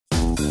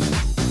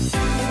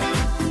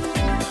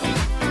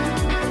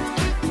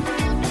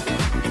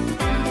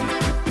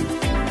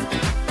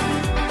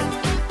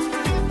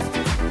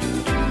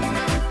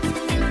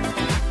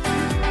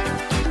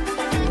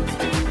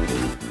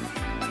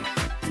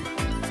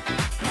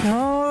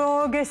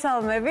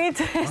მოგესალმებით.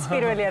 ეს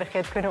პირველი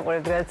არხია თქვენ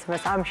უყურებთ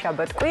გადაცემას ამ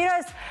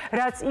შაბათ-კვირას,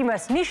 რაც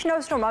იმას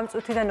ნიშნავს, რომ ამ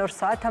წუთიდან 2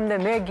 საათამდე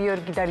მე,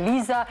 გიორგი და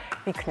ლიზა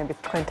ვიქნებით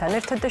თქვენთან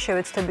ერთად და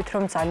შევეცდებით,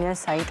 რომ ძალიან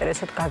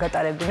საინტერესოდ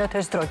გაგატარებინოთ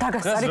ეს დრო.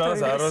 დაგასწარით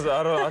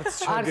არც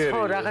შეგერი.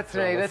 ხო,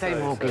 რაღაცნაირად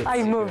მოგეთ.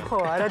 ხო,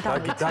 არა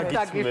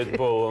დაგიწმეთ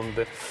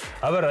ბოლომდე.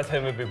 აბა რა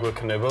თემები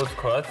გვექნება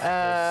ვთქვათ?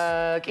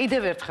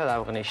 კიდევ ერთხელ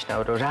აღნიშნავ,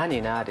 რომ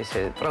რანინა არის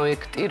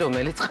პროექტი,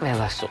 რომელიც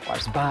ყველას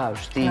უყვარს.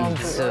 ბავშვს,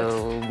 დიდს,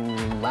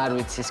 არ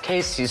ვიცი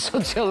სქესის,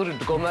 სოციალური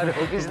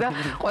მდგომარეობის და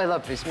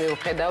ყველაფრის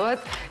მიუხედავად,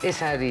 ეს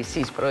არის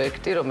ის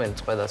პროექტი, რომელიც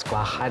ყველას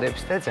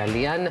გვახარებს და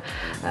ძალიან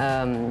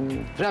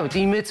რა ვიცი,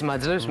 იმედს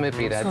მაძლევს მე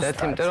პირადად,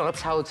 იმიტომ რომ რაღაც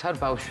საოცარ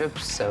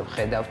ბავშვებს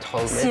ვხედავთ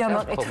ხოლმე.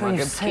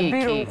 სიამაყეთოები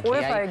რომ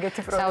უყურებ აი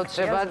ეგეთი პროექტი.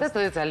 საოცრებაა და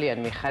ძალიან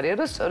მიხარია,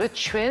 რომ სწორედ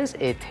ჩვენს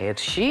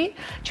ეთერში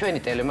ჩვენი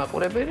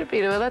ტელემაყურებელი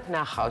პირველად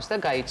ნახავს და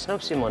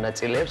გაიცნობს იმ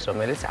მონაწილეებს,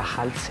 რომელიც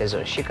ახალ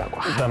სეზონში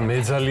გაგვახარებს. და მე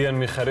ძალიან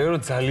მიხარია,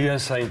 რომ ძალიან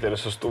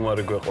საინტერესო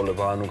სტუმარი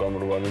გვეყოლება ანუ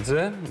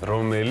გამრუვანიძე,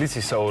 რომელიც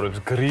ისაუბრებს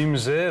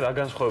გრიმზე, რა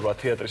განსხვავება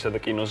თეატრისა და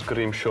კინოს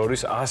გრიმს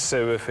შორის,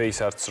 ასევე face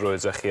arts რო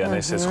ეძახიან,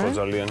 ეს ხო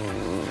ძალიან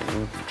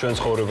ჩვენ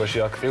ცხოვრებაში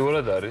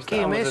აქტიურად არის. კი,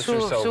 მე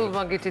სულ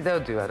მაგითი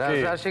დავდივარ,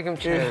 რა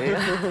შეგიმჩნევია.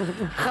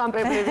 ხან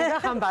პეპლები და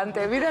ხან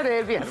ბანტები და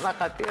რეები არ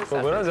მახატია.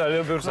 ხო, რა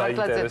ძალიან ბევრს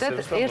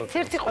აინტერესებს და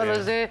ერთ-ერთი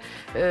ყველაზე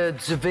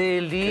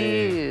ძველი,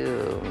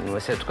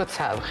 ესე ვთქვათ,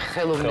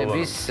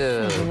 ხელოვნების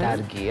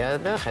დარგია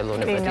და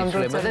ხელოვნებად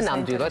იცვლება და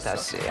ნამდვილად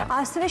ასეა.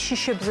 ასევე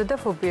შიშებზე და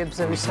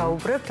ფობიებზე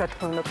ვისაუბრებთ, რა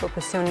თქმა უნდა,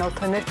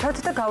 პროფესიონალთან ერთად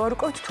და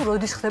გავარკვევთ თუ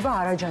როდის ხდება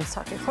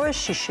არაჯანსაღი, ხო, ეს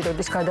შიში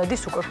როდის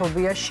გადადის უკვე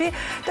ფობიაში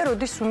და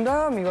როდის უნდა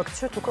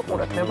მივაქციოთ უკვე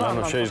ყურადღება ამ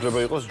ამბავს. შეიძლება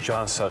იყოს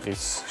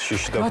ჯანსაღის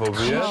შიში და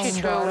ფობია.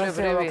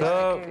 ჩვეულებრივი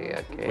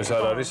ეს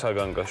არ არის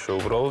საგანგაშო,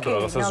 უბრალოდ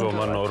რაღაცა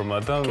ზომა ნორმა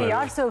და კი,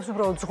 არსებობს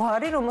უბრალოდ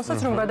ზღვარი, რომელსაც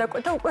რომ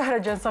გადაკვეთა უკვე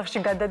არაჯანსაღში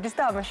გადადის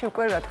და ამაში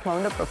უკვე რა თქმა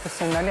უნდა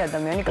პროფესიონალი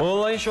ადამიანი გაქვს.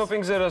 ონლაინ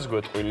შოპინგზე რას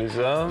გვეტყვი,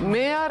 ლიზა?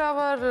 მე არა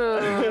ვარ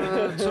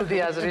ცუდი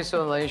აზრის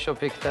ონლაინ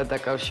შოპინგთან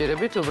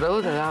დაკავშირებით,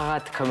 უბრალოდ რა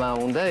თქმა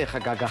უნდა, ეხა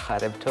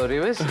გაგახარებთ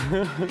ორივეს,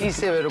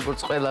 ისევე როგორც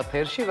ყველა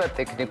ფერში ვარ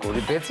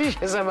ტექნიკური ბეცი,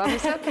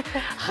 შესაბამისად,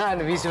 ხან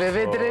ვის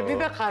ვევედრები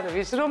და ხან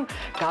ვის რომ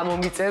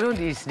გამომიწერონ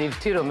ის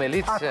ნივთი,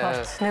 რომელიც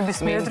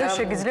ნებისმიერ დროს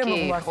შეგიძლია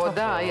მოგვართო. ხო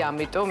და აი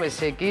ამიტომ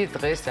ესე იგი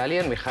დღეს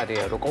ძალიან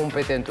მიხარია, რომ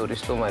კომპეტენტური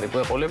სტუმარი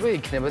გვეყოლება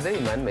იქნება და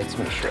იმან მეც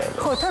მიშვება.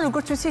 ხო, თან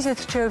როგორც ვიცი, ისეთ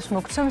რჩევებს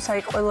მოგცემს,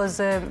 აი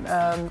ყველაზე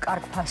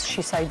კარგ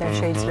ფასში საიდან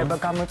შეიძლება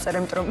გამოწერე,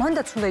 იმიტომ რომ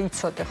მანდაც უნდა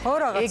იცოდე, ხო,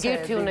 რაღაცა.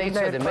 ეგერთი უნდა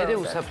იცოდე, მე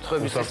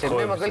უსაფრთხოების ესე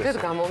მე მაგალითად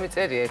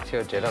გამომიწერია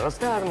ერთი-ორჯერ რაღაც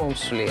და არ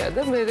მომსვლია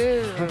და მე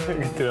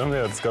იგივე რამე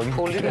არის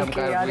ფული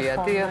დამკარგია,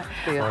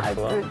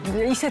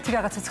 ისეთი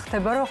რაღაცაც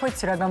ხდება, რომ ხო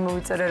იცი რა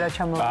გამოვიწერე, რა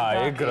ჩამოვიდა.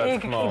 ეგ რა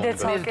თქმა უნდა. კიდე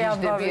ცალკე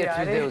ამბავი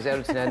არის. ვიდეოზე არ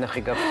ვიცი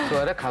ნახი გაქვთ თუ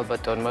არა,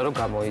 ქალბატონმა რომ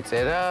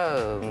გამოიწერა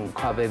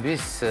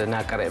ქვაბების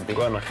ნაკრები.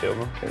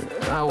 განახიობა.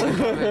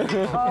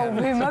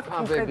 მე მაქვს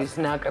ქვაბების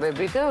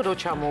ნაკრები და რო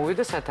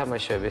ჩამოვიდა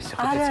სათამაშოების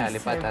ხუთი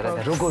პატარა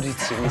და როგორ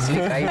იცი ის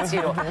ლიკა იცი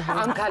რომ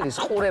ამ ქალის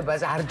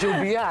ყურებას არ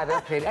ჯობია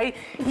არაფერი. აი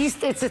ის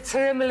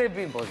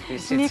წემლები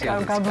მოსდის იცი.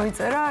 ნიკამ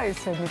გამოიწერა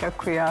ესენი რა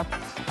ქვია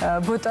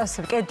ბოტას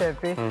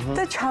კედები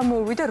და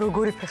ჩამოვიდა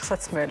როგორი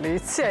ფეხსაცმელი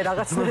იცი აი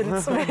რაღაცნაირი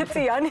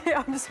წვეტიანი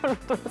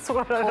აბსოლუტურად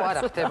სხვა რაღაც. ხო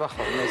არა ხდება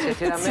ხოლმე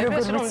ესეთი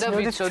რამეებს რომ უნდა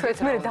ვიცოდეთ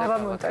მე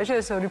დავამონტაჟე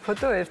ეს ორი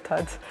ფოტო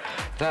ერთად.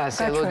 და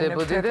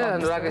სელოდებოდი და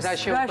რა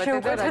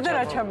შეუკვეთე და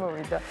რა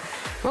ჩამოვიდა.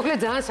 მოკლედ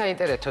ძალიან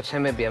საინტერესო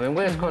თემებია. მე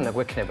მგონია თქონდა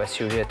გვექნება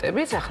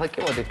სიუჟეტებიც. ახლა კი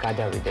მოდით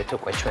გადავიდეთ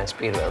უკვე ჩვენს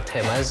პირველ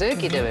თემაზე.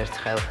 კიდევ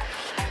ერთხელ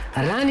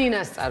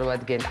რანინას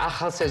წარვადგენთ,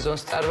 ახალ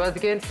სეზონს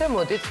წარვადგენთ და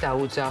მოდით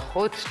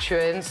დაუძახოთ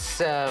ჩვენს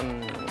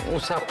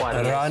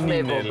უსაყვარლეს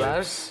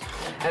მეგობარს,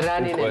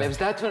 რანინელებს.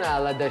 დათუნა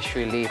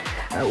ალადაშვილი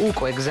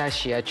უკვე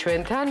გზაშია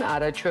ჩვენთან,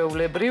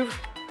 არაჩვეულებრივ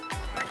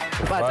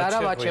პატარა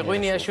ვაჭე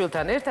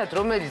ღვინიაშვილთან ერთად,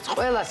 რომელიც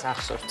ყველას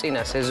ახსოვს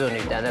წინა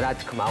სეზონიდან, რა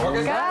თქმა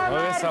უნდა.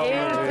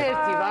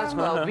 ერთ-ერთი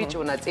ვარსკვლავ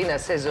ბიჭუნა წინა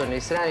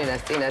სეზონის,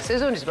 რანინას წინა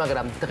სეზონის,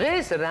 მაგრამ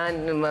დღეს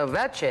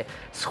ვაჭე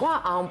სხვა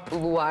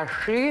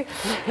ამპლუაში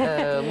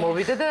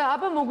მოვიდა და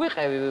აბა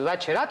მოგვიყევი,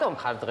 ვაჭე, რატომ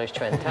ხარ დღეს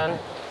ჩვენთან?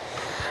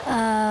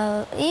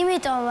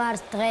 იმიტომ ვარ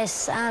დღეს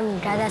ამ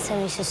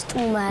გადაცემის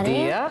სტუმარი.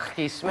 დიახ,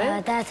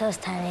 ისმენ.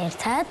 დათოსთან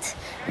ერთად,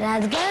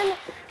 რადგან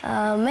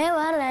მე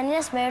ვარ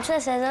რანინას მეერთე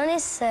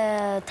სეზონის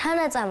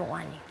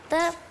თანაწამყვანი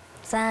და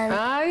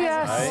აი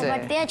ასე.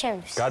 ფაქტია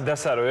ჩემთვის.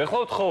 გადასარო ეხლა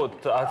ვთხოვოთ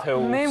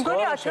ათეულს. მე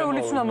მგონი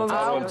ათეულიც უნდა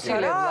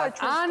აუცილებლად.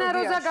 ანა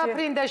როზა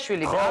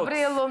გაფრინდაშვილი,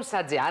 გაბრიელ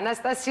ლომსაძე,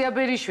 ანასტასია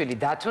ბერიშვილი,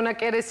 დათუნა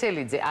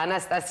კერესელიძე,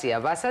 ანასტასია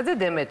ვასაძე,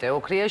 დემეტე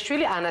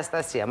ოქრიაშვილი,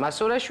 ანასტასია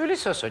მასურაშვილი,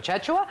 სოსო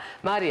ჩაჩოა,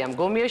 მარიამ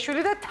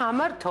გომიაშვილი და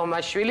თამარ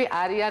თომაშვილი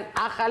არიან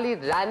ახალი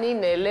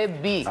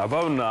რანინელები. აბა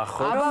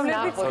ვნახოთ.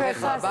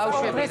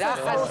 ბავშვები რა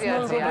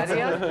ხასიათზე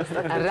არიან,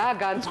 რა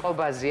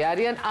განწყობაზე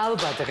არიან,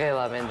 ალბათ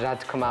ღელავენ რა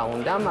თქმა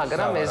უნდა,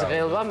 მაგრამ ეს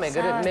ღელვა მე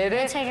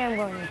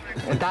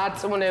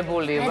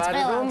დარწმუნებული ვარ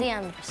რომ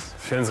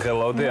შენს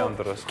ღელავდი ამ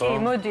დროს, ხო? კი,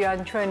 მოდიან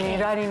ჩვენი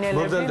რანინელები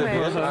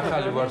მოგზადდებიან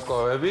ახალი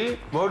ვარსკვლავები,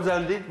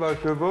 მოგზანდით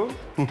ბავშვებო.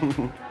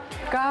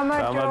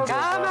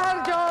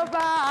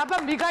 გამარჯობა. აბა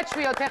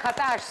მიგაჩვიოთ ეხა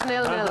ტაშს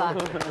ნელ-ნელა.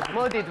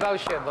 მოდით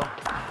ბავშვებო.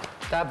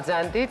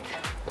 დაბრძანდით.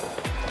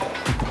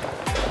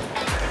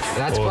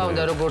 რა თქმა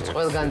უნდა, როგორც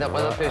ყველგან და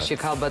ყველაფერში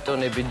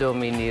ქალბატონები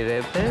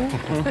დომინირებენ.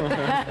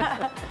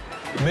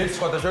 მე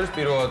სხვადასხვა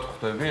პირველად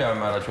ხვდები ამ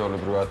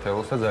არაჩვეულებრივ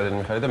ათეულს და ძალიან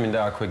მიხარი და მინდა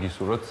აქვე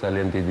გისურვოთ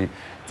ძალიან დიდი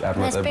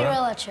წარმატება. მე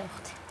პირველად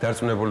შევხვდი.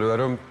 დარწმუნებული ვარ,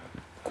 რომ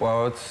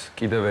კვლავაც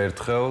კიდევ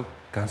ერთხელ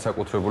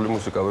განსაკუთრებული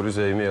მუსიკალური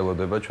ზეიმი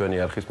ელოდება ჩვენი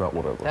არხის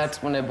მაყურებელს.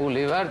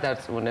 დარწმუნებული ვარ,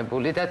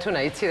 დარწმუნებული და თუნა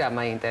იცი რა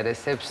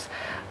მაინტერესებს.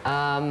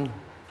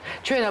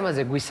 ჩვენ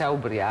ამაზე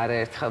გვისაუბრია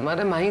არაერთხელ,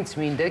 მაგრამ მაინც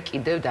მინდა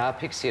კიდევ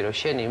დააფიქსირო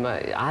შენ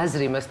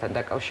აზრი იმასთან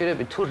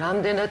დაკავშირებით, თუ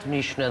რამდენად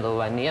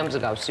მნიშვნელოვანია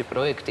მსგავსი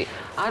პროექტი,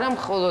 არა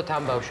მხოლოდ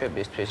ამ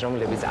ბავშვებისთვის,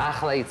 რომლებიც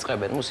ახლა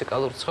იწყებენ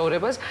მუსიკალურ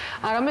ცხოვრებას,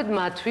 არამედ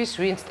მათთვის,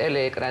 ვინც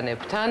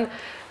ტელეეკრანებთან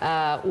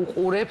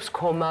უყურებს,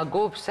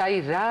 კომაგობს, აი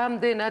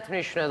რამდენად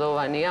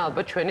მნიშვნელოვანია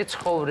ალბათ ჩვენი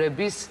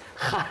ცხოვრების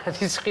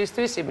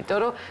ხარისხისთვის, იმიტომ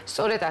რომ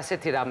სწორედ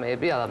ასეთი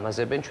რამეები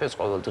ალამაზებენ ჩვენს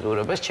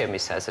ყოველდღიურობას,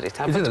 ჩემის აზრით.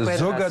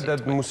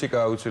 ზოგადად მუსიკა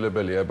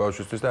აუცილებელია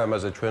ბავშვისთვის და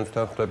ამაზე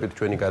ჩვენთან ხვდებით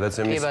ჩვენი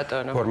გადაცემის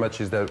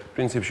ფორმატშიც და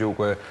პრინციპში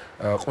უკვე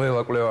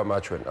ყველა კვლევა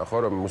მაჩვენა, ხო,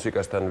 რომ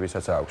მუსიკასთან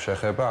ვისაც აქვს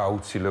შეხება,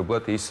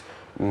 აუცილებლად ის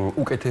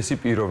უკეთესი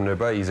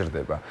პიროვნება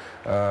იზრდება.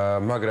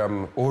 მაგრამ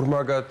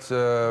ორმაგად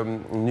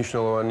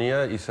მნიშვნელოვანია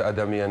ის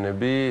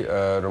ადამიანები,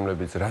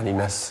 რომლებიც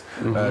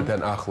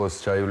რანინასთან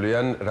ახლოს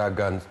ჩაივლიან, რა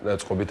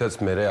განწყობითაც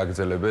მერე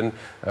აგრძელებენ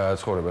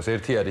ცხოვრებას.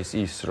 ერთი არის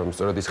ის, რომ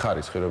სწორედ ის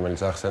ხარისხი,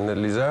 რომელიც ახსენე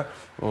ლიზა,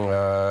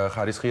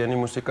 ხარისხიანი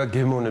მუსიკა,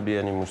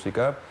 გემოვნებიანი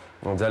მუსიკა,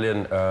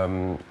 ძალიან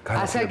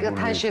განსაკუთრებული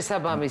თან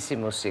შესაბამისი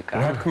მუსიკა.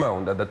 რა თქმა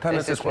უნდა და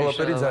თანაც ეს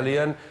ყველაფერი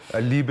ძალიან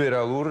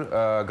ლიბერალურ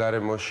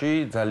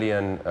გარემოში,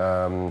 ძალიან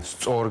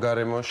სწორ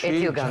გარემოში,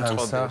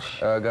 ჯანსაღ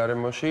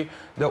გარემოში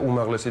და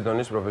უმაღლესი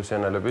დონის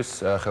პროფესიონალების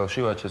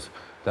ხელში ვაჩეს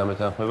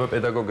დამეთანხმება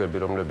პედაგოგები,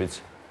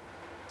 რომლებიც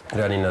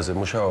რანინაზე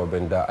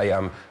მუშაობენ და აი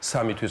ამ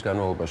 3 თვის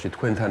განმავლობაში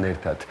თქვენთან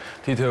ერთად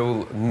თითოეულ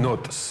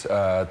ნოტს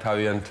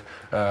თავიანთ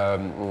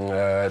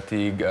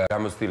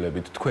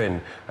გამოცდილებით თქვენ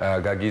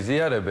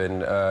გაგიზიარებენ,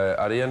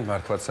 არიან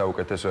მართლაც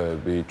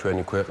საუკეთესოები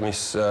ჩვენი ქვეყნის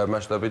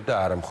მასშტაბით და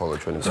არა მხოლოდ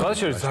ჩვენი ქვეყნის.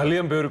 სხვადასხვა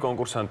ძალიან ბევრი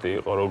კონკურსანტი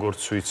იყო, როგორც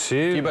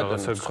ვიცი. კი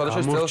ბატონო,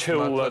 სხვადასხვა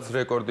წელს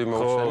რეკორდი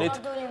მოუხსენით.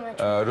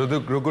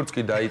 როგორც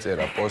კი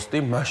დაიწერა პოსტი,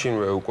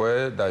 მაშინვე უკვე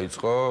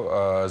დაიწყო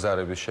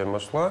ზარების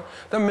შემოსვლა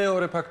და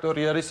მეორე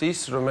ფაქტორი არის ის,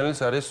 რომელიც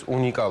არის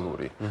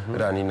უნიკალური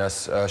რანინას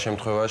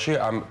შემთხვევაში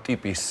ამ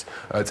ტიპის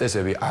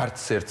წესები არც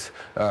ერთ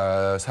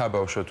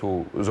საბავშვო თუ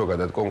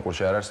ზოგადად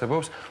კონკურსში არ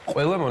არსებობს.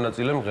 ყველა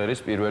მონაწილე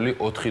მღერის პირველი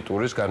 4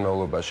 ტურის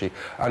განმავლობაში.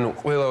 ანუ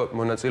ყველა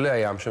მონაწილე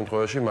აი ამ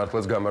შემთხვევაში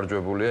მართლაც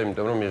გამარჯვებულია,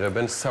 იმიტომ რომ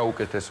იღებენ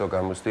საუკეთესო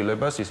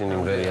გამოცდილებას, ისინი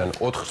მღერიან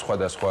 4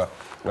 სხვადასხვა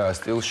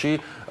სტილში,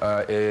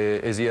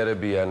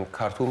 ეზიარებიან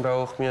ქართულ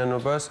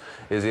მრავალხმიანობას,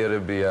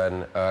 ეზიარებიან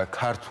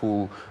ქართულ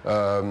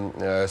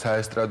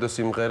საესტრადო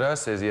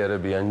სიმღერას,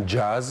 ეზიარებიან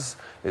ჯაზს,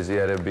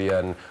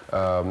 ეზიარებიან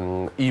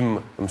იმ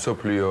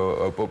მსოფლიო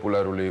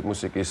პოპულარული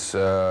მუსიკის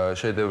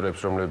შედევრებს,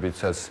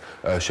 რომლებიცაც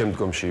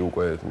შემდგომში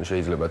უკვე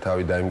შეიძლება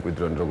თავი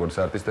დაიმკვიდრონ როგორც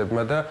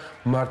არტისტებმა და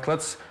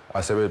მართლაც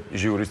ასევე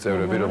ჟიურის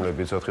წევრები,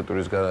 რომლებიც 4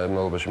 ტურის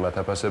განმავლობაში მათ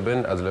აფასებენ,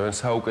 აძლევენ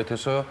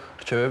საუკეთესო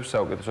რჩევებს,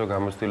 საუკეთესო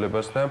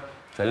გამოცდილებას და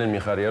ძალიან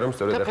მიხარია რომ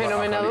სწორედ ახლა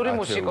ფენომენალური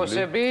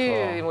მუსიკოსები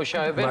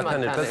იმუშავებენ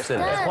მათთან ერთად.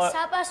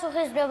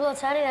 პასუხისმგებლოც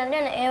არის,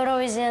 რადგან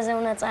ევროვიზიაზე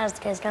უნდა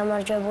წარსდგეს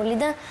გამარჯვებული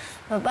და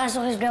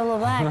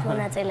პასუხისმგებლობა აქვს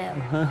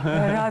მონაწილეობა.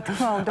 რა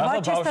თქმა უნდა,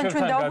 ბაჩესთან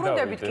ჩვენ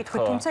დაუბრუნდებით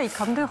კითხვით, თუმცა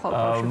იქამდე ხო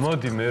ბავშვებს.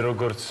 მოდი მე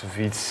როგორც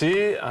ვიცი,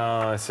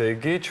 ესე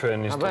იგი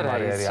ჩვენი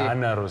სტუმარი არის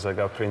ანა როზა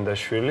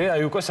გაფრინდაშვილი.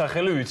 აი უკვე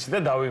სახელი ვიცი და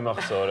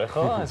დავიმახსოვრე,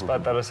 ხო? ეს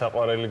პატარა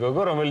საყვარელი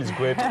გოგო, რომელიც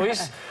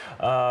გვეტყვის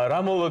რა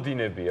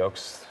მოლოდინები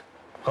აქვს.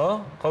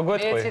 ხო? ხო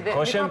გვეტყვი?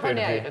 ხო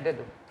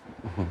შემპირდი?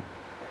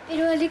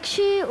 პირველ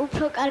რიგში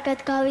უფრო კარგად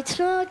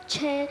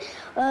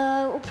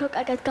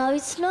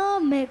გავიცნო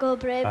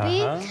მეგობრები,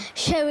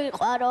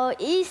 შევიყვარო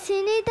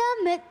ისინი და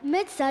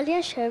მეც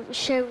ძალიან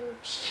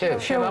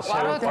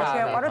შევაყვარო თავი.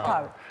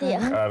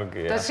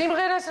 კარგია. და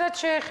სიმღერას რაც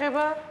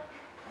შეეხება?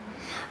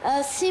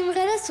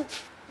 სიმღერას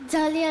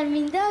ძალიან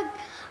მინდა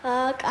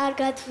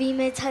კარგად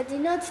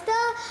ვიმეცადინოთ და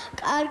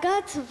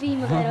კარგად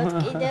ვიმღეროთ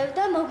კიდევ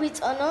და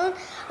მოგვიწონონ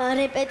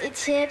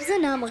რეპეტიციებზე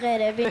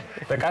ნამღერები.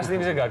 და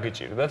კასტინგზე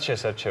გაგიჭირდათ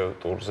შესაჩევ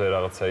ტურზე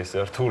რაღაცა ის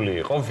რთული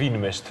იყო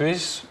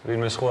ვინმესთვის,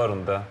 ვინმეს ხო არ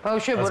უნდა?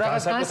 ბავშვებო,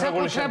 რაღაც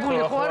განსაკუთრებული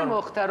ხო არ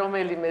მოხდა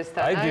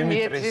რომელიმესთან? აი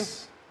დიმიტრის.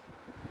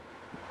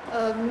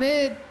 მე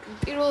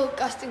პირველ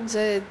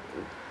კასტინგზე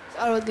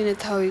წარვადგინე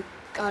თავი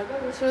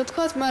კარგად, ასე რომ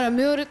ვთქვათ, მაგრამ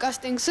მეორე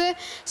კასტინგზე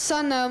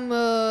სანამ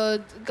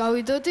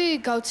გავიდოდი,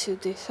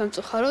 გავცივდი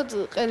სამწუხაროდ,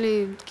 ყელი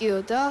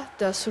მткиოდა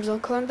და სურდა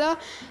მქონდა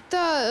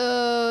და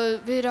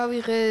ვერ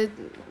ავიღე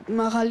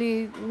მაღალი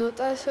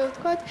ნოტა, ასე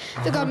ვთქვათ,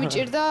 და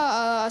გამიჭირდა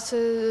ასე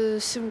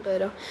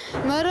სიმღერა.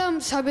 მაგრამ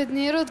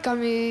საბედნიეროდ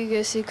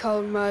გამიგეს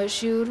იქაურმა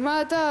ჟიურმა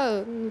და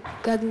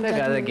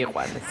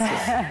გადაგიყვანეს.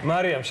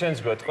 მარიამ, შენც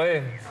გვეტყვი?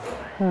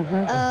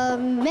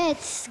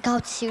 მეც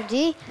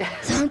გავცივდი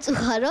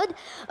სამწუხაროდ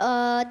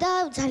და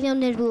ძალიან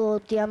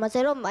ნერვიულობდი ამაზე,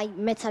 რომ აი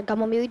მეც არ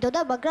გამომივიდოდა,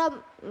 მაგრამ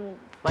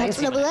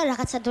დაწუნებულა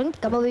რაღაცა დონით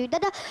გამოვივიდა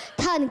და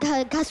თან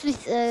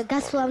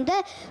გასვლამდე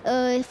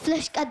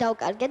ფლეშკა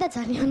დავკარგე და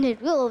ძალიან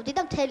ნერვიულობდი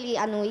და მთელი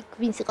ანუ იქ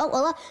ვინც იყო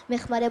ყველა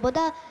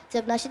მეხმარებოდა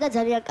ძებნაში და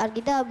ძალიან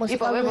კარგი და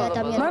მუსიკალური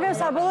ადამიანი. მაგრამ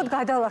საბოლოოდ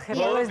გადალახე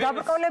ეს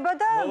დაბრკოლება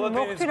და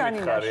მოხდი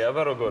რანინაში.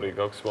 აბა როგორი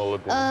გაქვს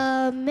მოლოდინი?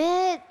 მე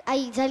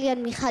აი ძალიან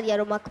მიხარია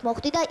რომ აქ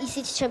მოხდი და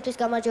ისიც ჩემთვის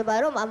გამარჯვებაა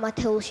რომ ამ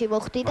ათეულში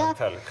მოხდი და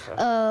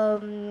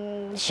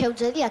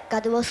შევძელი აქ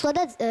გადმოსვლა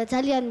და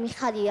ძალიან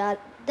მიხარია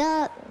და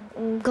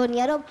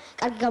მგონია რომ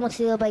კარგი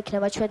გამოცდილება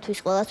იქნება ჩვენთვის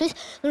ყველასთვის.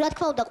 ნუ რა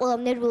თქმა უნდა ყველა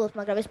ნერვიულობს,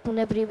 მაგრამ ეს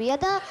ბუნებრივია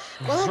და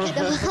ყველა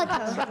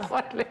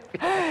გადავახატა.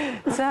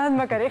 ძალიან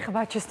მაგარი, ხა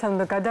ვაჩესთან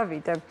უნდა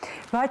გადავიდე.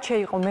 ვაჩე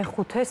იყო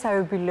მეხუთე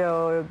საიუბილეო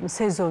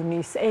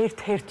სეზონის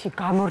ერთ-ერთი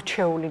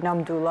გამორჩეული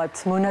ნამდვილად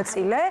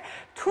მონაწილე,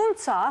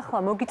 თუმცა ახლა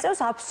მოგიწევს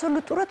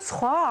აბსოლუტურად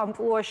სხვა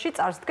ამპლუაში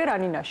წარსდგე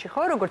რანინაში,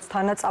 ხო? როგორც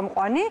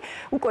თანაწამყვანი,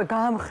 უკვე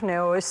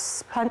გაამხნეო ეს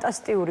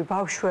ფანტასტიკური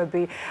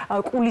ბავშვები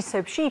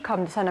კულისებში,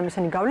 იქამდე სანამ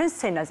ისინი გავლენ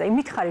სცენაზე.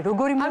 მითხარი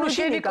როგორი ანუ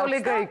შენი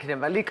კოლეგა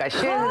იქნება, ლიკა,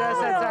 შენ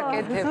რასაც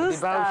აკეთებდი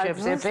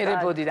ბავშვებს,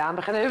 ეფერებოდი და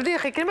ამხნევდი,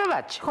 ხა იქნება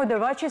ვაჩი. ხო და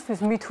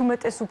ვაჩესთვის მით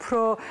უმეტეს უფრო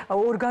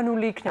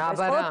ორგანული იქნება ეს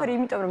ყველაფერი,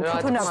 იმიტომ რომ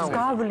თვითონ აქვს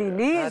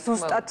გავლილი,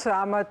 ზუსტად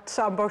ამ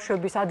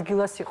ბავშვების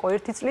ადგილას იყო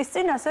ერთი წლის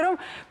წინ, ასე რომ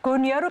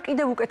გონია რომ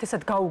კიდევ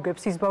უკეთესად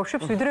გაუგებს ის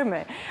ბავშვებს ვიდრე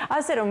მე.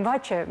 ასე რომ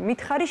ვაჩე,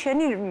 მითხარი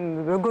შენი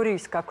როგორი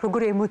ის გაქვს,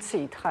 როგორი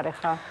ემოციით ხარ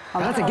ახლა?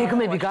 რაღაცა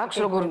გეგმები გაქვს,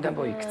 როგორ უნდა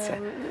მოიქცე?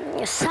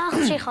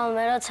 სახლში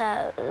ხოლმე როცა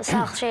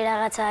სახლში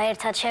რაღაცა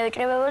ერთად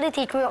შევიკრიბებოდით,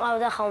 იქ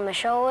მიყავდა ხოლმე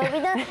შოუები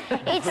და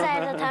იქ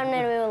საერთოდ არ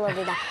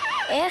ნერვიულობდი და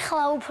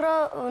ეხლა უფრო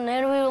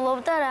ნერვიულობ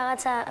და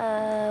რაღაცა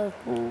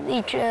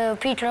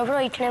ფიქრობ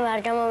რომ იქნება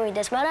არ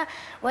გამომიდეს, მაგრამ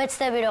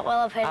ვეცდები რომ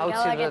ყველაფერი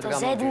გავაკეთო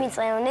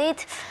ზედმიწევნით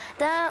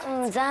და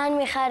ძალიან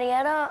მიხარია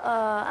რომ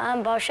ამ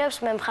ბავშვებს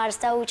მე მხარს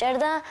დავუჭერ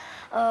და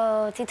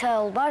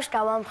თითოეულ ბავშვს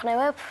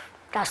გავამხნევებ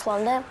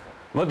გასვლამდე.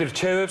 მოდი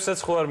რჩევებსაც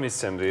ხო არ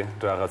მისცემდი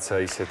რაღაცა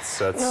ისეთს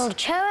რაც ნუ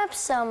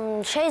რჩევებს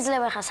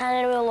შეიძლება ხა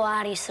სანერვიულო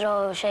არის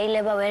რომ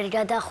შეიძლება ვერ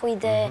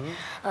გადახვიდე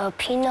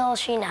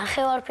ფინალში,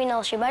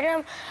 ნახევარფინალში, მაგრამ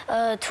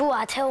თუ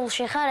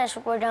ათეულში ხარ ეს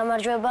უკვე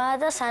გამარჯვებაა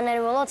და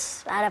სანერვიულოც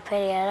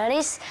არაფერი არ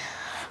არის.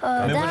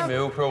 მე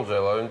უფრო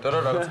ვღელავ, იმიტომ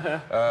რომ რაღაც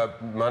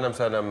მანამ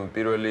სანამ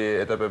პირველი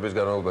ეტაპების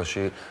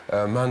განმავლობაში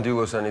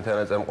მანდილოსანი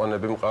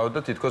თანაწამყვანები მყავდა,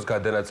 თითქოს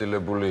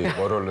გადანაწილებული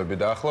იყო როლები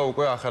და ახლა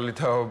უკვე ახალი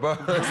თაობა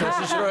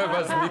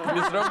საშიშროებას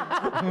მიქნის, რომ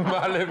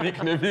მალე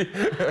ვიქნები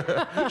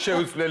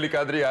შეუცვლელი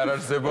კადრი არ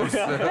არსებობს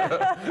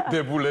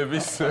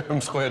დებულების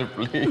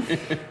მსხვერპლი.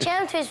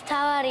 ჩემთვის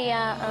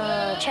მთავარია,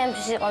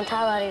 ჩემთვის იყო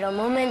მთავარი რომ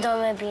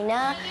მომენტომებინა,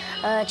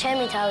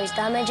 ჩემი თავის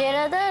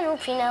დამეჯერა და ნუ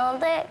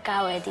ფინალამდე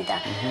გავედი და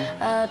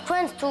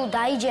თქვენ თუ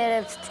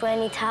დაიჯერებთ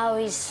თქვენი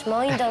თავის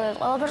მოინდომებთ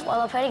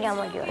ყველაფერი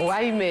გამოგივა.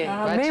 ვაიმე,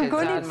 მე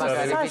მგონი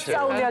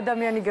სასწაული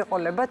ადამიანი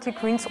გეყოლებათ, იქ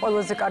ვინც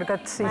ყველაზე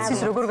კარგად იცის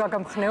როგორ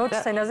გაგამხნეოთ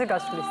სცენაზე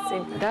გასვლის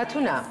წინ.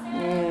 დათუნა,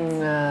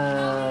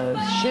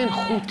 შენ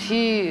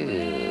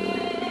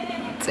 5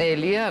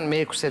 წელია, ან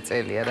მე-6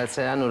 წელია, რაც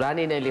ანუ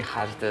რანინელი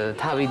ხარ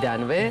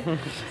თავიდანვე.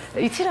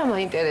 იცი რა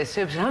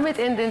მაინტერესებს, რამე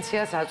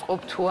ტენდენციას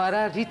აწყობ თუ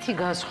არა, რითი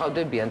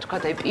განსხვავდებიან,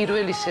 თქვათ აი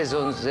პირველ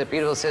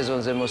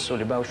სეზონზე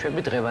მოსული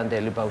ბავშვები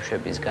დღევანდელი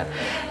ბავშვებისგან.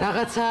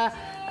 რაღაცა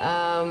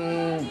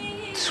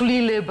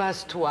ცვლილებას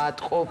თუ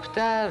ატყობ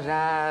და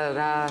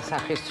რა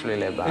სახის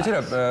ცვლილება? იცი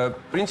რა,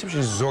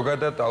 პრინციპში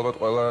ზოგადად ალბათ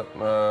ყველა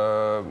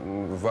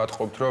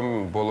ვატყობთ, რომ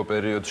ბოლო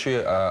პერიოდში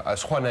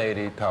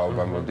სხვანაირი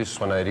თაობა მოდის,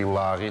 სხვანაირი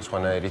ლაღი,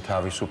 სხვანაირი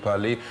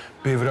თავისუფალი,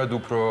 ბევრად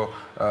უფრო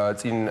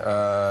წინ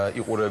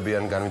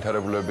იყურებიან,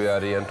 განვითარებულები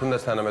არიან,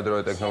 თუნდაც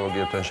თანამედროვე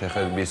ტექნოლოგიებთან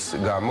შეხების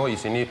გამო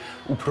ისინი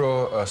უფრო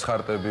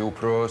სხარტები,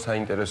 უფრო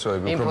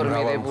საინტერესოები, უფრო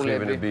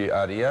მრავალმხრივი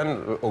არიან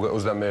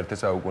 21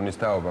 საუკუნის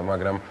თაობა,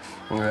 მაგრამ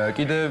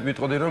კიდე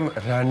ვიტყოდი რომ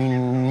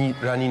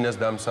რანინას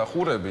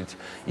დამსახურებით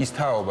ის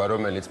თაობა,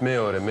 რომელიც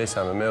მეორე,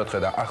 მესამე, მეოთხე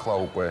და ახლა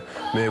უკვე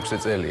მე-6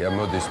 წელია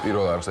მოდის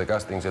პირველ არხზე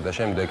კასტინგზე და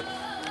შემდეგ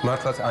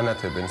მართლაც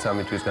ანათებენ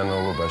 3 თვის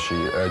განმავლობაში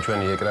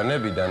ჩვენი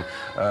ეკრანებიდან.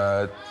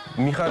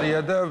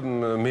 მიხარია და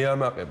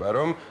მეამაყება,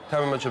 რომ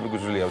თამამად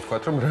შეგვიძლია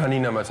ვთქვათ, რომ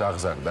რანინამაც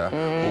აღზარდა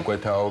უკვე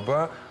თაობა,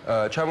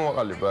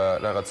 ჩამოაყალიბა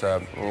რაღაცა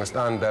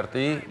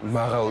სტანდარტი,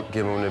 მაღალ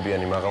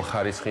გემოვნებიანი, მაღალ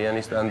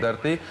ხარისხიანი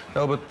სტანდარტი და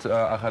ალბათ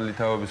ახალი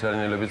თაობის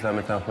რანინელების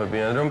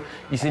ამეთანხმებიან, რომ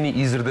ისინი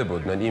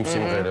იზრდებოდნენ იმ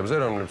სიმღერებზე,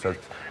 რომლებსაც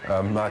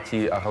მათი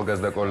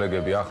ახალგაზრდა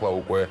კოლეგები ახლა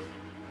უკვე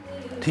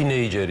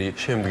თინეიჯერი,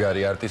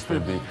 შემდგარი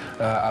არტისტები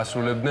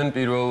ასრულებდნენ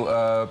პირველ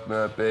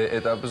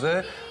ეტაპზე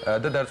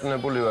და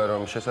დარწმუნებული ვარ,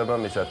 რომ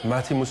შესაბამისად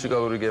მათი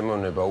მუსიკალური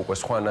გემოვნება უკვე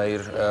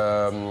სხვანაირ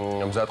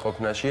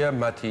მზადყოფნაშია,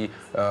 მათი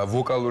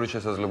ვოკალური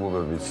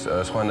შესაძლებლობებიც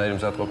სხვანაირ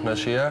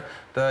მზადყოფნაშია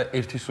და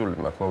ერთი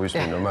სული მაქვს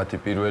მოვისმინო მათი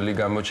პირველი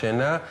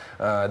გამოჩენა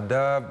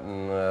და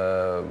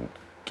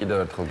კიდევ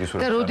ერთხელ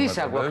გისურვებთ. და როდის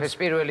აგვაქვს ეს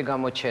პირველი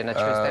გამოჩენა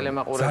ჩვენს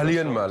ტელემაყურებელს?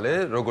 ძალიან მალე,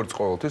 როგორც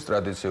ყოველთვის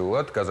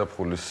ტრადიციულად,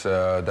 გაზაფხულის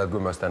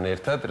დადგმასთან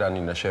ერთად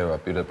რანინა შევა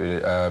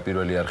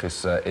პირველი არხის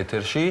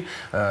ეთერში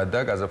და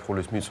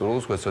გაზაფხულის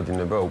მიწურულს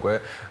გვეცოდინება უკვე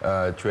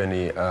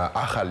ჩვენი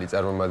ახალი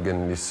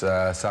წარმომადგენლის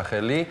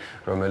სახელი,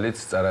 რომელიც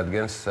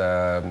წარადგენს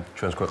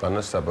ჩვენს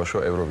ქვეყანას საბავშვო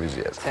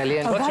ევროვიზიაზე.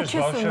 ძალიან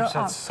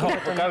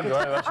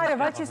არა,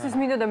 ვაჩისთვის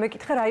მინდოდა და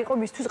მეკითხე რა იყო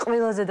მისთვის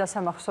ყველაზე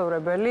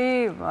დასამახსოვრებელი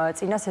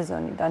წინა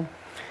სეზონიდან.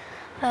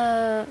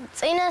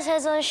 წინა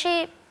სეზონში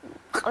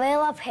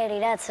ყველაფერი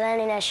რაც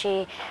რანინაში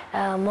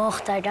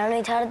მოხდა,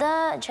 განვითარდა,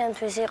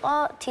 ჩემთვის იყო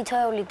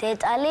თითოეული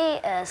დეტალი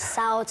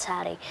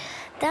საოცარი.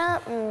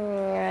 და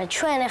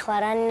ჩვენ ახლა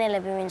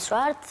რანინელები ვინც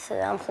ვართ,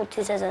 ამ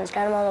 5 სეზონის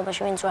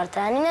განმავლობაში ვინც ვართ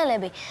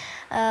რანინელები,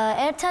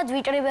 ერთად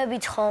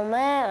ვიკრიბებით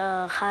ხოლმე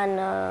ხან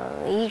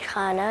იქ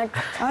ხან აქ.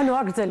 ანუ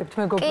აგრძელებთ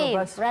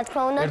მეგობრობას. კი, რა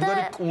თქმა უნდა და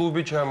ერთგვარი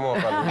კლუბი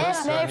ჩამოაყალიბეთ. ეს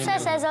მეექვსე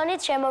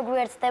სეზონით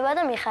შემოგვიერთდება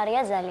და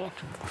მიხარია ძალიან.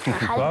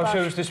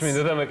 ბავშვებისთვის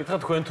მინდა და მეკითხა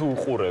თქვენ თუ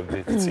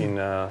უყურებდით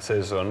წინა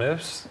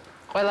სეზონებს?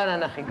 ყველა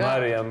ნანახი გა?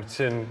 მარიამ,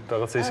 შენ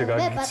რაღაცა ისე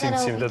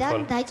გაგიცინციმ და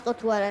თვალ. დაიწყო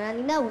თუ არა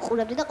რანინა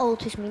უყურებდი და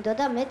ყოველთვის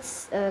მინდოდა მეც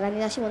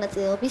რანინაში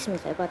მონაწილეობის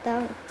მიღება და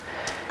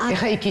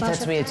ეხა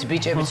იქითაც მიეცი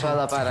ბიჭებიც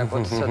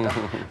ვალაპარაკოთ ცოტა.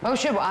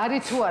 ბავშვებო,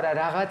 არის თუ არა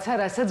რაღაცა,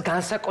 რასაც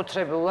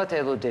განსაკუთრებულად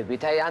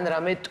ელოდებით? აი ან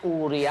რამე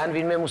ტური, ან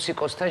ვინმე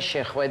მუსიკოსთან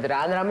შეხვედრა,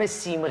 ან რამე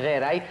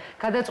სიმღერა, აი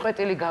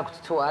გადაწყვეტილი გაქვთ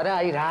თუ არა,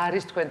 აი რა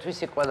არის თქვენთვის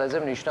იქ ყველაზე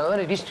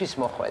მნიშვნელოვანი, რისთვის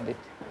მოხვედით?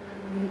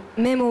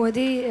 მე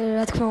მოვედი,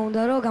 რა თქმა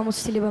უნდა, რომ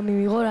გამოცდილება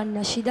მივიღო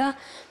რანინაში და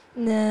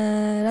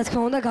რა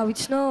თქმა უნდა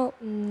გავიცნო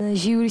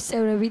ჟიურის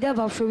წევრები და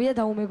ბავშვები და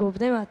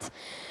დაუმეგობრდე მათ.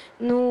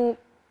 ნუ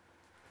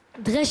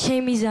დღეს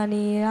ჩემი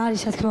მიზანი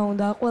არის, რა თქმა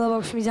უნდა, ყველა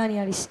ბავშვის მიზანი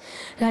არის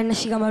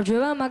რანინაში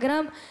გამარჯვება,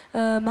 მაგრამ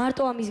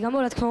მარტო ამის გამო,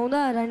 რა თქმა უნდა,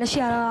 რანინაში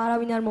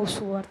არავინ არ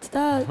მოვსულვართ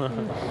და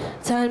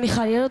ძალიან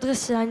მიხარია, რომ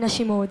დღეს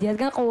რანინაში მოვედი,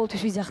 რადგან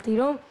ყოველთვის ვიძახდი,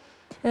 რომ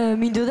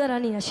მინდოდა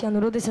რანინაში, ანუ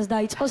როდესაც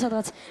დაიწყო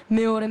სადღაც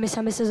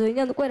მეორე-მესამე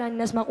სეზონიდან უკვე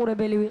რანინას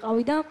მაყურებელი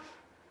ვიყავი და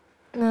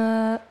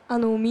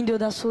ანუ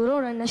მინდოდა სულ რომ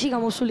რანინაში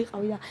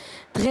გამოსულიყავი და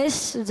დღეს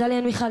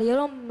ძალიან მიხარია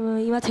რომ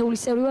იმ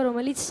ათეულის წევრი ვარ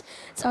რომელიც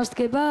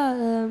წარსდგება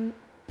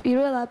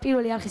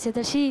პირველი არხის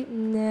ეთერში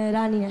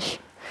რანინაში.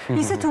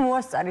 ისე თუ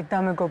მოასწარით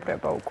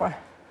დამეგობრება უკვე?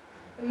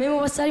 მე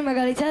მოვასწარი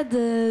მაგალითად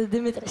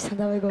დემეტრესთან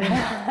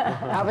დამეგობრება.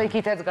 აბა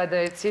იქითაც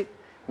გადაეცი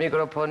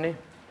მიკროფონი.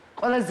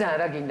 ყველაზე ძალიან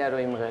რა გინდა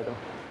რომ იმღერო?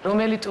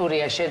 რომელი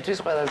ტურია შენთვის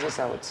ყველაზე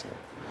საოცარი?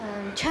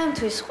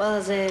 ჩემთვის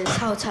ყველაზე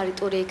საოცარი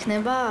ტური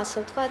იქნება,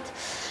 ასე ვთქვათ,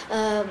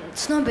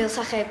 ცნობილ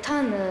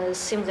სახეებთან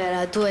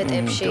სიმღერა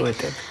დუეტებში.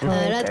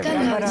 რადგან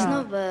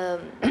ვიცნობ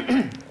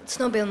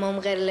ცნობილ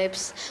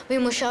მომღერლებს,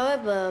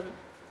 ვიმუშავებ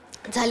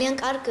ძალიან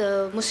კარგ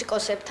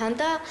მუსიკოსებთან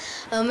და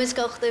მეც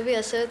გავხდები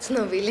ასევე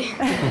ცნობილი.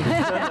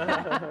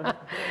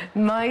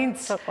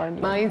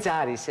 მაინც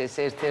არის ეს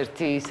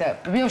ერთ-ერთი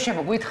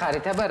ბავშვებო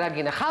გითხარით, აბა რა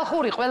გინდა?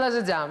 ხალხური ყველაზე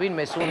ძალიან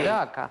ვინმეს უნდა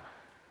აქა?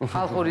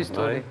 ხალხური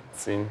ტური.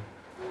 წინ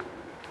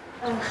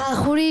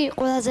ხალხური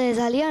ყველაზე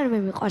ძალიან მე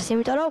მიყვარს,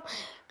 იმიტომ რომ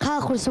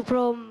ხალხურს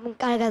უფრო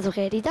კარგად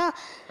ვღერი და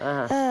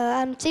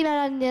ამ წინა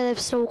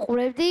რანინელებს რო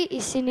უყურებდი,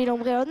 ისინი რომ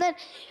მღეროდნენ,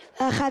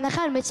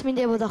 ხან-ახან მეც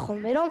მინდებოდა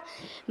ხოლმე რომ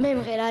მე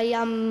მღერა აი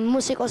ამ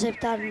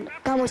მუსიკოსებთან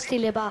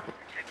გამოცდილება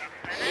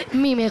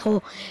მიმეღო.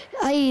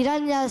 აი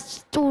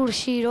რანინას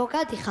ტურში რო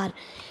გადიხარ,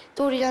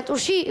 ტურიდან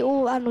ტურში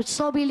ანუ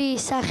ცნობილი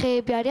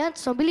სახეები არიან,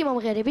 ცნობილი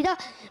მომღერები და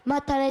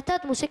მათთან ერთად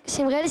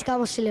სიმღერის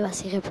გამოცდილებას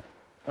იღებ.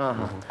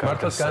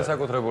 მართლაც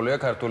განსაკუთრებულია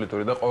ქართული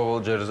ტური და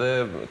ყოველ ჯერზე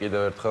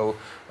კიდევ ერთხელ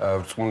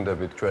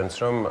ვწმუნდებით ჩვენს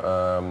რომ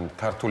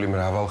ქართული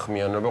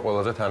მრავალხმიანობა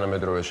ყველაზე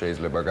თანამედროვე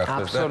შეიძლება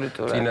გახდეს და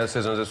წინა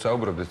სეზონზე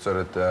საუბრობდით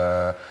სწორედ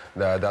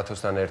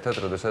დათოსთან ერთად,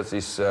 როდესაც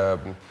ის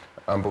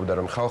ამბობდა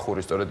რომ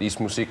ხალხური სწორედ ის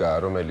მუსიკაა,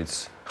 რომელიც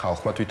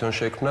ხალხმა თვითონ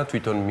შექმნა,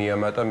 თვითონ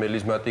მიამატა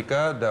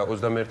მელიზმატიკა და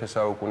 21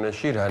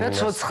 საუკუნეში რანინას და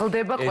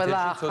ცოცხლდება ყველა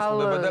ახალ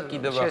და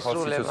კიდევ ახალ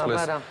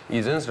სიცოცხლეს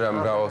იძენს რა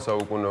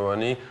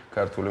მრავალსაუკუნოვანი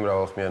ქართული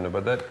მრავალხმიანობა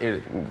და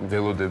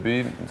ველოდები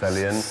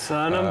ძალიან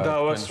სანამ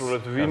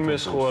დავასრულებთ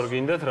ვინმეს ხო არ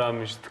გინდათ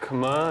რამის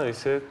თქმა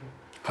ისე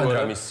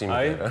რამის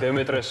სიმღერა აი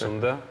დემეტრეს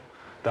უნდა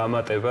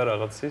დამატება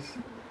რაღაცის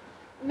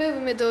მე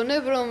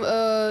ვიმედოვნებ რომ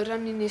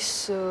რანინის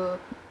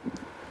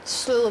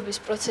სრულობის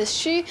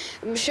პროცესში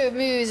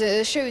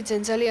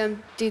შევიძენ ძალიან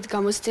დიდ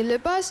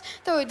გამოცდილებას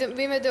და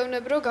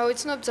ვიმედოვნებ რომ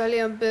გავიცნობ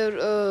ძალიან ბევრ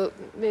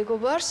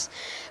მეგობარს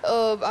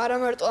არა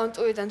მარტო ამ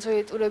ტურიდან,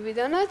 ზოგი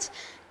ტურებიდანაც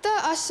და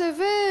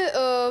ასევე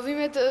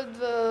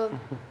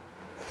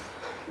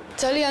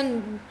ძალიან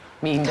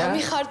მინდა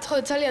მიხართ ხო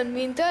ძალიან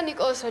მინდა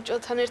ნიკოლას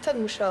რაჭოთან ერთად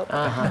მუშაობა.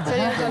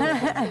 ძალიან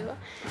გამიხარდება.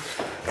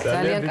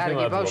 ძალიან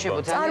კარგი ბავშვებო,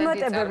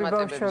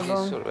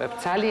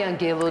 ძალიან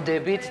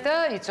გელოდებით და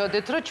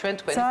იცოდეთ რომ ჩვენ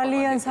თქვენ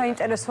ძალიან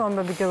საინტერესო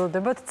ამბები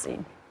გელოდებათ წინ.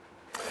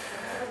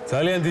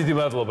 ძალიან დიდი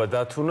მადლობა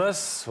დათუნას,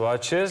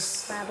 ვაჩეს.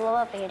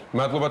 მადლობა პირი.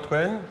 მადლობა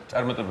თქვენ,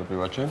 წარმატებები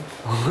ვაჩე.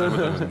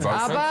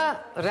 აბა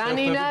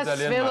რანინას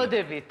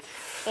ველოდებით.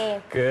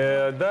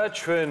 და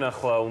ჩვენ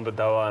ახლა უნდა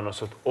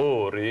დავაანონსოთ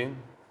 2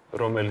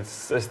 რომელიც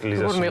ეს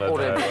ლიზას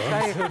უნდა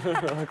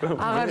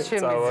აღარ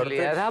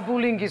შემიძლია რა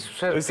ბულინგის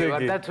ვშევდი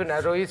ვარ და თუნა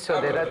რო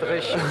იცოდე რა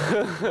დღეში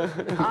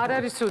არ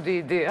არის უდი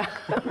იდეა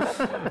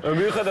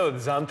მიუხედავად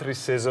ზამთრის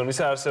სეზონის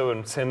არსებობენ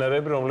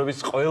მცენარეები რომლებიც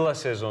ყველა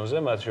სეზონზე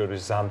მათ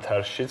შორის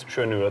ზამთარშიც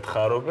მშვენივრად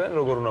ხარობენ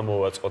როგორ უნდა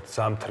მოვაწყოთ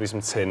ზამთრის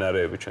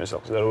მცენარეები ჩვენ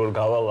სახლში და როგორ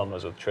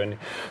გავალამაზოთ ჩვენი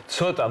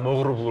ცოტა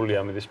მოღრუბლული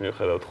ამის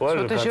მიუხედავად ხო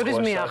ცოტა შორის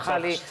მე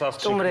ახალი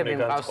სტუმრები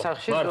მყავს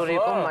სახლში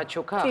რურიკო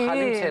მაჩუკა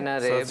ახალი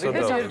მცენარეები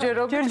და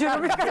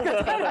ჯერჯერობით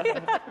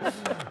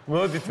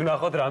მოდით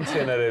ვნახოთ რა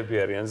მცენარეები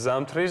არიან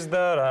ზამთრის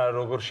და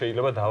როგორ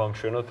შეიძლება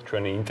დავამშვენოთ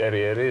ჩვენი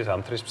ინტერიერი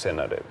ზამთრის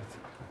მცენარეებით.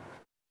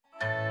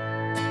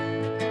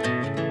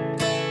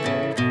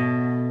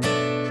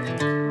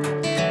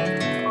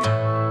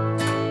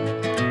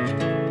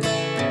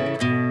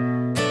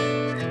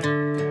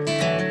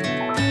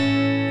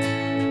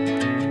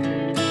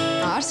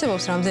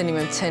 არსებობს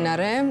რამდენიმე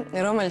მცენარე,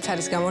 რომელიც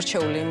არის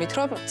გამორჩეული იმით,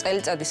 რომ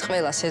წელიწადის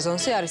ყველა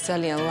სეზონზე არის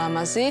ძალიან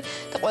ლამაზი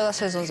და ყველა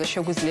სეზონზე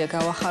შეგვიძლია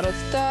გავახაროთ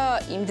და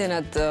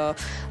იმდენად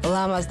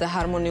ლამაზ და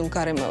ჰარმონიულ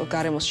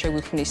გარემოს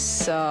შეგვიქმნის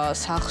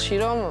სახლში,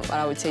 რომ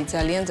რა ვიცი,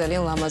 ძალიან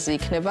ლამაზი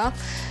იქნება.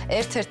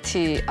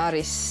 ერთ-ერთი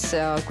არის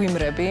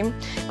გვიმრები.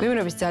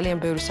 გვიმრების ძალიან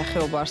ბევრი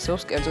სახეობა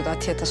არსებობს, კერძოდ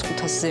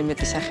 10500-ზე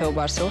მეტი სახეობა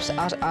არსებობს.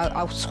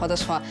 აქვს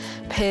სხვადასხვა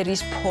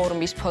ფერის,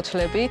 ფორმის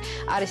ფოთლები.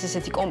 არის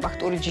ესეთი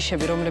კომპაქტური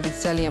ჯიშები, რომლებიც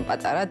ძალიან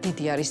პატარა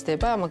დიდი არ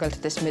იზრდება,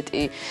 მაგალითად ეს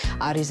მეტი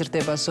არ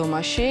იზრდება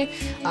ზომაში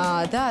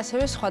და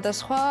ასევე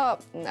სხვადასხვა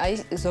აი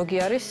ზოგი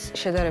არის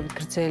შედარებით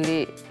გრძელი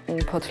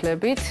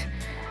ფოთლებით.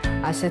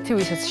 ასეთი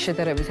ვისაც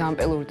შედარებით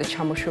ამპელური და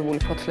ჩამოშვებული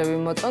ფოთლები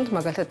მოწონთ,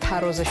 მაგალითად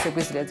თაროზე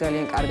შეგვიძლია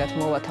ძალიან კარგად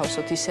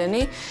მოვათავსოთ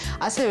ისინი.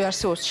 ასევე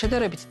არსებობს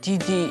შედარებით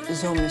დიდი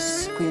ზომის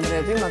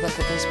გვიმრები,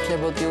 მაგალითად ეს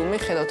ფლებოდიუმი,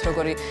 ხედავთ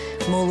როგორი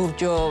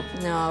მოლურჯო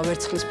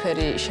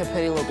ვერცხლისფერი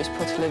შეფერილობის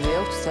ფოთლები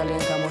აქვს,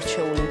 ძალიან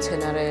გამორჩეული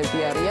მცენარეები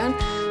არიან.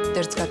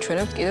 ერთს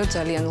გაჩვენებთ კიდევ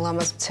ძალიან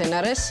ლამაზ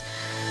მცენარეს.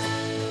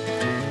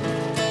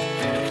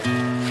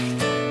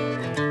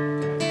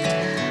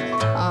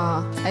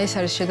 ეს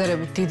არის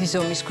შედარებით დიდი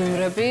ზომის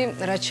გვიმრები,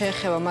 რაც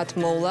შეეხება მათ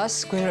მოვლას,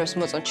 გვიმრებს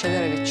მოწონთ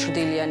შედარებით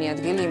ჩრდილიანი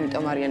ადგილი,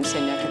 იმიტომ არიან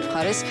ისინი აქეთ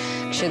მხარეს,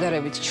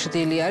 შედარებით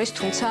ჩრდილი არის,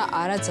 თუმცა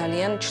არა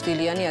ძალიან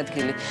ჩრდილიანი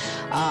ადგილი.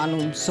 ანუ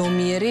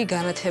ზომიერი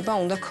განათება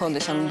უნდა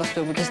ქონდეს, ანუ უნდა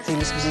ხდებოდეს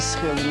დილის მზის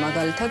სხივები,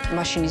 მაგალითად,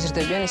 მაშინ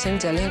იზრდებიან ისინი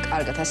ძალიან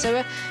კარგად. ასევე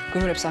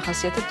გვიმრებს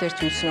ახასიათებთ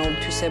ერთი უცნაური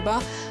თვისება,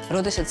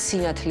 როდესაც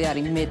სინათლე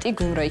არის მეტი,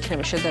 გვიმრა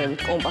იქნება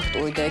შედარებით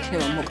კომპაქტური და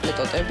ექნება მოკლე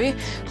ტოტები,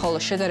 ხოლო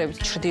შედარებით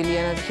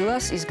ჩრდილიან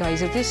ადგილას ის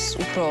გაიზრდის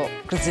უფრო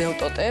გრძელ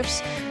ტოტებს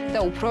და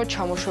უფრო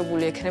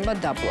ჩამოშვებული ექნება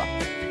დაბლა.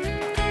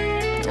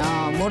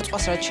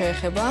 მორწყვას რაც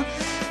შეეხება,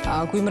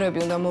 გვიმრები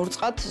უნდა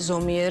მორწყათ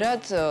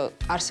ზომიერად,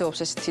 არსებობს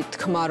ესეთი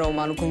თქმა, რომ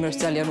ანუ გვიმრებს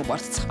ძალიან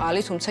უყვართ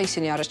წყალი, თუმცა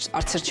ისინი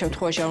არც ერთ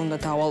შემთხვევაში არ უნდა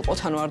დავალყოთ,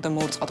 ანუ არ უნდა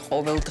მორწყათ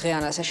ყოველ დღე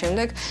ან ასე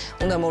შემდეგ,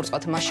 უნდა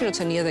მორწყათ მაშინ,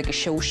 როცა ნიადაგი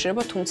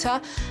შეუშრება, თუმცა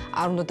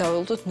არ უნდა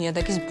დაველოდოთ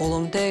ნიადაგის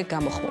ბოლომდე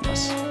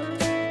გამოხმობას.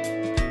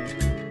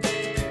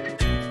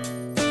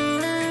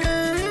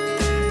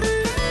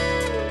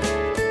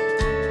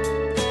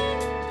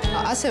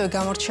 ასევე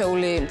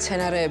გამორჩეული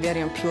მცენარეები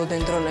არიან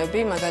ფილოდენდრონები,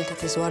 მაგალითად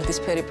ეს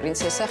ვარდისფერი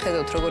პრინცესა,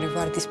 ხედავთ როგორი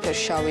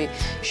ვარდისფერ-შავი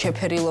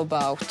შეფერილობა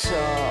აქვთ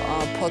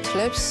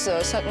ფოთლებს,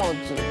 საკმაოდ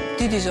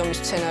დიდი ზომის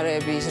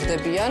მცენარეები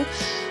იზრდებიან.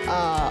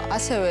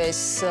 ასევე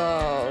ეს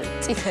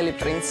წითელი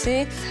პრინცი,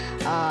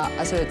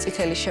 ასევე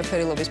წითელი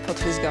შეფერილობის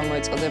ფოთლის გამო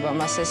ეწოდება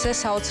მას ესე,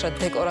 საოცრად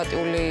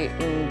დეკორატიული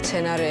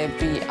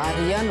მცენარეები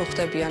არიან,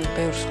 უხდებიან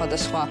ბევრ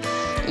სხვადასხვა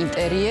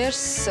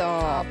ინტერიერს.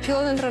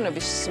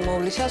 ფილოდენდრონების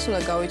მოვლისას უნდა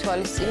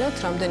გავითვალისწინოთ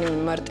რამდენიმე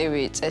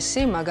მარტივი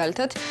წესი,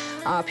 მაგალითად,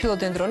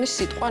 ფილოდენდრონის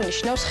სიტყვა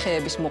ნიშნავს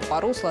ხეების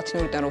მოყვარულს,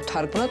 ლათინურიდან რო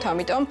ვთარგმნოთ,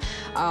 ამიტომ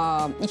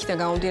იქიდან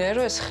გამომდინარე,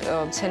 რომ ეს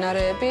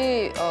მცენარეები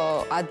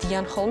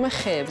ადიან ხოლმე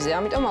ხეებზე,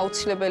 ამიტომ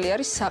აუცილებელი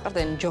არის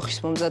საყრდენი ჯოხის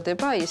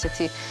მომზადება, აი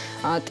ესეთი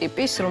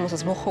ტიპის,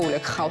 რომელსაც მოხვეული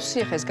აქვს ხავსი,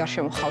 ახლა ეს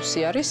გარშემო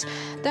ხავსი არის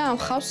და ამ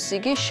ხავსს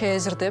იგი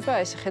შეეზრდება,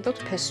 ესე ხედავთ,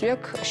 ფესვი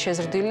აქვს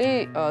შეზრდილი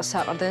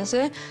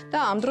საყრდენზე და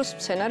ამ დროს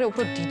მცენარე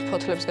უფრო დიდ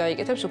ფოთლებს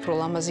გაიკეთებს, უფრო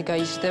ლამაზი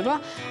გაიზრდება.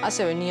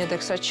 ასევე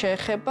ნიადაგს რაც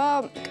შეეხება,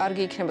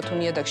 კარგი იქნება თუ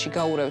ნიადაგში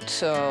გაურევთ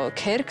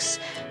ქერქს,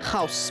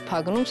 ხავსს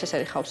ფაგნუმს, ეს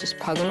არის ხავსის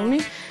ფაგნუმი,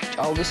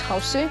 ჭაობის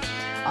ხავსი,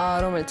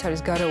 რომელიც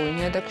არის გარეული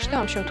ნიადაგში და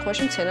ამ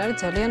შემთხვევაში მცენარე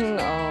ძალიან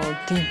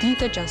დიდი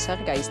და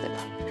ჯანსაღი გაიზრდება.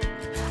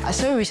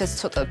 ასევე ვისაც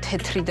ცოტა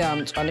თეთრი და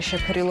მწვანე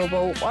შეფერილობა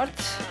უყვართ,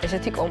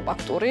 ესეთი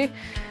კომპაქტური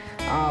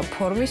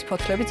ფორმის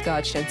ფოთლებიც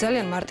გააჩნიათ.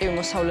 ძალიან მარტივი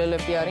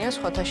მოსავლელები არიან,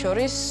 სხვათა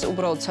შორის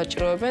უბრალოდ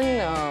საჭიროებენ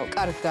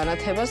კარგ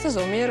განათებას და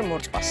ზომიერ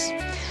მორწყვას.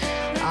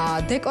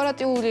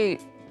 დეკორატიული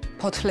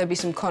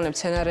ფოთლების მქონე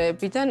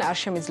მცენარეებიდან არ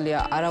შემიძლია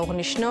არ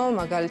აღვნიშნო,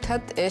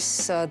 მაგალითად, ეს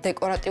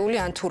დეკორატიული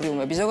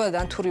ანთურიუმები. ზოგადად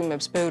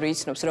ანთურიუმებს ბევრი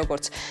იცნობს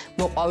როგორც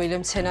მოყვავილე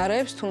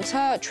მცენარეებს, თუმცა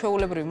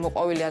ჩვეულებრივი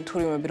მოყვავილე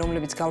ანთურიუმები,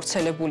 რომლებიც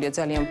გავრცელებულია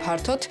ძალიან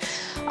ფართოდ,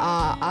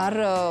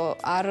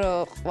 არ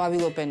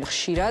ყვავილობენ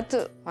ხშირად,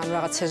 ან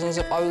რაღაც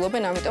სეზონზე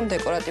ყვავილობენ, ამიტომ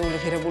დეკორატიული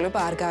ღირებულება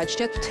არ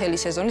გააჩნიათ მთელი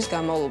სეზონის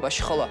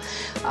განმავლობაში, ხოლო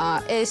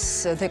ეს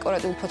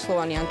დეკორატიული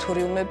ფოთლოვანი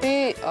ანთურიუმები,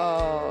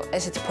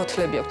 ესეთი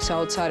ფოთლები აქვთ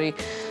საოცარი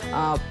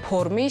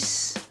ფორმის,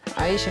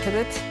 აი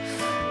შეხედეთ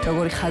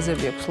როგორი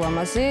ხაზები აქვს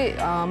ლამაზი,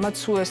 მათ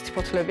სულ ესეთი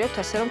ფოთლები აქვთ,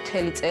 ასე რომ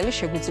მთელი წელი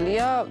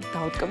შეგვიძლია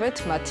დავტკბეთ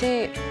მათი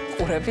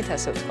ყურებით,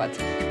 ასე ვთქვათ.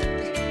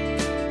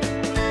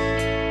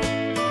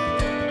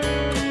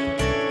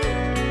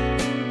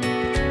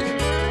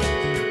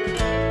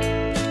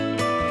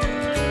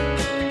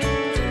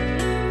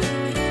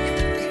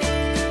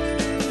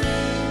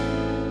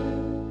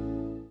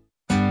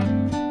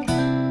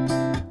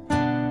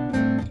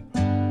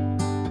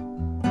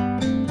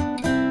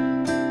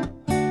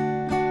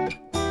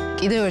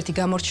 კიდევ ერთი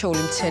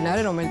გამორჩეული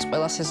მცენარე, რომელიც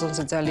ყველა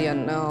სეზონზე ძალიან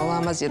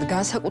ლამაზია და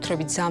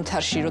განსაკუთრებით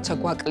ზამთარში, როცა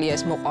გვაკლია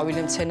ეს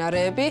მოყვავილე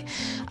მცენარეები,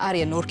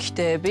 არიან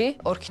ორქიდეები.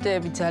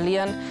 ორქიდეები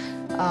ძალიან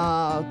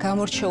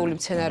გამორჩეული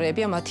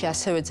მცენარეებია, მათი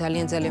ასევე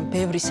ძალიან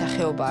ბევრი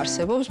სახეობა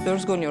არსებობს.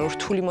 ბევრს გონია რომ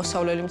რთული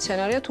მოსავლელი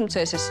მცენარეა, თუმცა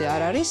ესე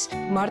არ არის.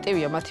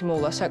 მარტივია მათი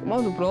მოვლა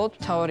საკმაოდ, უბრალოდ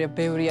მთავარია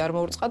ბევრი არ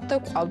მოურწყათ და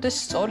ყავდეს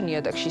სწორ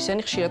ნიადაგში.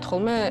 ისინი ხშირად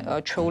ხოლმე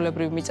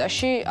ჩვეულებრივ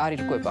მიწაში არ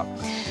ირგვება.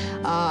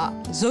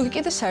 ზოგი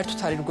კიდე საერთოდ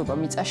არ ირგვება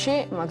მიწაში,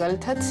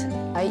 მაგალითად,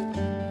 აი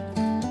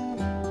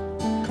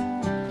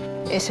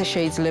ესე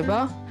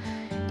შეიძლება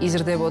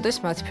იზრდებოდეს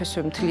მათი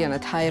ფესვები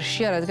მთლიანად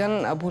ჰაერშია, რადგან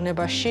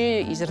ბუნებაში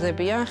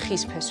იზრდებიან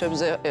ხის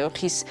ფესვებზე,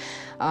 ხის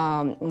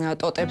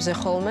ტოტებზე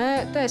ხოლმე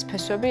და ეს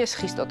ფესვები ეს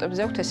ხის ტოტებზე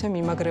აქვთ ესე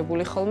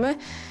მიმაგრებული ხოლმე.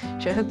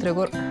 შეხედეთ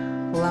როგორ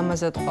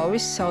ლამაზად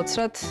ყვავის,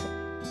 საოცრად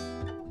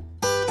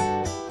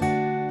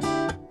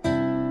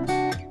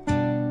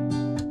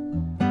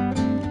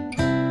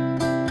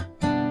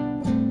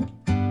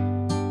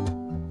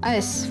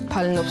ეს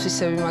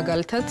ფალენოფსისები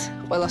მაგალითად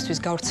ყველასთვის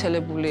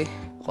გავრცელებული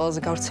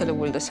ყველაზე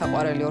გავრცელებული და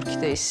საყვარელი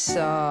ორქიდეის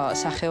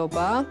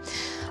სახეობაა.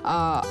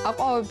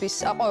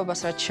 აყვავებას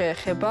რაც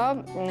შეეხება,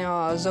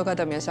 ზოგ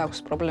ადამიანს აქვს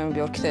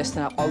პრობლემები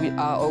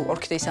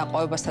ორქიდეის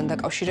აყვავებასთან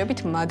დაკავშირებით,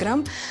 მაგრამ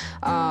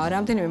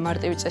რამდენიმე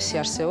მარტივი წესი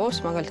არსებობს,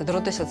 მაგალითად,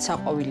 როდესაც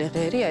საყვავილე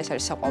ღერი, ეს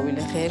არის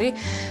საყვავილე ღერი,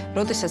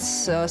 როდესაც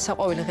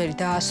საყვავილე ღერი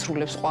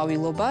დაასრულებს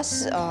ყვავილობას,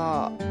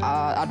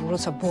 ანუ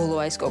როცა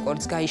ბოლოა ეს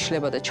კოკორიც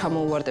გაიშლება და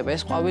ჩამოუვარდება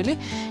ეს ყვავილი,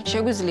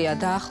 შეგვიძლია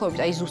დაახლოებით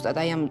აი ზუსტად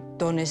აი ამ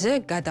დონეზე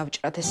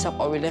გადავჭრათ ეს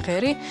საყვავილე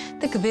ღერი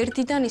და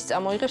გვერდიდან ის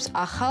წამოიღებს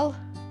ახალ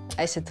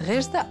ესეთ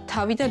ღერს და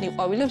თავიდან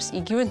იყვავილებს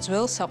იგივე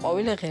ძველ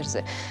საყვავილე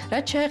ღერზე.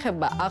 რაც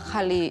შეეხება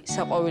ახალი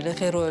საყვავილე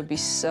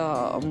ღეროების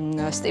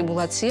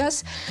სტიმულაციას,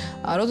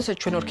 როდესაც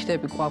ჩვენ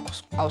ორქიდეები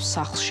გვაქვს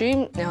სახლში,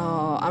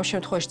 ამ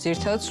შემთხვევაში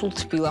ძირითადად სულ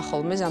თბილა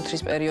ხოლმე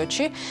ზამთრის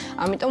პერიოდში,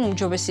 ამიტომ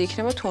უმჯობესი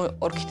იქნება თუ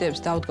ორქიდეებს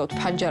დავდგავთ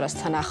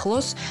ფანჯარასთან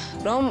ახლოს,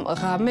 რომ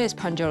ღამე ეს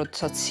ფანჯარა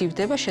როდესაც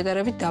ცივდება,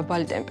 შედარებით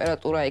დაბალი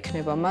ტემპერატურა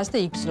ექნება მას და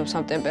იგრძნობს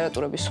ამ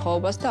ტემპერატურების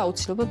სხვაობას და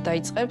აუცილებლად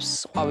დაიწყებს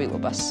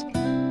ყვავილობას.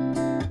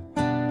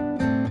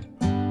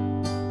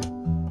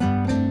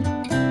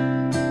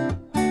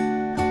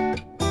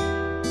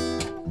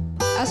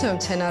 ასევე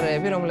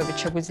მცენარეები, რომლებიც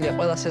შეგვიძლია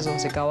ყველა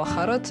სეზონზე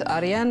გავახაროთ,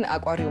 არიან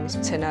აკვარიუმის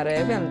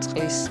მცენარეები, ანუ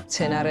წყლის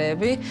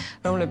მცენარეები,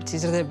 რომლებიც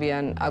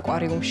იზრდებიან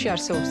აკვარიუმში,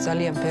 არსებობს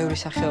ძალიან ბევრი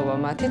სახეობა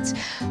მათიც.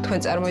 თქვენ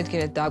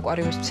წარმოიდგინეთ და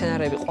აკვარიუმის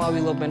მცენარეები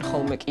ყვავილობენ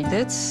ხოლმე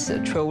კიდეც,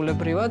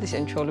 ჩვეულებრივად,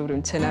 ისინი ჩვეულებრივი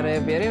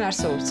მცენარეები არიან,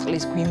 არსებობს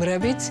წყლის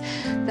გვიმრებიც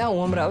და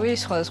უამრავი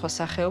სხვადასხვა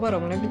სახეობა,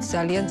 რომლებიც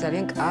ძალიან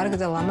კარგ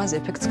და ლამაზ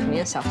ეფექტს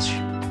ქმნიან სახლში.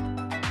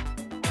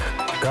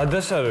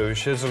 გადასარევი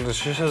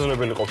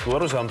შესაძლებელი ყოფილა,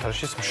 რომ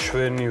ზამთარში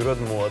მშვენივრად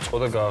მოაწყო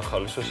და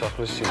გაახალისო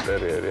სახლის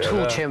ინტერიერი. თუ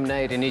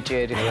ჩემნაირი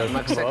ნიჭიერი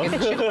მაგ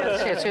საკითხში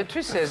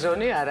შეცვლის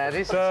სეზონი არ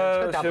არის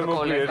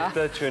დაბრკოლება.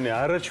 და ჩვენი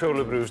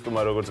არაჩვეულებრივი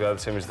სტუმარი, როგორც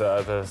გადაცემის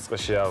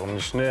დასაწყისში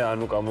აღნიშნე,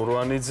 ანუკა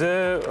მურვანიძე,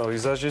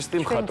 ვიზაჟისტი,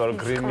 მხატვარი,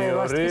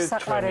 გრიმიორი,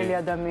 საყვარელი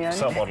ადამიანი.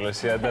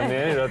 საყვარლესი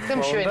ადამიანი, რა თქმა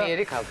უნდა.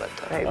 მშვენიერი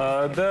ქალბატონი.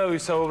 და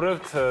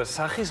ვისაუბრებთ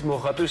სახის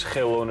მოხატვის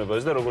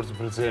ხელოვნებაზე და როგორც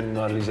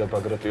ბრძენა ლიზა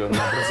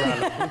ბაგრატიონმა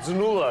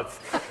ბრძნულად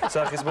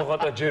სახის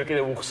მოხატვა ჯერ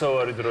კიდევ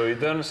უხსოვარი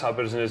დროიდან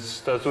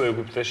საბერძნეთს და თუ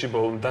ეგვიპტეში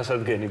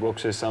დასადგენი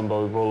გვაქვს ეს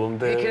ამბავი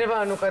ბოლომდე. იქნება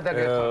ანუკა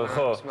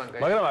დაგეხმაროს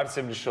მაგას. მაგრამ არც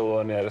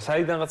მნიშვნელოვანი არა.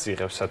 საიდანაც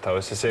იღებს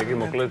სათავეს, ესე იგი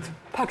მოკლედ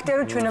ფაქტია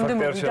რომ ჩვენამდე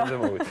მოვიდა.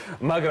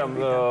 მაგრამ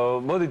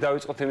მოდი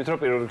დავიწყოთ იმით, რომ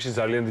პირველ რიგში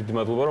ძალიან დიდი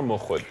მადლობა რომ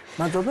მოხვედი.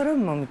 მადლობა რომ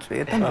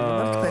მომწვიეთ და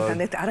მადლობა თქვენთან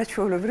ერთ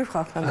არაჩვეულებრივ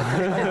ხალხთან ერთად.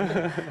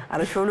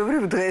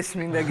 არაჩვეულებრივ დღეს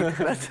მინდა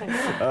გითხრათ.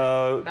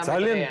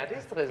 ძალიან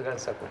არის დღეს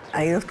განსაკუთრებით.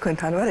 აი რომ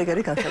თქვენთან ვარ, ეგ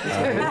არის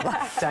განსაკუთრებულობა.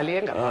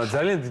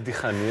 ძალიან დიდი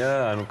ხანია,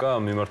 ანუკა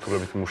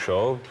მიმართულებით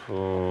მუშაობ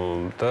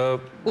და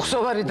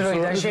უხსოვარი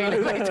დროიდან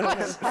შეიძლება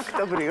ითქვას.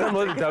 ფაქტობრივად.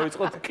 მოდი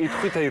დავიწყოთ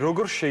კითხვით, აი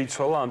როგორ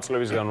შეიცვალა ამ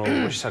წლების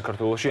განმავლობაში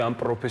საქართველოში ამ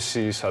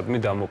პროფესიისადმი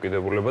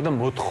დამოკიდებულება და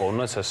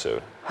მოთხოვნაც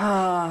ასევე.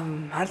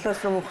 მართლაც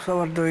რომ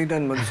უხსოვარ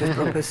დროიდან მოდის ეს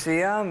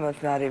პროფესია,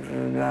 არის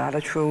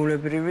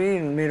არაჩვეულებრივი,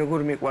 მე როგორ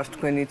მიყვარს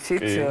თქვენ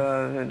იცით,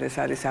 ეს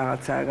არის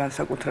რაღაცა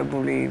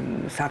განსაკუთრებული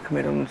საქმე,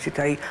 რომელშიც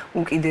აი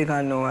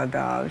უკიდეგანოა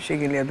და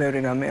შეგიძლია ბევრი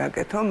რამე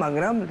აკეთო,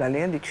 მაგრამ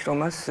ძალიან დიდ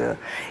შრომას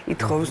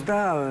ითხოვს და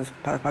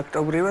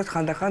ფაქტობრივად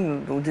ხანდახან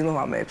უძილო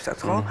ამეებსაც,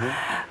 ხო?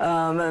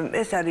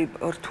 ეს არის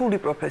რთული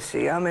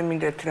პროფესია, მე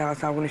მინდა ერთ რაღაც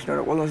აღვნიშნო,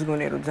 რომ ყველას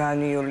გონია რომ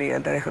ძალიან იოლია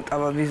და ეხლა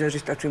ტავა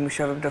ვიზაჟისტად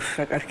ვიმუშავებ და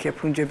საკარგია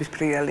ფუნჯების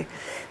ფრიალი.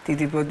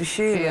 დიდი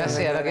ბოდიში.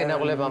 ასე არა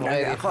გენაღულება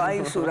მღერი. ხო, აი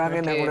სულ რა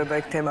გენაღულება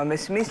იქ თემა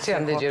მესმის.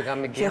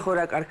 შეხო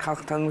რა კარგ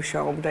ხალხთან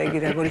მუშაობ და იგი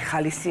როგორი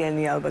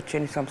ხალისიანი ალბათ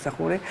შენი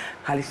სამსახური.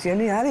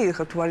 ხალისიანი არის,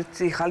 ხო თუ არ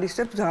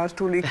ხალისებ ძალიან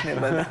რთული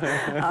იქნება და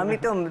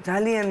ამიტომ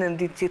ძალიან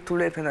დიდ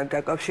სირთულეებთან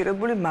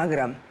დაკავშირებული,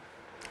 მაგრამ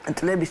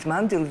წლების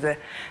მანძილზე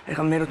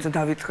ეხლა მე როცა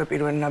დავიწყე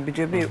პირველი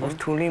ნაბიჯები იყო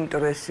რთული, იმიტომ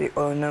რომ ეს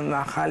იყო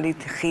ახალი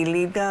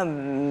ხილი და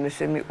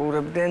ესე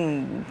მიყურებდნენ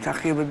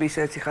მსახიობები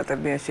ისეც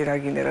იხატებიანში რა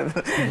გინერა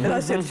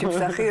რასერჩი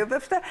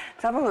მსახიობებს და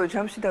საბოლოო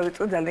ჯამში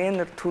დავიწყე ძალიან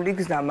რთული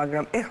გზა,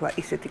 მაგრამ ეხლა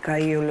ისეთი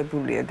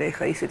გაიოლებულია და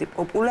ეხლა ისეთი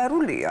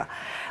პოპულარულია.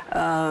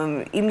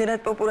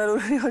 იმდენად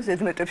პოპულარული იყო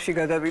ზედმეტებში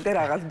გადავიდა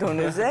რაღაც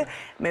დონეზე.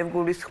 მე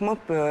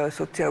ვგულისხმობ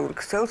სოციალურ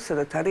ქსელს,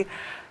 სადაც არის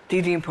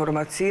დიდი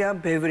ინფორმაცია,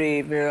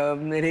 ბევრი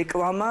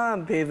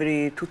რეკლამა,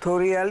 ბევრი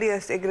ტუტორიალი,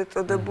 ასე ეგრეთ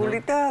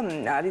წოდებული და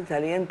არის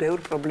ძალიან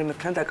ბევრ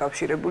პრობლემებთან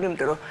დაკავშირებული,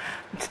 იმიტომ რომ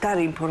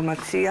მცდარი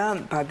ინფორმაცია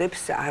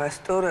ბადებს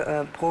არასწორ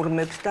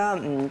ფორმებს და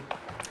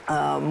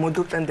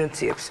მოდურ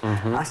ტენდენციებს,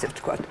 ასე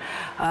ვთქვათ.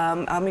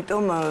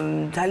 ამიტომ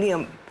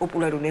ძალიან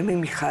პოპულარული მე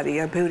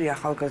მიხარია, ბევრი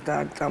ახალგაზრდა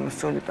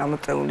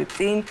წამოწეული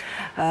წინ,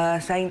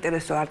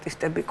 საინტერესო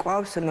არტისტები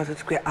ყავს, რომელსაც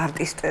ქვია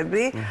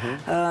არტისტები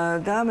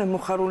და მე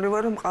მოხარული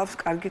ვარ, რომ ყავს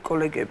კარგი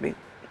კოლეგები.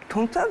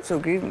 თუმცა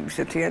ზოგი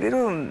ისეთი არის,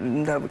 რომ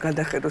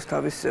გადახედოს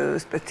თავის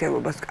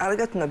სპეციალობას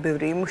კარგად, უნდა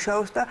ბევრი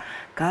იმუშაოს და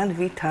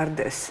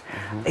განვითარდეს.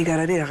 ეგ არ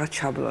არის რაღაც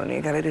შაბლონი,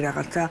 ეგ არ არის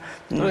რაღაცა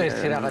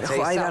ერთი რაღაცა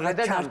ისაა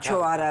და ჩარჩო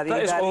არ არის. და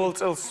ეს ყოველ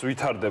წელს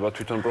ვითარდება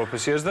თვითონ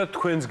პროფესიას და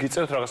თქვენს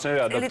გიწევთ რაღაცნაირი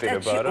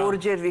ადაპტირება, რა?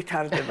 ორჯერ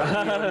ვითარდება,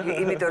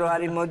 იმიტომ რომ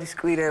არის მოდის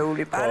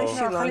კვირეული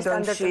პარიზში,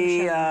 ლონდონში,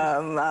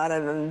 არა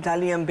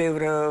ძალიან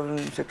ბევრ,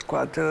 ესე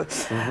ვთქვათ,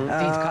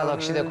 დიდ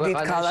ქალაქში და ქვეყანაში.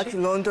 დიდ ქალაქში,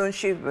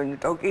 ლონდონში,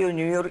 ტოკიო,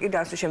 ნიუ-იორკი და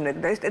ასე შემდეგ.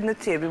 და ეს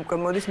ტენდენციები უკვე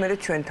მოდის მე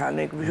ჩვენთან,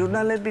 ეგ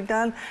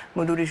ჟურნალებიდან,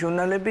 მოდური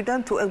ჟურნალებიდან,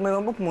 თუ ეგ მე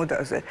ვამბობ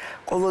მოდაზე,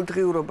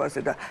 ყოველდღიურობაზე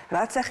და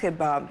რაც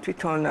ეხება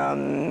თვითონ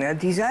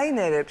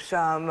დიზაინერებს,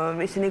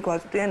 ისინი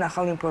გვაწვდიან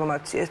ახალ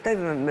ინფორმაციას და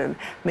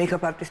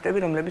მეიქაპ არტისტები,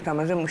 რომლებიც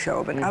ამაზე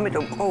მუშაობენ.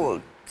 ამიტომ ყოველ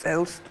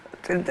წელს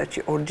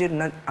წელიწადში ორჯერ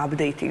უნდა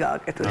აპდეიტი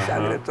გააკეთოს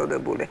აგრეთ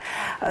წოდებული.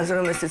 ასე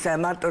რომ ეს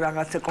მარტო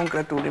რაღაცა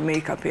კონკრეტული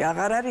მეიქაპი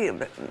აღარ არის,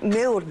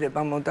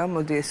 მეორდება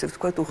მოდი ესე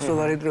ვთქვათ,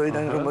 უხსოვარი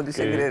დროიდან რომ მოდის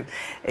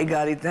ეგ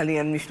არის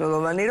ძალიან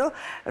მნიშვნელოვანი,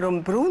 რომ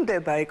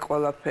ბრუნდება ეგ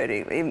ყველაფერი.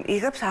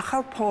 იღებს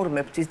ახალ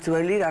ფორმებს, ის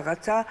ძველი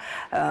რაღაცა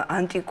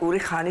ანტიკური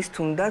ხანის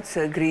თუნდაც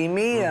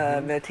გრიმი,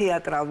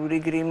 თეატრალური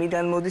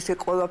გრიმიდან მოდის ეგ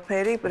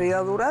ყველაფერი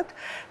რეალურად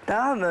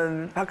და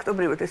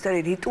ფაქტობრივად ეს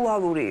არის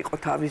რიტუალური იყო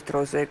თავის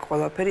დროზე ეგ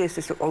ყველაფერი,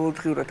 ეს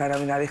ყოველდღიურად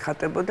არავინ არ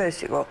იხატებოდა, ეს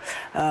იყო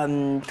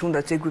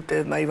თუნდაც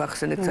ეგვიპტეებმა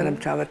ივახსენეთ,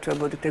 სანამ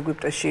ჩავერთვებოდით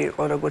ეგვიპტეში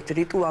იყო როგორც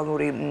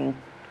რიტუალური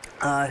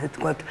ასე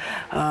ვთქვათ,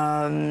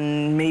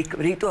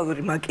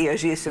 რიტუალური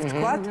მაკიაჟი, ესე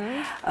ვთქვათ.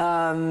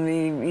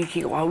 იქ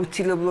იყო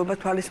აუცილებლობა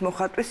თვალის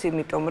მოხატვის,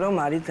 იმიტომ რომ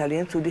არის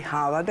ძალიან ცუდი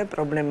ჰავა და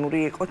პრობლემური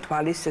იყო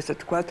თვალის, ესე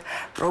ვთქვათ,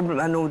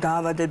 ანუ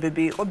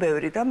დაავადებები იყო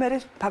ბევრი და მე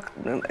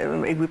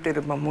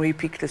ეგვიპტელებმა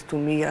მოიფიქრეს თუ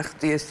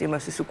მიაღწიეს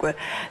იმას, ეს უკვე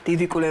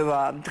დიდი კვლევა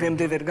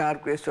დღემდე ვერ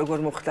გაარკვიეს, როგორ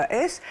მოხდა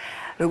ეს.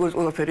 როგორც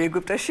ყველაფერი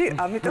ეგვიპტეში,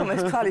 ამიტომ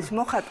ეს თვალის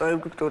მოხატვა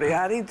ეგვიპტური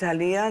არის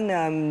ძალიან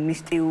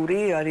მისტიური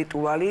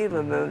რიტუალი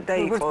და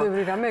იყო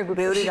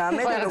ბევრი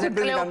რამე და როგორც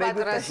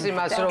კლეოპატრას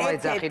იმას რომ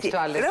ეძახით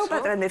თვალებს.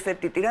 კლეოპატრა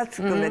ნეფერტიტი, რაც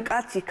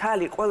კაცი,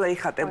 ქალი ყველა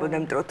იხატებოდა,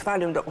 იმიტომ რომ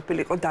თვალი უნდა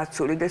ყოფილიყო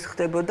დაცული და ეს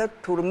ხდებოდა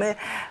თურმე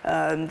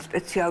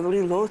სპეციალური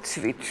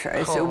ლოცვით.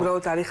 ესე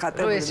უბრალოდ არ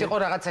იხატებოდა. ეს იყო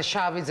რაღაცა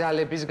შავი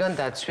ძალებისგან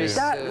დაცვის.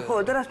 და ხო,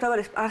 და რაც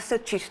თავარი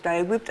სპარსეთშიც და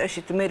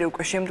ეგვიპტეშიც მე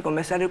უკვე შემდგომ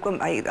ეს არის უკვე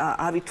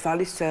ავი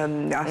თვალის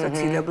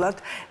ასაცილებლად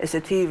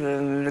ესეთი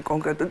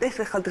კონკრეტული და ეს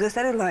ხა დღეს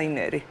არის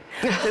ლაინერი.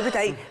 ხებით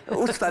აი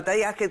უცბად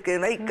აი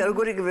აქეთკენ აი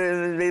როგორი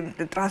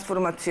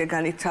ტრანსფორმაცია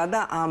განიცადა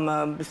ამ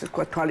ესე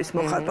ვთქვათ თვალის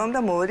მოხატვამ და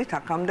მოვედით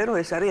აქამდე რომ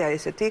ეს არის აი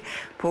ესეთი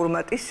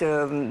ფორმატის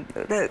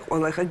და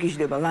ყველა ხა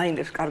გიждდება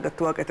ლაინერს კარგად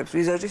თუ აკეთებს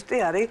ვიზაჟისტი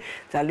არის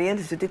ძალიან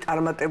ესეთი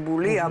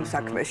წარმატებული ამ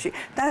საქმეში.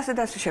 და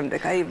ასე შემდეგ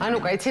აი ანუ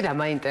კაიცი რა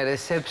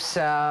მაინტერესებს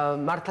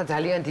მართა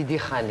ძალიან დიდი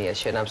ხანია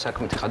შენ ამ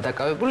საქმით ხარ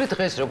დაკავებული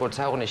დღეს როგორც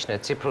აღნიშნე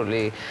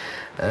ციფრული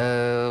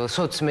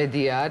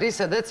სოციმედია არის,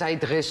 სადაც აი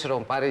დღეს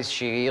რომ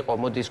პარიზში იყო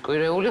მოდის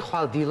კვირეული,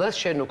 ხვალ დილას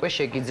შენ უკვე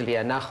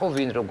შეგიძლია ნახო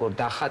ვინ როგორ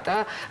დახატა,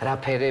 რა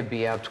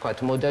ფერებია, ვთქვათ,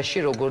 მოდაში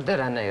როგორ და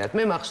რანაირად.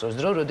 მე მახსოვს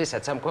დრო,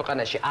 როდესაც ამ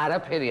ქვეყანაში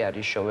არაფერი არ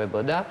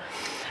იშოვებოდა,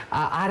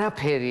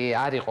 არაფერი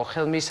არ იყო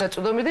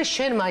ხელმისაწვდომი და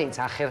შენ მაინც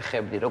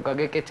ახერხებდი, რომ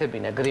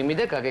გაგეკეთებინა გრიმი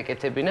და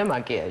გაგეკეთებინა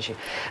მაკიაჟი.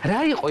 რა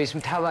იყო ის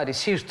მთავარი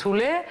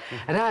სირთულე,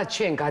 რაც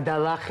შენ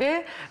გადალახე,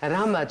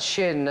 რამაც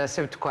შენ, ასე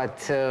ვთქვათ,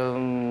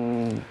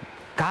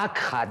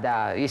 გაგხა და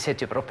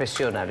ისეთი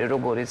პროფესიონალი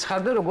როგორიც ხარ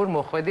და როგორ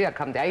მოხვედი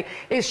აქამდე. აი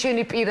ეს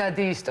შენი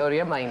პირადი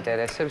ისტორია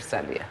მაინტერესებს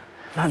ძალიან.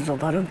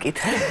 მადლობა რომ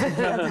მკითხე.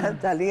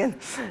 ძალიან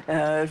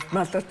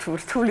მართლა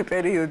რთული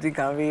პერიოდი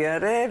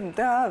გავიარე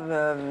და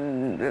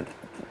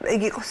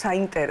ეგ იყო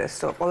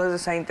საინტერესო, ყველაზე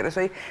საინტერესო,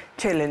 აი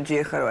ჩელენჯი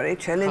ახლა რა არის,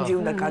 ჩელენჯი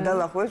უნდა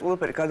გადალახოს,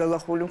 ყველაფერი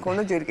გადალახული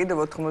მქონდა, ჯერ კიდევ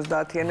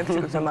 90-იანებში,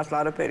 როცა მართლა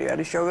არაფერი არ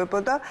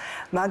იშოვებოდა,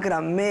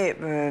 მაგრამ მე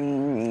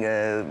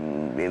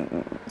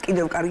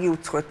კიდევ კარგი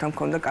უცხოეთთან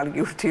მქონდა კარგი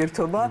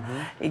ურთიერთობა,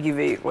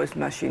 იგივე იყო ეს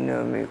მაშინ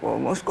იყო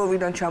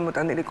მოსკოვიდან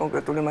ჩამოტანილი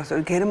კონკრეტული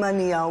მასალა,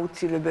 გერმანია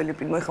აუცილებელი,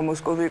 ეხლა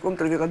მოსკოვი იყო,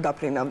 მტრ ვიღაც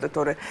დაფრინავდა,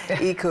 თორე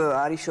იქ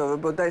არ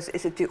იშოვებოდა,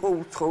 ესეთი იყო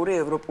უცხოური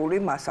ევროპული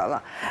მასალა.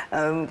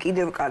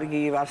 კიდევ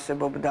კარგი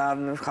არსებობდა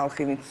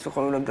ხალხი, ვინც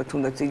ცხოვრობდა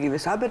თუნდაც იგივე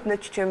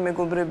საბერძნეთში ჩემი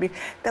მეგობრები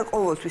და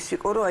ყოველთვის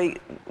იყო, რომ აი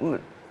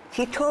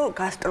თითო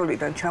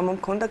გასტროლიდან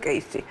ჩამომქონდა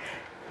კეისი.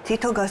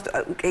 თითო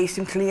კეისი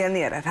მთლიანი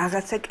არა,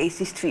 რაღაცა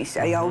კეისისთვის,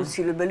 აი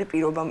აუცილებელი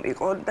პირობა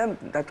იყო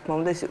და თქმა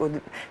უნდა ეს იყო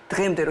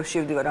დღემდე რომ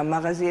შევდივარ ამ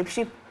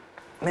მაღაზიებში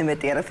მე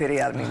მეტი არაფერი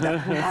არ მინდა.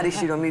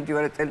 არიში რომ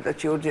მიდივარ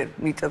წელიწადში ორჯერ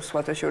მიწევს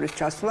სხვათა შორის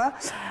ჩასვლა,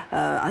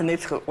 ან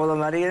ერთხელ ყველა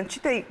ვარიანტში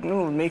და ნუ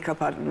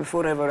make-up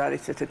forever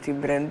არის ესეთი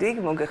ბრენდი,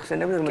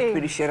 მოგეხსენებთ რომ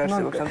თბილისში არ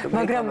არსებობს ამ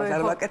მაგრამ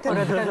არ ვაკეთებ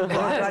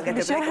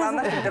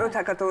რეკლამას, იმიტომ რომ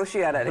საქართველოში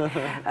არ არის.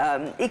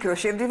 იქ რომ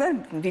შევდივარ,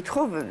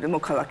 ვითხოვ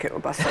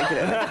მოქალაქეობას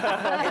ეგრევე.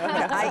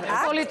 აი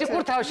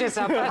პოლიტიკურ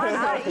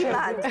თავშესაფარს.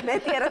 იმან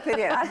მეტი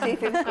არაფერი არ არის,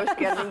 ის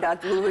კოშკი არ მინდა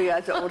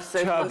ლურიაც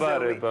ორსებს.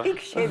 იქ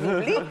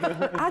შევივლი,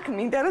 აქ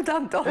მინდა რომ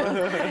დამტოვო.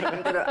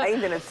 აი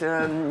იმდენად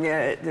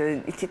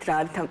იცით რა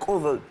არის თან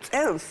ყოველ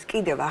წელს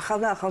კიდევ ახალ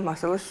და ახალ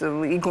მასალას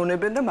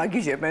იგონებენ და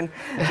მაგიჟებენ.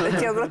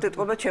 სპეციალურად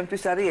ეთყობა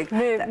ჩემთვის არის ეგ.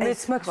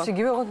 მეც მაქვს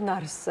იგივე ოღონდ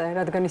ნარსზე,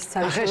 რადგან ის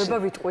არიშოვება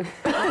ვიტყვი.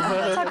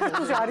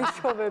 საქართველოში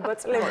არიშოვება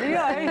წლებია,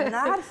 აი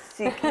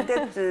ნარსი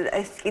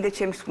კიდე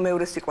ჩემს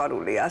მეორე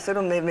სიყვარულია, ასე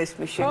რომ მე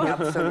მესმის შენი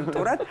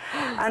აბსოლუტურად.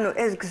 ანუ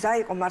ეს გზა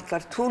იყო მართლა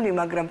რთული,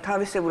 მაგრამ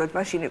თავისებურად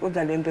მაშინ იყო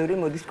ძალიან ბევრი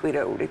მოდის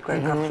კვირეული თქვენ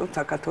გახსოვთ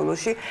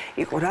საქართველოში,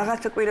 იყო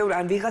რაღაცა კვირეული,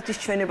 ან ვიღაცის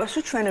ჩვენება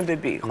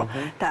ჩვენებები იყო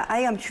და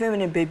აი ამ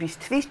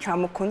ჩვენებებისთვის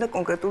ჩამოქონდა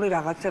კონკრეტული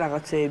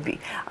რაღაცეები.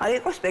 არ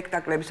იყო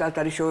სპექტაკლები, სადაც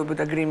არის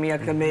შოვებოდა გრიმი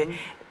აქ და მე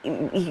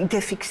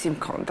იდეფიქსი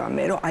მქონდა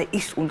მე რომ აი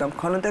ის უნდა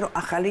მქონოდა რომ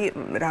ახალი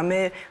რამე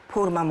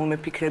ფორმა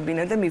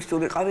მომეფიქრებინა და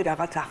მივსულიყავი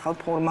რაღაც ახალ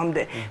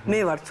ფორმამდე. მე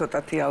ვარ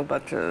ცოტათი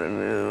ალბათ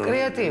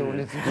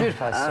კრეატიული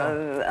ძვირფასო.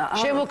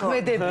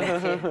 შემოქმედებელი.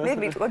 მე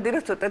მიტყოდი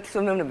რომ ცოტათი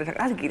სომნებდა.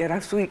 კარგი რა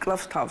რას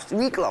უიკლავს თავს.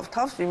 ვიკლავ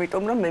თავს,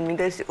 იმიტომ რომ მე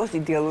მინდა ეს იყოს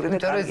იდეალური და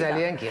კარგი.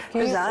 ძალიან კი.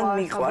 ძალიან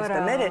მიყვარს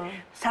და მე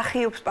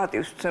სახიობს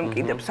პატივს ვცემ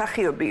კიდევ.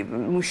 სახიობი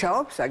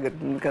მუშაობს, აგერ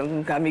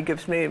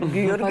გამიგებს მე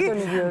გიორგი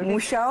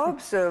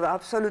მუშაობს,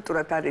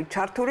 აბსოლუტურად არის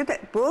ჩართული და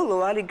ბოლო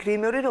არის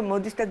გრიმერი რომ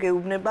მოდის და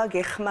გეუბნება,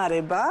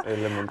 გეხმარება.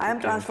 აი ამ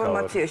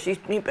ტრანსფორმაციაში,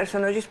 იმ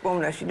პერსონაჟის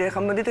პოვნაში და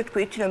ეხლა მოდით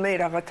თქვი იცი რომ მე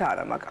რაღაცა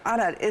არა მაქვს. არ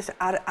არის ეს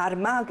არ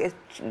მაქვს ეს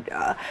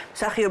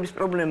სახიობის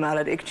პრობლემა არ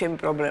არის, ეგ ჩემი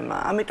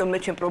პრობლემაა. ამიტომ მე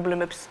ჩემ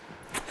პრობლემებს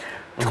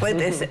თქვენ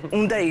ეს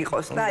უნდა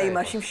იყოს და აი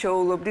მაშინ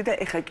შოულობდი და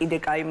ეხლა კიდე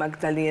კაი მაგ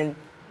ძალიან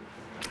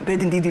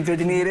დიდი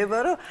ბედნიერება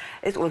რომ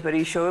ეს ყველაფერი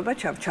იშოვება,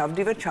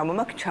 ჩავდივარ,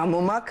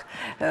 ჩამომაქ,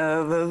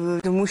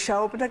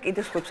 მუშაობ და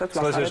კიდე სხვებსაც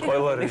ვახარებ. ეს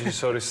ყველა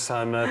რეჟისორის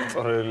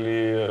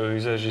სანატრელი,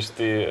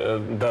 ვიზაჟისტი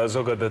და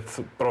ზოგადად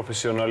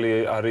პროფესიონალი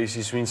არის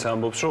ის, ვინც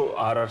ამბობს, რომ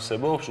არ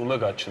არსებობს, უნდა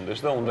გაჩნდეს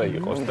და უნდა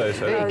იყოს და ეს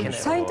არის.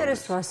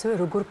 საინტერესოა ასევე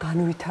როგორ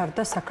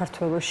განვითარდა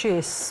საქართველოში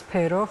ეს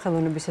სფერო,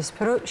 ხელოვნების ეს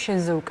სფერო,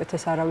 შენზე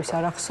უკეთეს არავის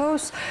არ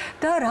ახსოვს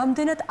და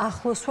რამდენად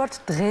ახლოს ვართ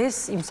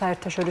დღეს იმ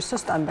საერთაშორისო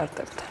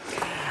სტანდარტებთან.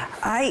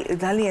 აი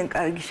ძალიან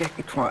კარგი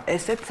შეკითხვა.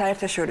 ესეთ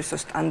საერთაშორისო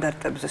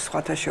სტანდარტებზე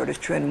სხვათა შორის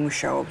ჩვენ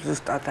მუშაობთ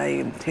ზუსტად აი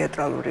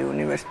თეატრალური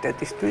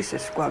უნივერსიტეტისთვის,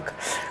 ეს გვაქვს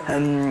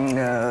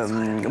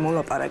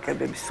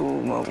მოლაპარაკებები სულ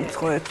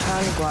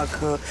უცხოეთთან,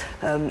 გვაქვს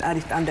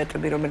არის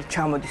სტანდარტები, რომელიც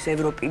ჩამოდის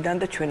ევროპიდან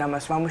და ჩვენ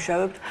ამას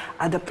ვამუშავებთ,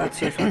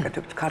 ადაპტაციას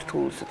ვაკეთებთ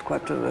ქართულ, ასე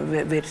ვთქვათ,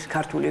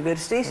 ქართული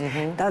ვერსიის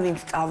და ვინც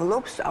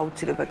სწავლობს,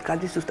 აუცილებლად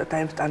გადის ზუსტად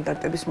აი ამ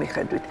სტანდარტების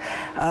მიხედვით.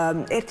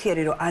 ერთი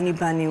არის რომ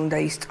ანიბანი უნდა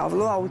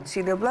ისწავლო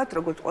აუცილებლად,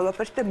 როგორც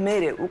ყველაფერში და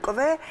მერე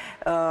უკვე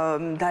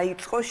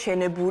დაიწყო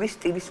შენებური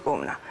სტილის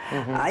პოვნა.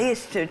 აი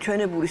ეს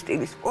ჩვენებური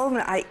სტილის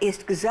პოვნა, აი ეს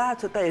გზა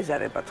ცოტა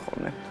ეზარებათ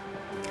ხოლმე.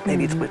 მე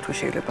ვიტყვი თუ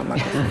შეიძლება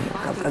მაგას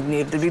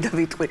გავკადნიერდები და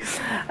ვიტყვი.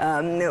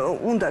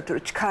 უნდათ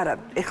რომ ჩქარა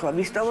ეხლა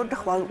ვისწავლოთ და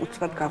ხვალ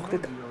უცბად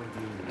გავხდეთ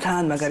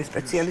ძალიან მაგარი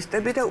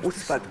სპეციალისტები და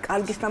უცბად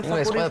კარგი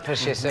სამსახური. ეს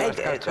ყველაფერში ესე ვარ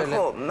ქართველი.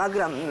 ხო,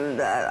 მაგრამ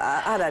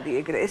არ არის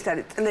ეგრე, ეს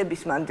არის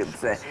წლების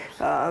მანძილზე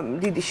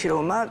დიდი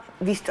შრომა,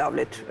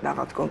 ვისწავლეთ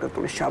რაღაც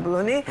კონკრეტული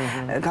შაბლონი,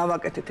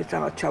 გავაკეთეთ ეს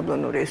რაღაც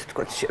შაბლონური, ესე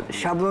ვთქვათ,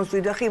 შაბლონს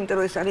ვიდახი, იმიტომ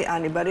რომ ეს არის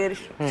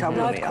ანიბარიერის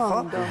შაბლონია, ხო?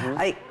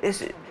 აი ეს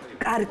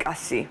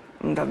კარკასი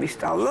უნდა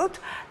ვისწავლოთ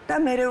და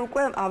მე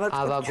უკვე ავაგოთ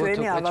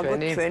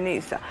ჩვენი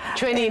ისა.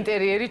 ჩვენი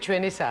ინტერიერი,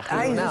 ჩვენი სახლი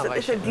უნდა ავაშენოთ.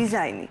 ეს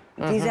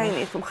დიზაინი,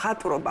 ეს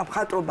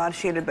მხატვრობა არ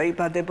შეიძლება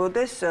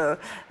იბადებოდეს.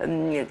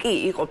 კი,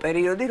 იყო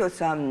პერიოდი,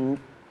 როცა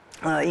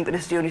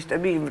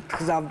იმპრესიონისტები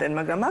ხზავდნენ,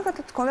 მაგრამ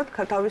მაგათაც ჰქონდათ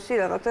თავისი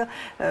რაღაცა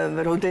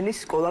როდენის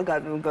სკოლა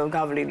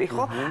გავლილი,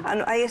 ხო?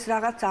 ანუ აი ეს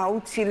რაღაცა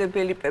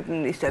აუცილებელი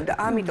ისე და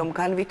ამიტომ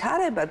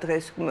განვითარება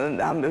დღეს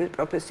ამ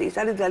პროფესიის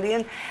არის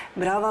ძალიან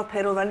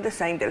მრავალფეროვანი და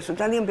საინტერესო.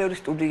 ძალიან ბევრი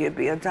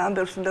სტუდიებია, ძალიან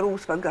ბევრს უნდა რომ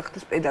უსმად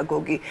გახდეს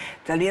პედაგოგი,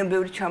 ძალიან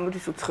ბევრი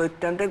ჩამოდის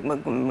უცხოეთიდან და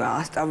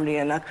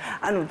ასწავლიან აქ.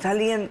 ანუ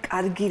ძალიან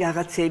კარგი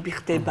რაღაცეები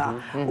ხდება.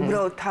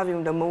 უბრალოდ თავი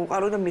უნდა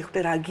მოუყარო და მიხვდე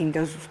რა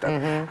გინდა ზუსტად.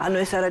 ანუ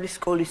ეს არ არის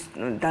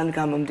სკოლისგან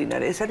გამომდინარე.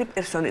 ეს არის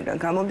პერსონიდან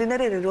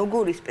გამომდინარე,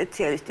 როგორი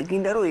სპეციალისტი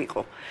გინდა რომ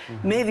იყო.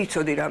 მე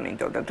ვიცოდი რა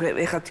მინდოდა.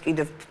 ეხაც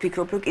კიდევ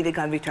ვფიქრობ, რომ კიდე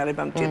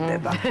განვითარება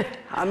მჭირდება.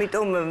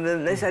 ამიტომ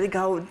ეს არის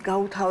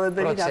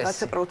გაუთავებელი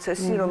რაღაცა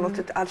პროცესი,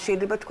 რომელსაც არ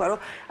შეიძლება თქვა, რომ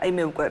აი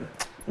მე უკვე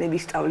მე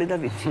ვისწავლე და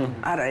ვიცი.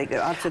 არა, ეგ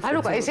არც ერთ. ანუ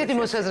ესეთი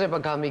მოსაზრება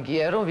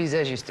გამიგია, რომ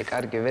ვიზაჟისტი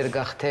კარგი ვერ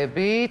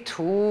გახდები,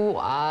 თუ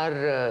არ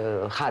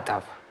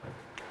ხატავ.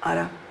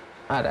 არა.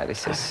 არ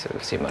არის ეს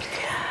სიმართლე.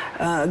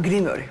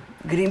 გრიმერი,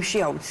 გრიმში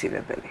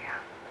აუცილებელია.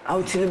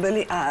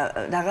 აუცილებელი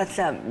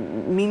რაღაცა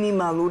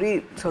მინიმალური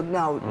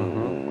ცოდნა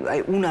აი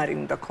უნარი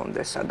უნდა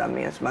კონდეს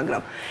ადამიანს,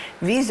 მაგრამ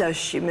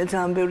ვიზაჟში მე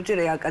ძალიან ბევრჯერ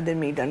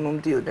აკადემიიდან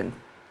მომდიოდნენ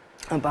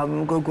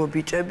გოგო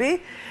ბიჭები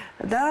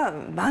და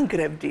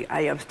ვანგრებდი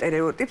აი ამ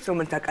სტერეოტიპს,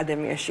 რომელიც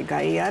აკადემიაში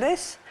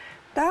გაიარეს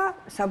და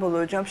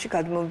საბოლოო ჯამში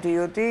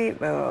გადმოვდიოდი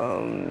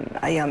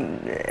აი ამ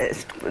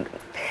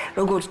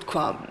როგორც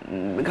თქვა,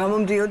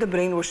 გამომდიოდა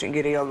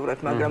brainwashing-ი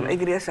რეალურად, მაგრამ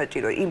ეგრეა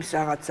საჭირო იმს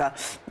რაღაცა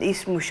ის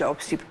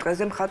მუშაობს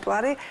სიფრთხეზე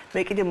მხატვარი,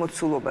 მე კიდე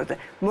მოცულობაზე.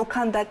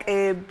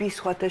 მოქანდაკეები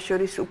სხვათა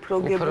შორის უფრო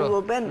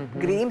გებულობენ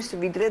გრიმს,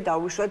 ვიდრე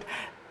დაუშვათ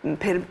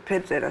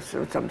ფერწერას,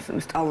 როცა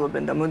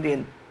სწავლობენ და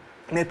მოდიან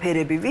მე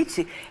ფერები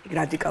ვიცი, იქ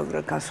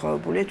რადიკალურად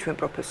განსხვავებულია ჩვენ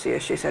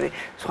პროფესიაში. ეს არის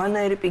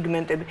სხვანაირი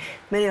პიგმენტები.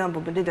 მე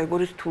ამბობენ და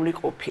როგორი რთული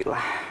ყოფილა.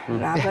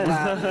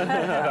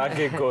 რა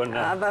გეკონა?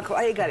 აბა ხო,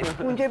 აი ეგ არის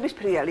პუნჯების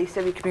ფრიალი, ისე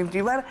იქ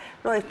მიმდივარ,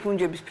 რომ ეს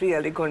პუნჯების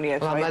ფრიალი გონია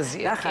თქვა.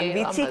 ნახან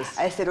ვიცი,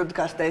 ესე რომ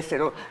დგას და ესე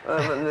რომ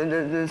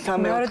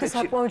სამეოთხე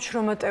საკმაოდ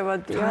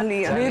შრომატევადია.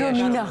 მე რომ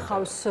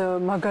მინახავს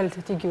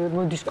მაგალითად იგივე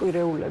მოდის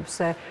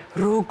კვირეულებზე,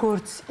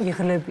 როგორც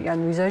იღლებიან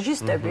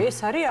ვიზაჟისტები, ეს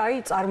არის აი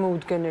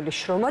წარმოუდგენელი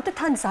შრომა და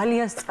თან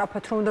ძალიან სწრაფად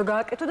რომ უნდა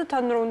გააკეთო და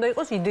თან რომ უნდა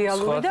იყოს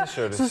იდეალური და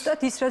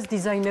ზუსტად ის რაც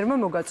დიზაინერმა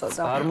მოგაწოდა.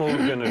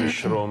 წარმოუდგენელი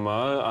შრომა,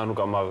 ანუ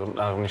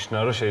აღნიშნა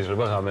რომ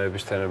შეიძლება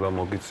ღამეების თენება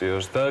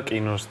მოგიწიოს და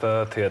კინოს და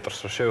თეატრს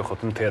რო შევეხოთ,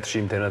 თეატრში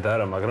იმდენად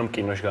არა, მაგრამ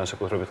კინოში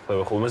განსაკუთრებით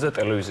ხდება ხოლმე და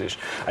ტელევიზიაში.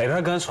 აი რა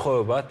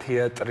განსხვავება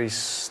თეატრის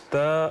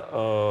და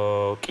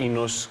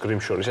კინოს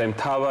გრიმ შორის? აი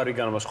მთავარი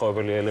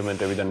განმასხვავებელი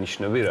ელემენტები და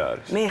ნიშნები რა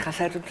არის? მე ხა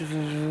საერთოდ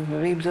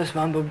ვიბზოს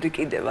ვამბობდი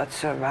კიდევაც,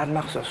 არ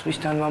მახსოვს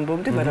ვისთან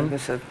ვამბობდი, მაგრამ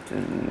ეს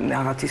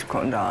რაღაცის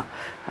მქონდა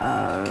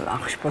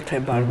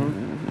აღშფოთება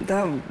და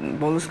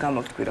ბოლოს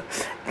გამოვთქვი რომ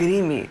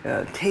გრიმი,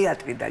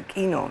 თეატრი და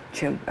კინო,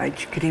 აი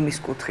გრიმის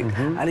კუთხით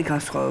არის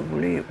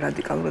განსხვავებული,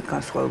 რადიკალურად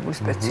განსხვავებული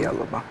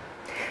სპეციალობა.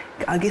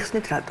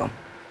 აგიხსნით რატომ?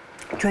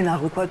 ჩვენ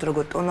აღვიქვათ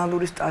როგორ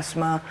ტონალური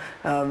სტასმა,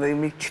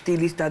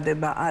 ჩრდილის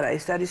დადება, არა,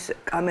 ეს არის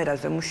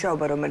კამერაზე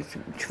მუშაობა, რომელიც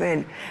ჩვენ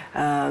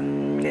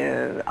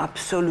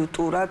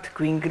აბსოლუტურად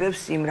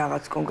გვინგრევს იმ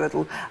რაღაც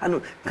კონკრეტულ, ანუ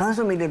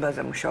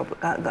განზომილებაზე მუშაობა.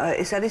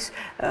 ეს არის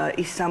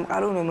ის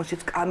სამყარო,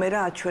 რომელშიც კამერა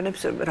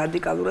აჩვენებს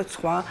რადიკალურად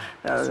სხვა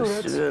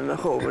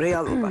ხო,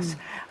 რეალობას.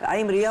 აი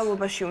იმ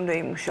რეალობაში უნდა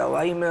იმუშაო,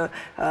 აი იმ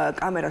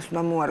კამერას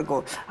უნდა მოარგო.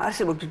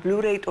 არსებობს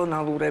ბლუ-რეი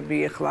ტონალურები,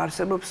 ახლა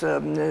არსებობს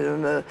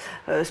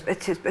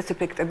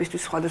სპეციფექტებისთვის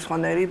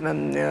სხვადასხვანაირი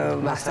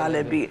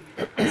მასალები,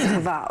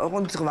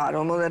 ზღვა,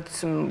 რომელიც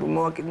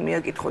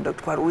მიაკითხო და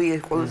თქვა, უი,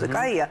 ეს ყველაზე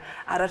კაია,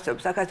 არ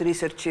არსებობს, აქაც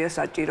რისერჩია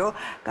საჭირო,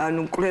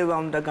 ანუ კვლევა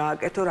უნდა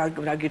გააკეთო,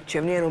 რა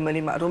გირჩევნია,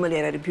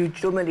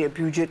 რომელია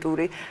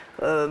ბიუჯეტური,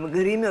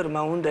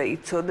 გრიმერმა უნდა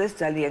იცოდეს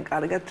ძალიან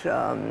კარგად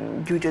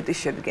ბიუჯეტის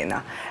შედგენა.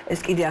 ეს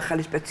კიდე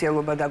ახალი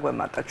სპეციალობა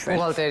დაგვემატა ჩვენ.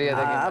 ბუღალტერია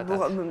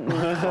დაგემატა.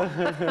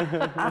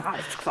 აღარ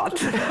ვთქვათ.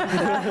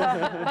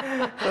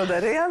 და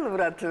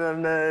რეალურად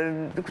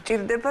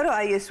გვჭირდება, რომ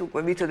აი ეს უკვე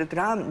ვიცოდეთ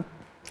რა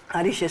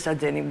არის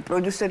შესაძენი.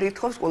 პროდიუსერი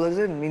ითხოვს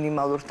ყველაზე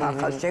მინიმალურ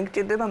თანხას, შენ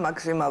გჭირდება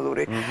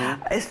მაქსიმალური.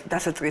 ეს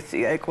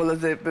დასაწყისია, ეს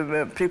ყველაზე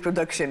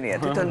pre-production-ია.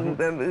 თვითონ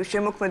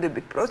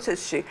შემოქმედებით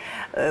პროცესში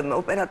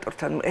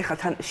ოპერატორთან ეხლა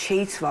თან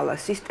შეიცვალა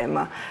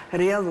სისტემა,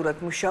 რეალურად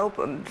მუშაობ,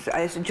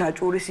 აი ეს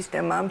ჯაჭვური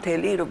სისტემაა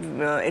მთელი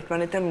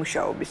ერთმანეთთან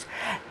მუშაობის.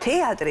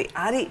 თეატრი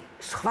არის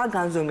სხვა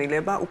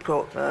განზომილება, უფრო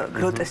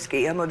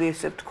გროტესკია, მოდი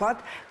ესე ვთქვათ,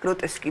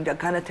 გროტესკი და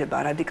განათება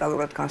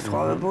რადიკალურად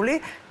განსხვავებული,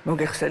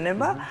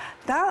 მოგეხსენება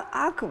და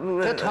აქ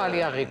თვალი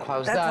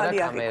აღიქვავს და არა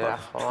კამერა,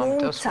 ხო?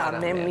 თუმცა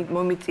მე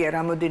მომიწია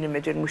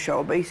რამოდენიმეჯერ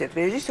მუშაობა ისეთ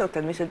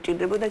რეჟისორთან, ვისაც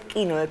ჭირდებოდა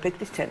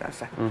კინოეფექტის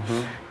სცენაზე.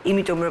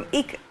 იმიტომ რომ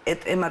იქ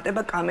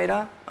ემატება კამერა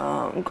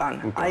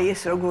უკან. აი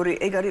ეს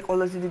როგორი, ეგ არის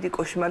ყველაზე დიდი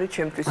კოშმარი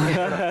ჩემთვის.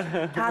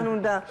 თან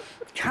უნდა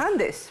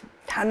ჩანდეს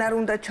თან არ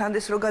უნდა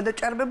ჩანდეს რომ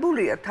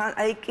გადაჭარბებულია, თან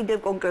აი კიდევ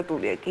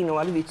კონკრეტულია კინო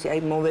არ ვიცი, აი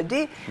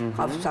მოვედი,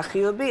 ყავს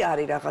მსახიობი,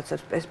 არის რაღაცა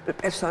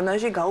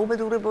პერსონაჟი,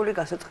 გაუბედურებული,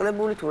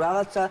 გასაწყლებული თუ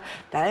რაღაცა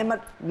და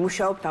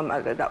მუშაობთ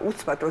ამაზე და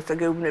უცბად როცა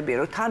გეუბნებიან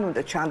რომ თან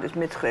უნდა ჩანდეს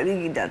მე-9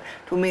 რიგიდან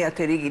თუ მე-10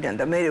 რიგიდან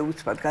და მე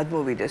უცბად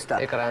გადმოვიდეს და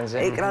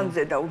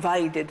ეკრანზე და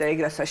ვაიდე და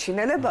ეგრა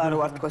საშინელებაა რო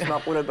არ თქოს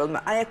მაყურებელმა.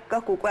 აი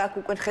აქ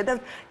უკვე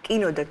ხედავთ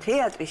კინო და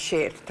თეატრი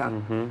შეერთთან.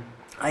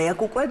 აი აქ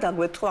უკვე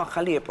დაგვეწყო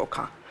ახალი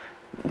ეპოქა.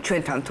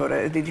 ჩვენთან თორე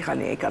დიდი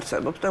ხანია იქ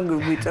არსებობს და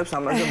გვიწევს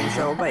ამაზე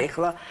მუშაობა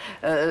ეხლა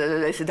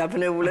ესე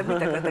დაბნეულები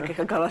და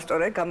ეხლა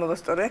გავასწორე,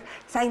 გამოვასწორე.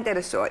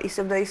 საინტერესოა,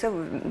 ისევ და ისევ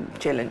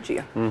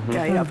ჩელენჯია.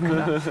 აი რა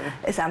ვქნა.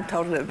 ეს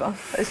ამთავრდება,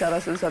 ეს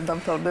არასდროს არ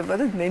დამთავრდება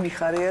და მე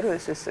მიხარია რომ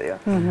ეს ესეა.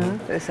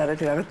 ეს არის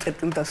რაღაც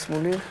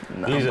წერტილდასმული.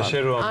 ლიზა,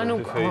 შენ რო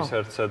ამბობდი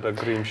ფეისარტსა და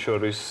გრიმ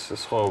შორის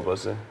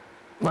სხვაობაზე.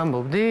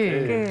 მამბობდი?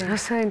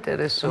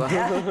 საინტერესოა.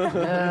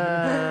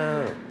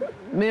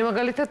 მე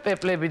მაგალითად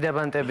პეპლები და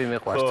ბანტები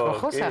მიყვარს თქო,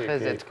 ხო,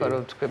 სახეზე თქო,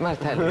 რომ თქვი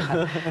მართალი ხარ.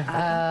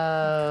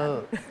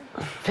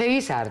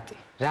 ფეისარტი.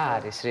 რა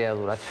არის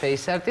რეალურად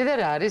ფეისარტი და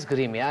რა არის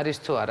გრიმი? არის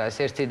თუ არა ეს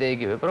ერთი და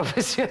იგივე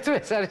პროფესია თუ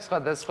ეს არის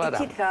სხვადასხვა რა?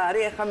 იცით რა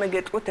არის, ახლა მე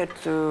გეტყვით ერთ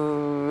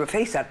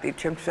ფეისარტი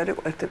ჩემთვის არის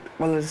ერთ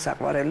ყველაზე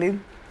საყვარელი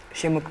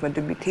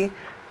შემოქმედებითი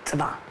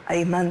წვა.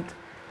 აი მან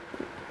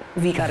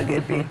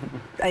ვიკარგები.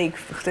 აი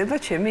ხდება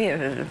ჩემი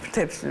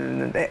ფრთებს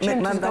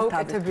მან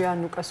დავკეთები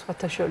ანუკა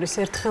სხვათა შორის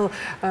ერთხელ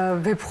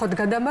ვებხოთ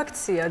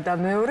გადამაქცია და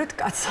მეორედ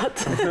კაცად.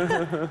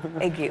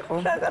 ეგ იყო.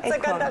 რაღაცა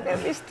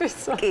გადაღებისთვის.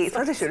 კი,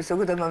 სხვათა შორის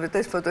როგორ დამავიწყდა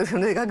ეს ფოტოები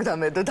უნდა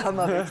გაგდამედო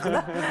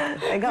დამავიწყდა.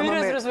 ეგ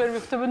ამას ვერ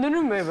მიხვდებოდნენ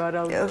რომ მე ვარ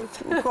ალბათ.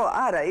 ხო,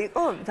 არა,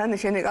 იყო, თან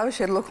შენ იყავი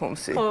შერლოკ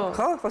ჰოლმსი.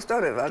 ხო, ხო,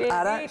 სწორი ვარ.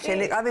 არა, შენ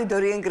იყავი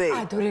დორიენ გრეი.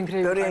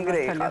 დორიენ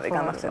გრეი იყავი,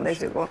 გამახსენდა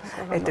ეს იყო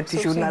ერთ-ერთი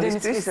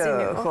ჟურნალისტის,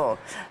 ხო,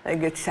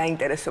 ეგეთი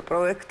საინტერესო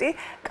პროექტი.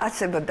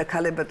 კაცებად და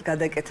ქალებად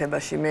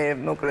გადაკეთებაში მე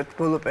მოკლედ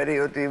ბოლო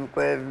პერიოდი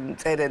უკვე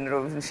წერენ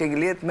რომ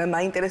შეგიძლიათ მე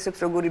მაინტერესებს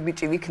როგორი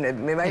ბიჭი ვიქნები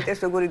მე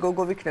მაინტერესებს როგორი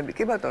გოგო ვიქნები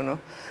კი ბატონო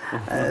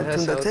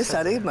თუნდაც ეს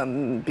არის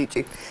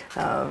ბიჭი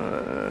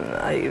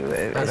აი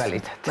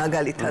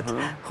მაგალითად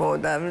ხო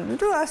და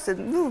ნუ ასე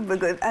ნუ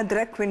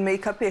drag queen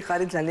make-up-ი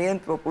ხარ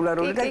ძალიან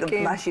პოპულარული და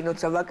მაშინ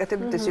როცა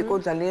ვაკეთებთ ეს იყო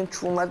ძალიან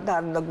ჩუმად და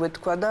არ უნდა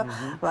გვეთქვა და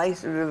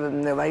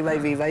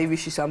ვაი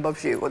ვიშის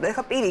ამბავში იყო და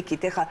ეხა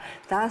პირიქით ეხა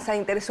ძალიან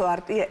საინტერესო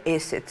არტია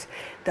ესეც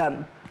და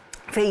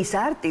face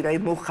art-ი რა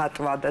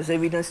მოხატვა და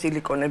ზევიდან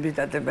სილიკონების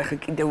დადება ხე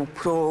კიდევ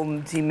უფრო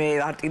მძიმე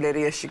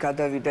არტილერიაში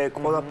გადავიდა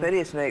ყველაფერი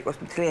ეს უნდა იყოს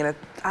მთლიანად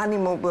ტანი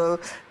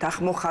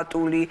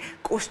მოხატული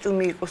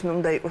კოსტუმი იყოს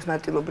უნდა იყოს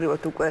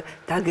ნაწილობრივად უკვე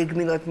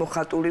დაგეგმილად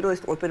მოხატული რომ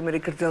ეს ყველაფერი მე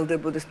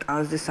გრძელდებოდეს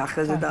ტანზე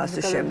სახეზე და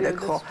ასე შემდეგ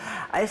ხო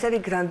აი ეს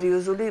არის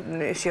გრანდიოზული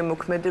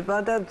შემოქმედება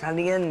და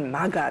ძალიან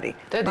მაგარი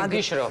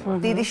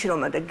დიდი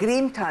შრომა და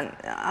გრიმთან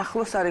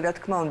ახლოს არის რა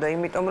თქმა უნდა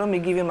იმიტომ რომ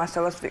იგივე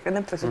მასალას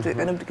ვიყენებთ რასაც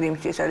ვიყენებთ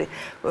გრიმში ეს არის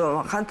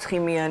ხან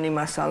ცხიმიანი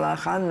მასალა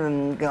ხან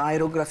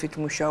აეროგრაფით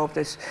მუშაობთ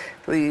ეს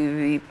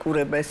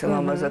იკურება ეს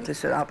ლამაზად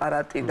ეს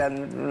აპარატი და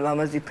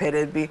ლამაზი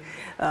ფერები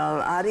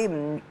არის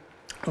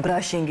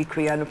ბრაშინგი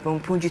ქვია ანუ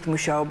ფუნჯით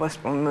მუშაობა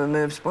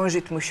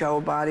სპონჟით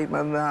მუშაობა არის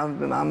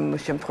ამ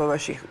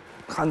შემთხვევაში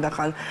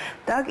ხანდახან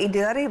და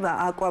კიდე არის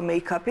aqua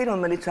make-up-ი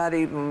რომელიც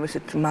არის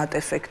ესეთ მატ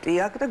ეფექტი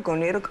აქვს და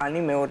გონია რომ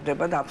კანი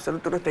მეორდება და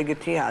აბსოლუტურად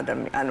ეგეთია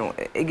ადამიანი ანუ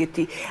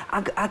ეგეთი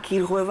აქ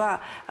ირღვევა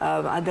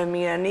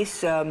ადამიანის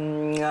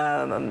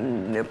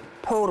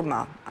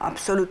ფორმა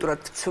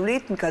აბსოლუტურად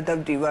ცვლით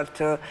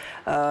გადავდივართ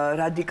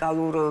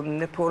რადიკალურ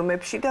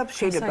ფორმებში და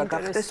შეიძლება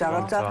გახდეს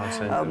რაღაცა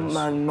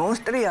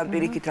მონსტრი ან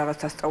პირიქით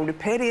რაღაც ასწაული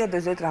ფერია და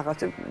ზეთ რაღაც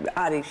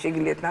არის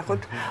შეგიძლიათ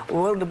ნახოთ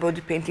World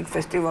Body Painting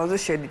Festival-ზე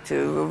შედით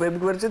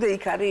ვებგვერდზე და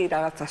იქ არის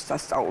რაღაც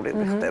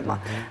ასწაულები ხდება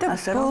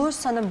ასე რომ ბოლოს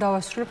სანამ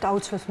დავასრულებთ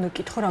აუცილებლად უნდა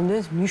გითხო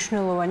რამდენად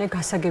მნიშვნელოვანია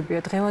გასაგებია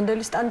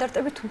დღევანდელი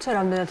სტანდარტები თუმცა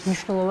რამდენად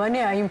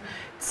მნიშვნელოვანია აი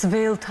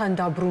ძველთან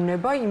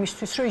დაბრუნება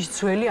იმისთვის რომ ის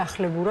ძველი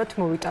ახლებურად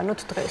მოვიტანოთ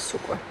დღეს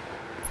უკვე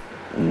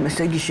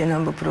ესე იგი შენ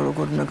ამბობ რომ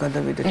როგორ უნდა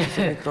გადავიდეთ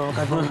ესე რომ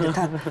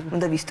გადავიდეთ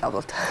უნდა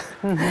ვისწავლოთ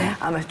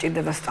ამას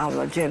ჭირდება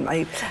სწავლა ჯერ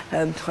აი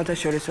ხოთა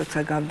შორის როცა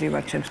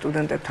გავდივარ ჩემ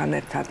სტუდენტებთან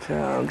ერთად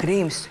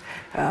გრიმს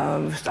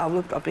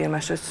ვსწავლობ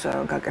პაპიერ-მაშეს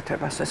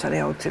გაკეთებას ეს არის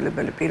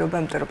აუცილებელი პირობა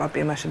იმიტომ რომ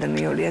პაპიერ-მაშე და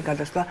მიოლია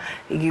გადასვლა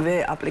იგივე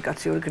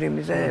აპლიკაციურ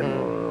გრიმზე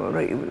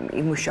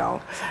იმუშაო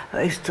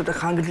ეს ცოტა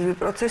ხანგრძლივი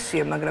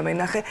პროცესია მაგრამ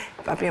ენახე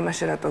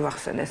პაპიერ-მაშე რატო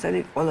ვახსენე ეს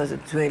არის ყველაზე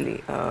ძველი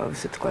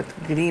ესე თქვა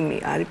გრიმი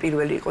არის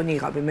პირველი იყო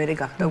ნიღაბი მე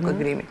გახდა უკვე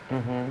გრიმი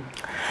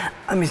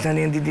ამის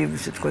ძალიან დიდი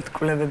ესე თქვა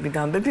კვლევები და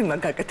ამბები მაგ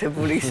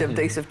გაკეთებული ისევ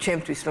და ისევ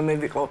ჩემთვის რომ მე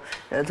ვიყო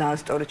ძალიან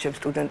სწორი ჩემ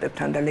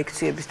სტუდენტებთან და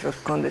ლექციების დროს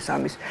მქონდეს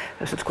ამის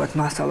ესე თქვა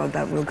მასალა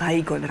და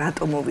რომ გაიგონ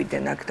რატო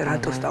მოვიდნენ აქ და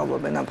რატო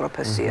სწავლობენ ამ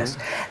პროფესიას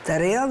და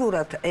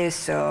რეალურად ეს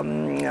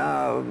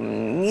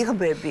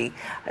ნიღბები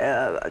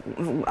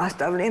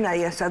ასწავლენ აი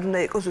სად უნდა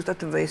იყოს ზუსტად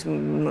ეს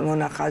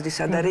მონახაზი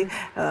სად არის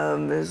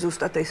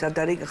ზუსტად ეს სად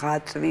არის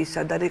ღაწვი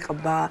სად არის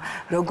ყბა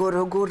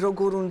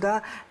როგორ უნდა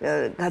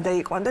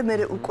გადაიყვანდა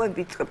მე უკვე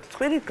ვიწყებთ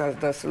ცხვირით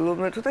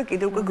გასდასლომეთ და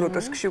კიდე უკვე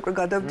გროტესკში უკვე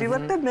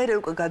გადავდივართ და მე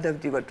უკვე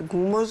გადავდივართ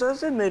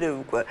გუმოზაზე, მე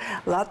უკვე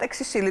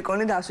ლატექსი,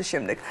 სილიკონი და ასე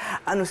შემდეგ.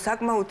 ანუ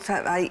საკმაოდ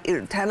აი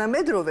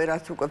თანამედროვე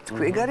რაც უკვე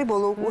ვთქვი, ეგ არის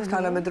ბოლო უკვე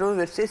თანამედროვე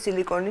ვერსია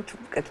სილიკონით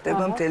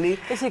უკეთდება მთელი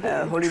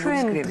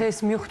ჰოლივუდის გრიმი. ჩვენ დღეს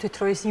მივხვდით,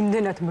 რომ ეს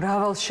იმდენად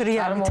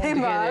მრავალშრიანი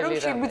თემაა, რომ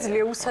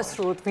შეგვიძლია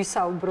უსასრულოდ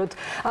ვისაუბროთ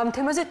ამ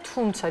თემაზე,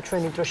 თუმცა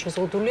ჩვენი დრო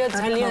შეზღუდულია.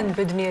 ძალიან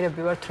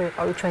ბედნიერები ვართ, რომ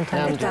იყავით ჩვენთან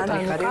ერთად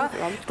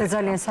და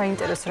ძალიან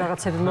საინტერესო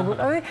რაღაცები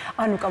მოგვიყევი.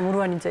 ანუკა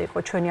მურვანიძე იყო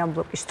ჩვენი ამ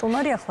ბლოკის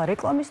სტუმარი, ახლა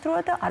რეკლამის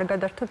დროა და არ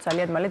გადართოთ,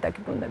 ძალიან მალე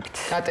დაგიბრუნდებით.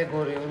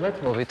 კატეგორიულად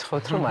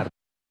მოვითხოვთ, რომ არ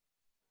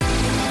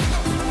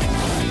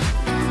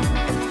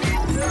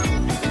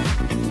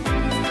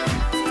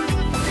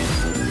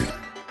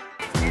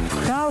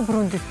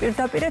დავბრუნდით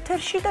პირდაპირ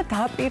ეთერში და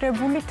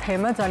დაპირებული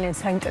თემა ძალიან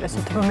საინტერესო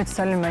თემა, მეც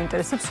ძალიან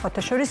მაინტერესებს.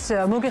 სხვათა შორის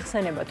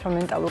მოგეხსენებათ, რომ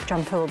მენტალურ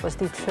ჯანმრთელობას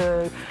დიდ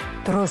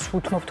დროს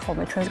უთმობთ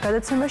ხოლმე ჩვენს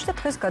გადაცემაში და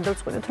დღეს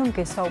გადავწყვიტეთ, რომ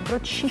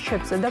გესაუბროთ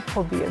შიშებზე და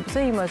ფობიებზე,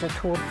 იმაზე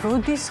თუ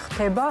როდის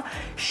ხდება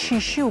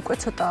შიში უკვე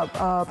ცოტა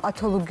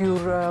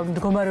პათოლოგიურ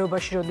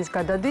მდგომარეობაში როდის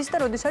გადადის და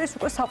როდის არის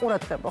უკვე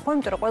საყურადღებო, ხო?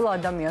 იმიტომ რომ ყველა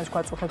ადამიანს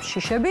გვაწუხებს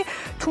შიშები,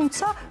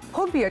 თუმცა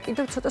ფობია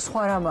კიდევ ცოტა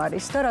სხვა რამ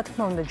არის და რა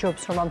თქმა უნდა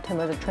ჯობს რომ ამ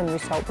თემაზე ჩვენ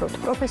ვისაუბროთ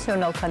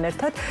პროფესიონალთან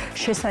ერთად.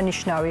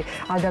 შესანიშნავი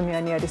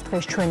ადამიანი არის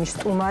დღეს ჩვენი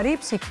სტუმარი,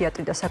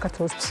 ფსიქიატრი და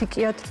საქართველოს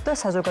ფსიქიატრი და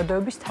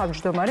საზოგადოების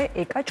თავმჯდომარე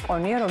ეკა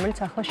ჭყონია, რომელიც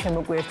ახლა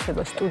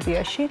შემოგვიერთდება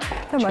სტუდიაში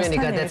და მასთან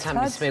ერთად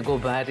გადაცემის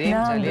მეგობარი,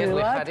 ძალიან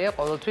გვეხარია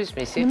ყოველთვის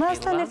მისი ხილვა.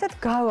 მასთან ერთად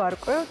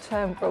გავარკვევთ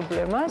ამ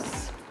პრობლემას.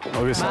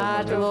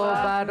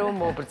 მადლობა რომ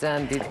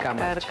მობრძანდით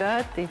გამარჯვებით.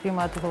 კარგად, დიდი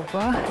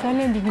მადლობა.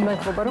 ძალიან დიდი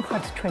მადლობა რომ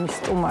ხართ ჩვენი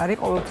სტუმარი,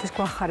 ყოველთვის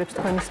გვახარებს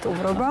თქვენი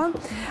სტუმრობა.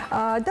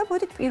 და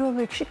მოდით პირველ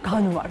რიგში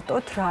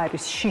განვარტოთ რა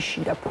არის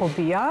შიში და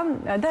ფობია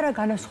და რა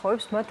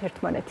განასხვავებს მათ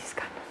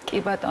ერთმანეთისგან. კი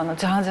ბატონო,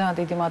 ძალიან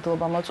დიდი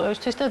მადლობა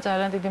მოწვევისთვის და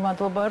ძალიან დიდი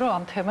მადლობა რომ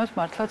ამ თემას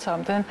მართლაც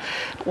ამდენ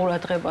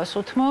ყურადღებას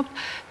უთმობთ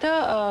და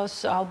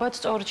ალბათ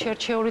სწორ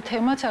შერჩეული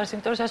თემაც არის,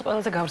 იმიტომ რომ ეს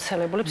ყველაზე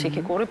გავრცელებული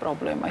ფსიქიკური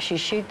პრობლემა,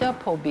 შიში და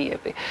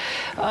ფობიები.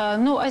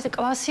 ნუ ეს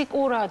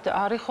კლასიკურად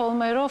არის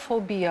ხოლმე რომ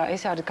ფობია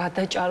ეს არის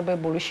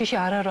გადაჭარბებული შიში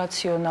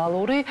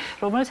არარაციონალური,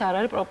 რომელიც არ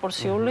არის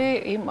პროპორციული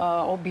იმ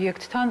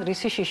ობიექტთან,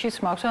 რისი შიშიც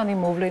მაქვს, ან იმ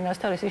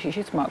მოვლენასთან, რისი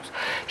შიშიც მაქვს.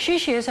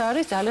 შიში ეს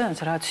არის ძალიან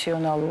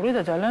რაციონალური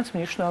და ძალიან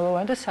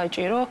მნიშვნელოვანი და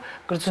საჭირო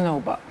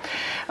გრძნობა.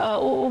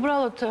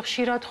 უბრალოდ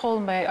ხშირად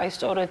ხოლმე აი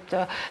სწორედ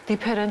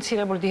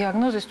დიფერენცირებული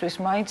დიაგნოზისთვის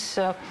მაინც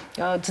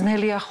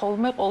ძნელია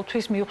ხოლმე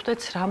ყოველთვის მივხვდეთ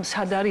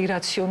სად არის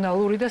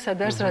ირაციონალური და სად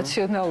არის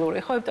რაციონალური.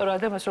 ხო, იმიტომ რომ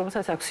ადამიანს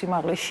რომელსაც აქვს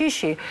სიმაღლის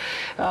შიში,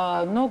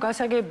 ნუ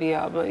გასაგებია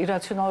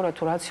ირაციონალურად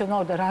თუ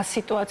რაციონალურად და რა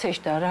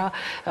სიტუაციაში და რა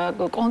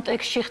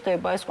კონტექსტში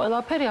ხდება ეს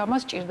ყველაფერი,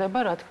 ამას ჭირდება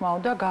რა თქმა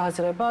უნდა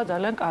გააზრება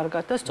ძალიან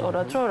კარგად და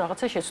სწორად რომ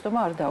რაღაცა შეცდომა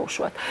არ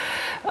დაუშვათ.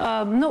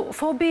 ნუ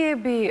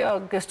ფობიები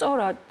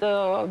სწორად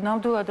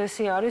ნამდვილად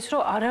ესე არის,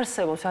 რომ არ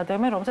არსებობს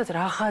ადამიანი, რომელსაც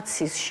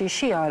რაღაცის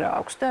შიში არ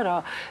აქვს და რა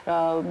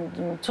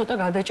ცოტა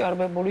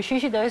გადაჭარბებული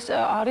შიში და ეს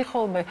არის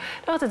ხოლმე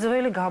რაღაცა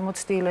ძველი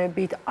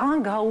გამოცდილებით, ან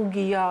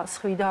გაუგია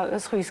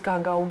სხვისგან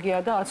გაუგია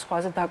და ან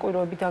სხვაზე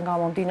დაკვირვებიდან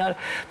გამომდინარე.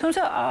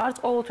 თუმცა არც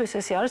ყოველთვის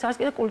ესე არის, არც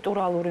კიდე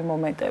კულტურალური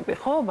მომენტები,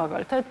 ხო?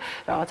 მაგალითად,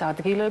 რაღაც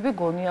ადგილები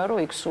გონია, რომ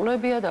იქ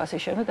სულებია და ასე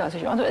შემდეგ და ასე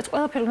შემდეგ. ანუ ეს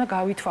ყველაფერი უნდა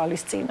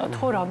გავითვალისწინოთ,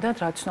 ხო? რამდენად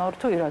რაციონალური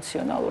თუ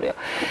ირაციონალურია.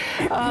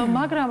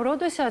 მაგრამ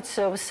როდესაც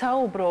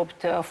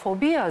საუბრობთ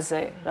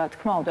ფობიაზე, რა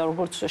თქმა უნდა,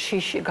 როგორც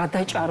შიში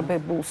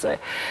გადაჭარბებულზე,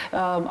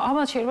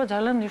 ამას შეიძლება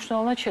ძალიან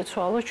მნიშვნელოვნად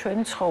შეცვალოს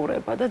ჩვენი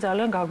ცხოვრება და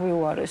ძალიან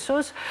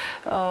გაგვიუარესოს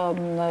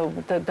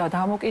და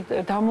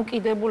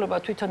დამოკიდებულება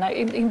თვითონ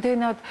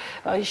იმდენად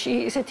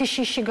ისეთი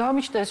შიში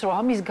გამიჩნდეს, რომ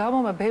ამის გამო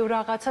მე ბევრ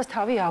რაღაცას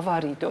თავი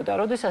ავარიდო და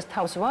როდესაც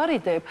თავს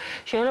ვარიდებ,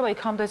 შეიძლება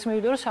იქამდეც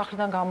მივიდო, რომ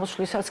სახლიდან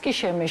გამოსვლისას კი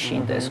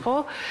შემეშინდეს, ხო?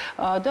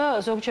 და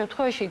ზოგ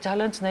შემთხვევაში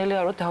ძალიან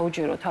ძნელია რომ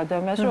დაუჯეროთ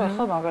ადამიანს, რომ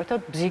ახლა მაგალითად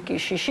ბზიკი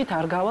შიშით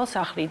არ გავალ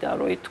სახლიდან,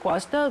 რომ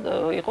ითქვას და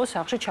იყოს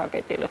სახლში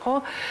ჩაკეტილი, ხო?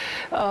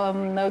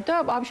 და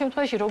ამ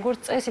შემთხვევაში როგორც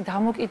წესი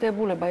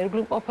დამოკიდებულება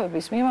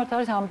ირგვლივმყოფების მიმართ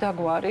არის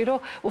ამდაგვარი, რომ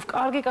უფ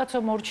კარგი კაცო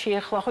მორჩი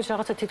ახლა ხო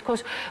რაღაცა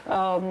თითქოს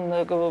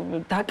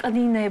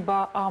დაკნინება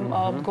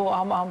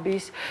ამ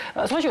ამბის.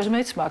 სხვაშორის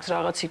მეც მაქვს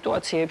რაღაც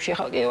სიტუაციებში,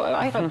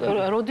 აი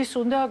როდის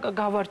უნდა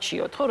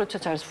გავარჩიოთ, ხო,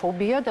 როდესაც არის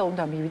ფობია და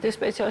უნდა მივიდეს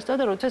სპეციალისტთან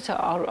და როდესაც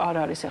არ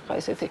არის ახლა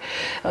ესეთი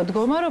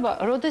მდგომარეობა,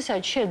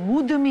 როდესაც შენ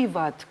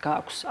მუდმივად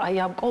გაქვს აი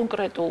ამ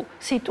კონკრეტულ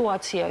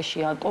სიტუაციაში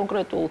ან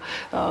კონკრეტულ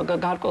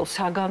გარკვეულ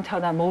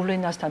საგანთან ან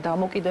მოვლენასთან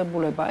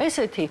დამოკიდებულება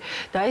ესეთი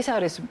და ეს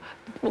არის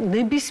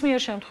ნებისმიერ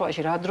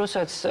შემთხვევაში რა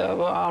დროსაც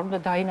არ უნდა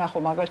დაინახო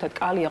მაგალითად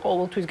კალია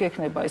ყოველთვის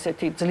გექნება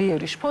ესეთი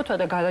ძლიერი შფოთვა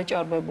და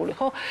გადაჭარბებული,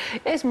 ხო?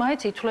 ეს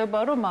მაინც ითვლება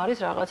რომ არის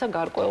რაღაცა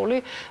გარკვეული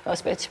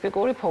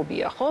სპეციფიკური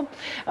ფობია, ხო?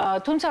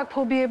 თუმცა აქ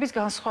ფობიების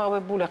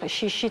განსხვავებული, ახლა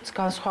შიშიც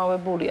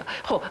განსხვავებულია.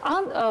 ხო,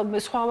 ან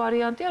სხვა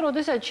ვარიანტია,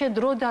 როდესაც შენ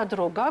დრო და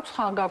დრო გაქვს,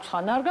 ხან გაქვს,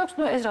 ხან არ გაქვს,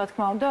 ნუ ეს რა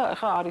თქმა უნდა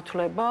ახლა არ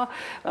ითვლება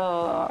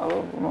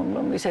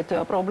ისეთ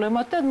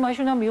პრობლემად და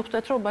მაშინ უნდა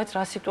მივხვდეთ რომ բայց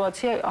რა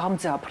სიტუაცია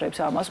ამძაფრებს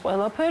ამას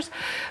ყველაფერს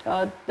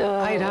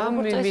აი რა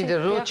მინდა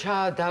როჩა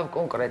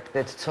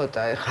დავკონკრეტდეთ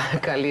ცოტა ეხლა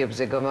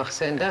კალიებზე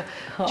გამახსენდა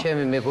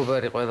ჩემი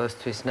მეგობარი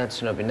ყველასთვის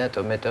ნაცნობი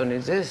ნატო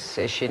მეტონიძეს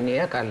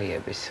ეშინია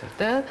კალიების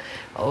და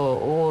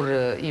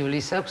 2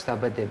 ივლისს აქვს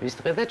დაბადების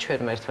დღე და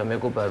ჩვენმა ერთმა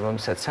მეგობარმა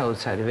რომელსაც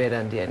საოცარი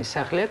ვერანდიანი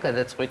სახლია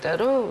გადაწყვიტა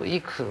რომ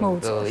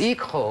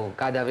იქ ხო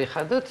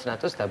გადავიხადოთ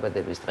ნატოს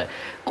დაბადების დღე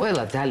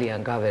ყველა ძალიან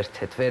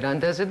გავერთეთ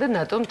ვერანდაზე და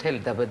ნატო მთელი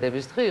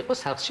დაბადების დღე იყო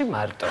სახლში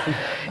მარტო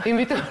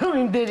იმიტომ რომ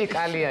იმდენი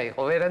კალია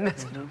იყო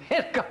ვერანდაზე რომ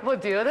ვერ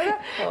გამოდიოდა და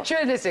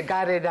ჩვენ ესე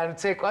გარედან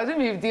ცეკვაზე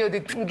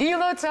მივდიოდით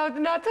გილოცავთ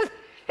ნატო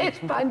ეს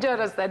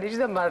პანჯარასთან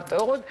იჯდა მარტო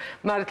ოღონდ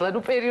მართლა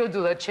ნუ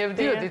პერიოდულად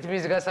შევდიოდით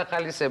მის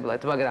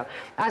გასახალისებლად მაგრამ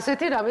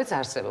ასეთი რამეც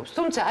არსებობს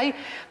თუმცა აი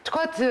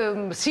თქვათ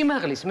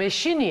სიმაღლის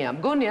მეშინია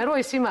მგონია რომ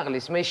ეს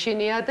სიმაღლის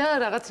მეშინია და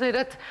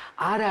რაღაცნაირად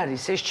არ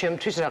არის ეს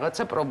ჩემთვის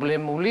რაღაცა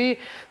პრობლემული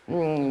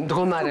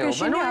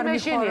მდგომარეობა ნუ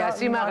მეშინია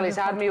სიმაღლის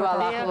არ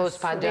მივალ ახლოს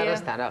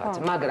პანჯარასთან რაღაც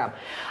მაგრამ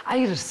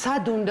აი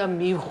სად უნდა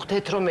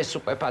მივხვდეთ რომ ეს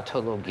უკვე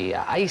პათოლოგია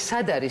აი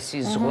სად არის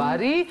ის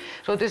ზღვარი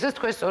როდესაც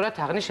თქვენ სწორად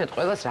აღნიშნეთ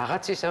ყველას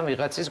რაღაცის ან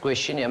ვიღაცის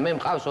გვეშინია მე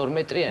მყავს 2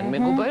 მეტრიანი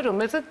მეგობარი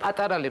რომელსაც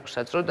პატარა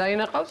ლეკვსაც რო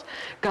დაინახავს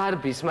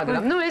გარბის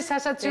მაგრამ ნუ ეს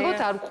სასაცილოდ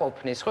არ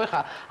ყოფნის ხო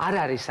ხა არ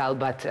არის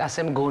ალბათ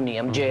ასე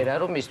მგონია მჯერა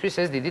რომ მისთვის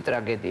ეს დიდი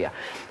ტრაგედია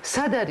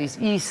სად არის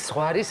ის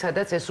ზღვარი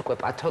სადაც ეს უკვე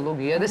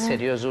პათოლოგია და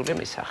სერიოზული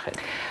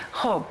მისახელი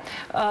ხო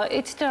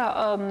იცით რა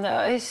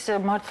ეს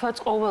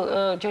მართლაც ყოველ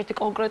ჯერტი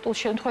კონკრეტულ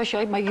შემთხვევაში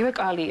აი იგივე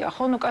კალია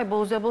ხო ნუ კაი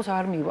ბოლოს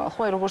არ მივალ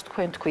ხო აი როგორც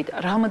თქვენ თქვით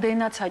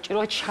რამდენად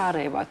საჭიროა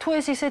ჩარევა თუ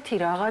ეს ისეთი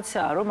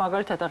რაღაცაა რომ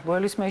მაგალითად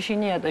გველის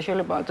მეშინია და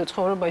შეიძლება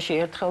ცხოვრებაში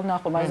ერთხელ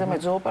ნახო მაგაზე მე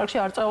ზოოპარკში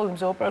არ წავედი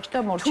ზოოპარკში და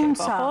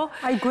მორჩება ხო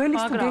აი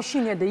გველის თუ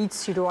გეშინია და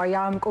იცი რომ აი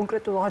ამ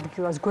კონკრეტულ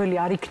ადგილას გველი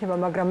არ იქნება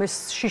მაგრამ ეს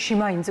შიში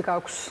მაინც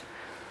გაქვს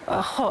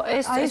ხო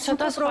ეს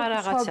ცოტა სხვა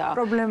რაღაცაა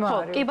ხო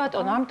კი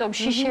ბატონო ამიტომ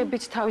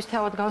შიშებიც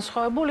თავისთავად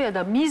განსხვავებულია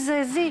და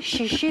მიზეზი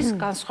შიშის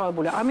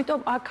განსხვავებულია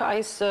ამიტომ აქ აი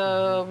ეს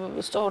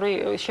სწორი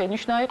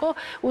შენიშვნა იყო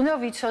უნდა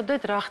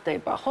ვიცოდეთ რა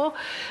ხდება ხო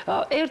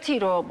ერთი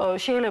რომ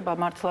შეიძლება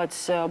მართლაც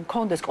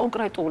მქონდეს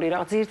კონკრეტული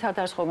რა ძირითადად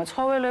არის ხოლმე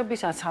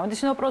ცხოველების ან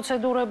სამედიცინო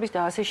პროცედურების და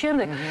ასე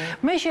შემდეგ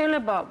მე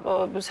შეიძლება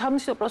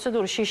სამედიცინო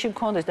პროცედურის შიში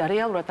მქონდეს და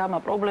რეალურად ამა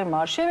პრობლემა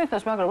არ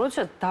შემექნას მაგრამ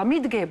როდესაც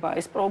დამიდგება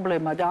ეს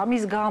პრობლემა და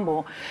ამის გამო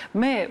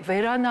მე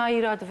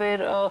ვერანაირად ვერ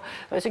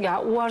ესე იგი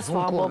უარს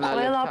ვამბობ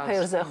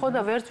ყველაფერზე ხო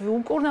და ვერც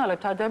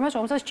ვუმკურნალებთ ადამიანს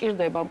რომელსაც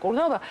ჭირდება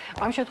მკურნალობა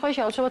ამ შემთხვევაში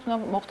აუცილებლად უნდა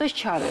მოხდეს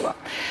ჩარევა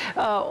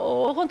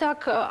ოღონდ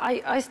აქ აი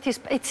ესეთი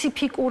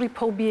სპეციფიკური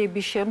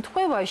ფობიების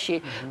შემთხვევაში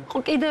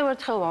კიდევ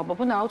ერთხელ ვამბობ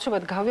უნდა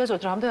აუცილებლად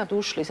გავიაზროთ რამდენად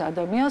უშლის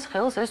ადამიანს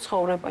ხელს ეს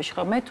ცხოვრებაში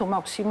ხო მე თუ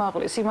მაქვს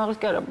სიმაღლის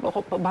კი არა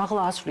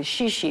მაღლა ასვლის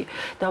შიში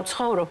და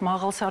ვცხოვრობ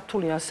მაღალ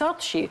სართულიან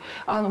სახლში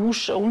ან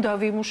უნდა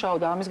ვიმუშაო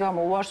და ამის გამო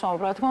უარს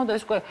ვამბობ რა თქმა უნდა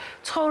ეს უკვე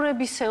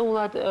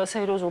ცხოვრებისეულად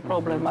სერიოზულ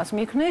პრობლემას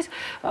მიქმნის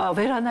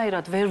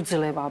ვერანაირად ვერ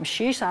ვძლევ ამ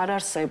შიშს არ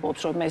არსებობს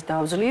რომ ეს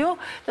დავძლიო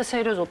და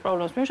სერიოზულ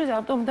პრობლემას მიუშვეს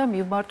ამიტომ უნდა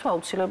მივმართო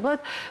აუცილებლად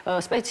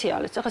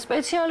სპეციალისტს ახლა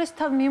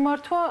სპეციალისტთან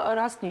მიმართვა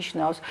რას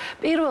ნიშნავს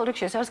პირველ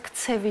რიგში ეს არის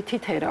ქცევითი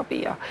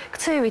თერაპია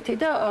ქცევითი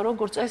და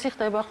როგორც წესი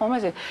ხდება ხოლმე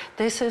ეს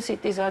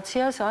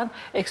დესენსიტიზაციას ან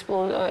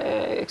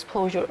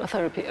exposure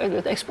therapy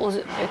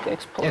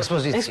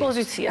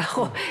ექსპოზიცია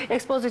ხო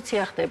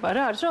ექსპოზიცია ხდება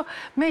რა არის რომ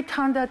მე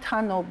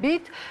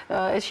თანდათანობით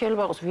ეს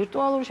შეიძლება იყოს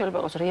ვირტუალური შეიძლება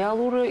იყოს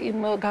რეალურ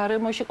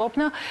გარემოში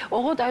ყოფნა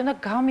ოღონდ აი უნდა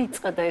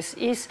გამიწყდეს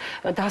ის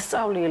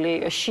დასწავლილი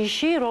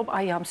შიში რომ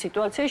აი ამ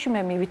სიტუაციაში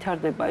მე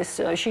მივითარდება ეს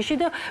შიში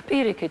და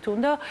პირიქით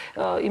უნდა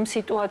იმ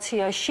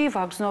სიტუაციაში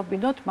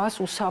ვაგზნობინოთ მას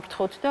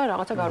უსაფრთხოდ და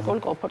რაღაცა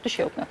გარკვეული კომფორტი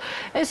შევქმნათ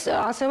ეს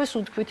ასევე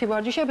სუნთქვითი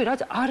ვარჯიშები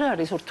რაც არ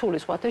არის რთული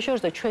სხვათა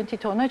შორის და ჩვენ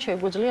თვითონაც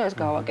შეგვიძლია ეს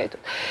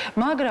გავაკეთოთ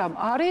მაგრამ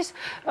არის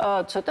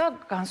ცოტა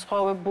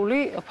განსხვავებული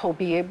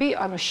ფობიები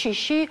ანუ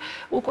შიში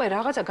უკვე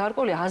რაღაცა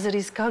გარკვეული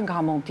აზრისგან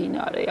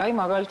გამომდინარე აი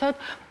მაგალითად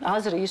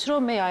აზრი ის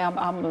რომ მე აი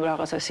ამ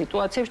რაღაცა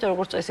სიტუაციებში და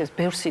როგორც წესი ეს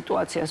ბევრ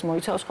სიტუაციას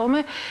მოიცავს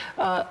ხოლმე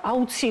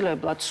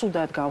აუცილებლად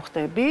სუდად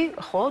გავხდები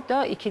ხო და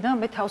იქიდან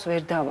მე თავს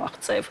ვერ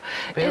დავაღწევ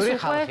ბევრი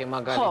ხალხი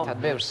მაგალითად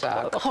ბევრს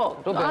აქვს ხო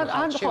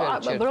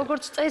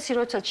როგორც წესი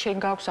როდესაც შენ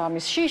გაქვს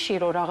ამის შიში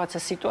რომ რაღაცა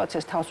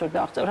სიტუაციას თავს ვერ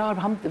დავაღწევ რა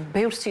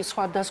ბევრ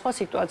სხვადასხვა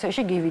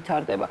სიტუაციაში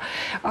გივითარდება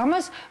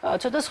ამას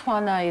ცოტა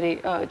სხვანაირი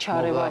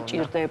ჩარევა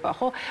ჭირდება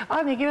ხო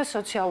ან იგივე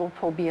სოციალურ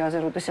ფობიაზე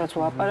როდესაც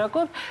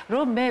ვლაპარაკობ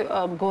რომ მე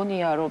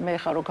მგონია რომ მე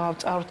ხარ რომ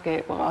გავწარდგე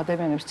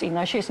ადამიანებს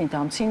წინაშე ისინი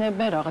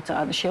დამცინებენ რაღაცა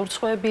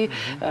შევრცხვები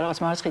რაღაც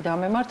მარცხი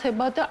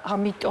დამემართება და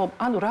ამიტომ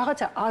ანუ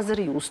რაღაცა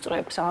აზრი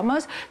უსწრებს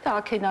ამას და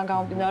აქედან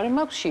გამომდინარე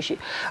მაქვს შიში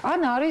ან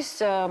არის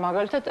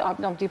მაგალითად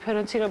ამ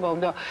დიფერენცირება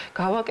უნდა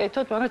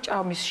გავაკეთოთ მაგრამ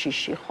ჭამის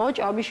შიში ხო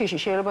ჭამის შიში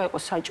შეიძლება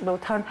იყოს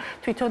საჭმელთან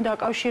თვითონ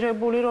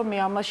დაკავშირებული რომ მე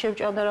ამას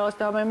შევჭამ და რაღაც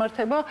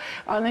დამემართება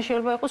ან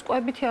შეიძლება იყოს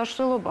კვებითი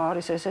აშლილობა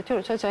არის ესეთი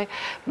როდესაც აი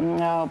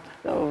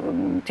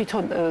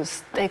თვითონ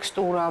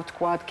ტექსტურა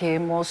ვთქვათ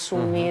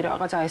გემოსუნი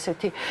რაღაც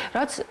ესეთი.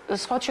 რაც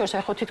სხვა შორის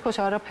აი ხო თითქოს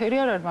არაფერი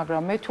არ არის,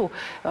 მაგრამ მე თუ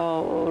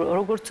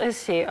როგორც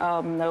წესი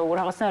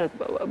რაღაცნაირად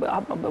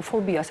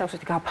ფობიას აქვს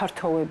ესეთი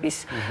გაფართოების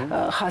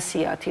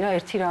ხასიათი რა,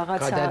 ერთი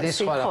რაღაცა გადადის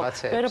სხვა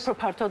რაღაცებს. მე რო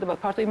ფართოვდება,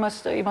 ფართო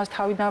იმას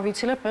თავი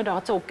დავიცილებ, მე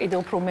რაღაცა კიდევ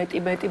უფრო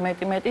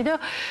მეტი და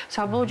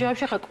საბოლოო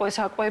ჯამში ხა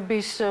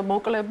საკვების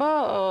მოკლება,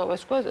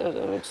 ეს უკვე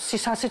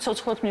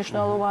სასიცოცხლოდ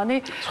მნიშვნელოვანი.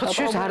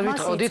 შეს არ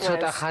ვიტყოდი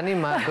ცოტა ხანი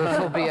მაგ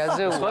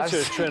ფობიაზე უარს.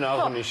 ჩვენ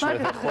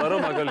აღნიშნეთ ხო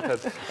რომ მაგალითად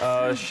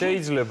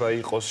შეიძლება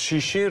იყოს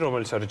შიში,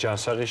 რომელიც არის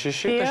ჯანსაღი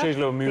შიში და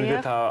შეიძლება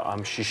მივიდეთ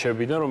ამ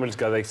შიშებიდან, რომელიც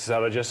გადაიქცეს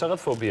არაჯანსაღად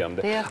ფობიამდე.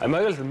 აი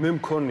მაგალითად მე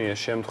მქონია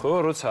შემთხვევა,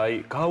 როცა აი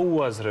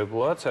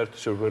გაუაზრებლად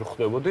საერთოდ ვერ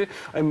ხვდებოდი,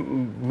 აი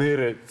მე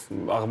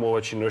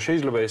აღმოვაჩინე რომ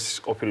შეიძლება ეს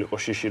ყოფილიყო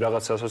შიში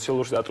რაღაცა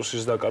სოციალური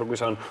სტატუსის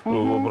დაკარგვის ან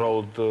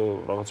უბრალოდ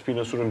რაღაც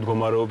ფინანსური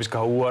მდგომარეობის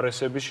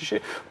გაუარესების შიში,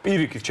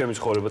 პირიქით ჩემი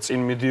ცხოვრება წინ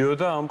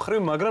მიდიოდა ამ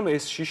ხრივ, მაგრამ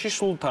ეს შიში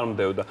სულ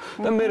თანმდევდა.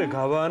 და მე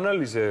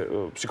გავაანალიზე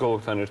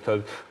ფსიქოლოგთან ერთად,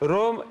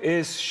 რომ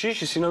ეს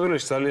შიში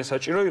სინამდვილეში ძალიან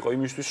საჭირო იყო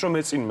იმისთვის, რომ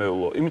მე წინ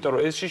მევლო. იმიტომ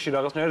რომ ეს შიში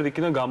რაღაცნაირად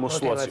იქიდან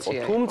გამოსვლაც იყო.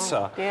 თუმცა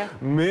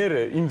მე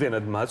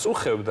იმდენად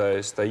მაწუხებდა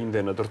ეს და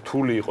იმდენად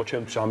რთული იყო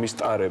ჩემთვის ამის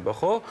ტარება,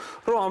 ხო?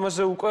 რომ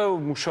ამაზე უკვე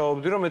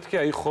მუშაობდი, რომ მეთქი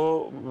აი ხო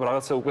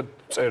რაღაცა უკვე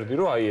წერდი,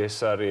 რომ აი ეს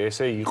არის,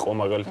 ესე იყო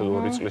მაგალითად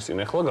 2 წლის წინ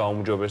ახლა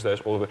გაუმჯობეს და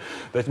ეს ყველაფერი.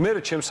 და მე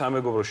ჩემს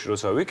სამეგობროში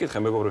როცა ვიკითხე,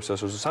 მეგობრებსაც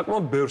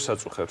საკმაოდ ბევრს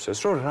აწუხებს ეს,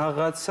 რომ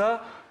რაღაცა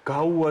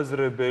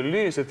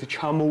გაუაზრებელი, ესეთი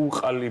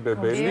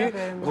ჩამოუყალიბებელი,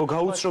 ხო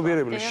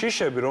გაუცნობიერებელი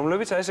შიშები,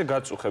 რომლებიც აი ესე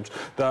გაწუხებს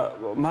და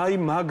მაი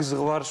მაგ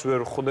ზღვარს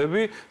ვერ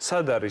ხვდები,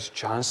 სად არის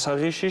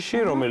ჯანსაღი შიში,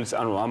 რომელიც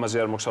ანუ ამაზე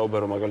არ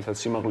მოგსაუბერო მაგალითად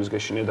სიმაღლის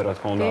გეშინია და რა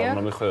თქმა უნდა არ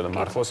უნდა მიხვდა და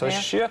მართლა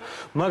საშიშია,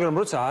 მაგრამ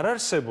როცა არ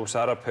არსებობს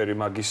არაფერი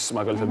მაგის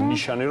მაგალითად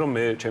ნიშანი, რომ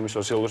მე ჩემი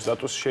სოციალური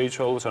სტატუსი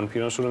შეიცვალოს ან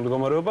ფინანსური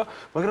მდგომარეობა,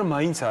 მაგრამ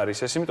მაინც არის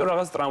ეს, იმიტომ რომ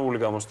რაღაც ტრამვული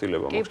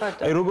გამოცდილება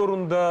მაქვს. აი როგორ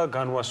უნდა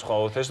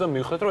განვასხვაოთ ეს და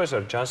მივხვდეთ, რომ ეს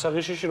არის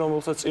ჯანსაღი შიში,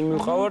 რომელსაც წინ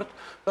მივყავართ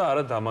და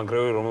არა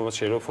დამანგრევი, რომელსაც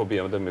შეიძლება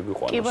ფობიამდე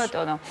მიგვიყვანოს. კი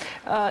ბატონო.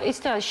 ის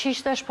და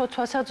შიშს და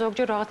შფოთვასაც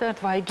ზოგჯერ რაღაცნაირად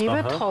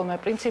ვაიგივებთ ხოლმე.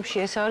 პრინციპში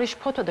ეს არის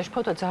შფოთვა და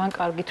შფოთვა ძალიან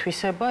კარგი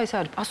თვისება, ეს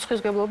არის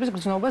პასუხისმგებლობის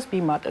გზნობას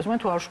მიმატებს. მე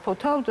თუ არ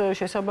შფოთავ,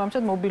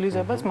 შესაბამისად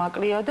მობილიზებას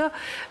მაკლია და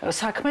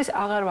საქმეს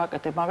აღარ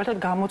ვაკეთებ. მაგალითად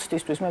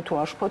გამოცდისთვის მე თუ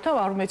არ შფოთავ,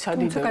 არ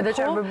მეცადი და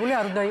გადაჭარბებული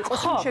არ უნდა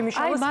იყოს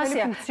შემიშალოს მთელი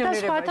ფუნქციონირებაში. და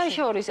სხვათა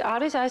შორის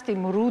არის აი ესეთი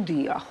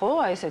მრუდია, ხო?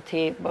 აი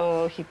ესეთი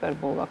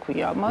ჰიპერბოლა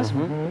ქვია ამას.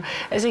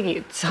 ესე იგი,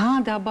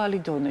 ძალიან დაბალი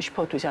დონე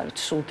შფოთვის არის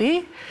ცუდი,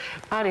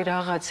 არის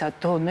რაღაცა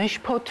დონე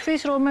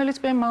შფოთვის, რომელიც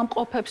მე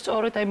მამყოფებს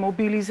სწორედ აი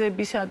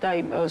მობილიზებისა და აი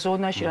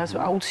ზონაში რაც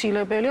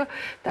აუცილებელია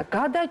და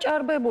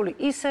გადაჭარბებული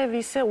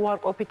ისე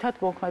უარყოფითად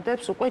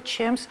მოქმედებს უკვე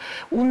ჩემს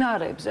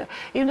უნარებზე.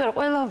 იმიტომ რომ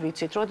ყველა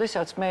ვიცით,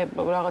 როდესაც მე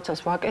რაღაცას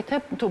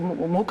ვაკეთებ, თუ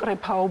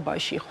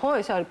მოკრეფაობაში, ხო,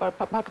 ეს არის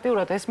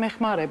ფაქტიურად ეს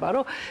მეხმარება,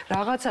 რომ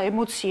რაღაცა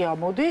ემოცია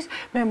მოდის,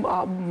 მე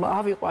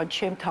ავიყვან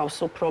ჩემ თავს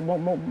უფრო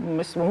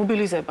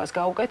მობილიზებას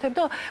გავუკეთებ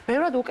და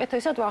ბევრად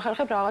უკეთესად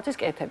ვახერხებ რაღაცის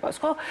კეთებას,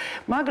 ხო?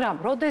 მაგრამ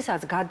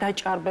როდესაც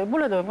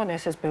გადაჭარბებული და მე მგონი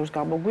ეს ბევრს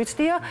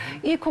გამოგვიცდია,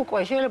 იქ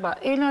უკვე შეიძლება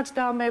ენაც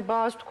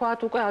დამებას, თქვათ,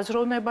 უკვე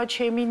აზროვნება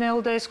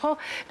შემინელდეს, ხო?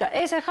 და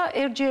ეს ახლა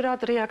ერთჯერად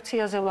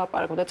რეაქციაზე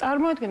ვლაპარაკობ და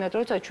წარმოედგინეთ,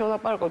 როცა ჩვენ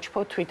ვლაპარაკობთ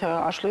შფოთვით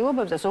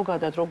აშლილობებზე,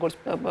 ზოგადად როგორც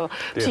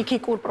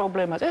ფსიქიკურ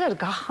პრობლემას, ეს არის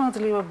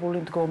გახანძლივებული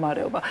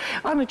მდგომარეობა.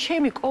 ანუ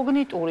ჩემი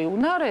კოგნიტური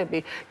უნარები,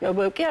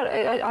 კი არა,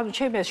 ანუ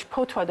ჩემი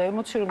შფოთვა და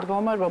ემოციური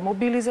მდგომარეობა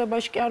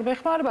მობილიზებაში კი არ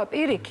მეხმარება,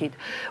 პირიქით.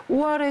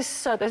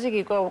 უარესად, ესე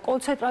იგი,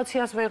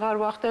 კონცენტრაციას ვეღარ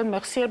ვახდენ,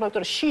 მეხსიერება,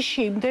 იმიტომ რომ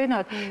შიში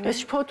იმდენად ეს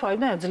შფოთვა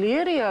იმდენად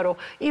ძლიერია, რომ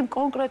იმ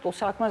კონკრეტულ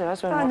საქმეზე რაც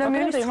ვერ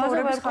ადამიანის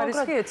ცხოვრების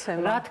ხარისხი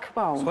ეცემა. რა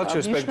თქმა უნდა.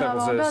 სხვა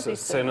სპექტაკლზე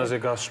სცენაზე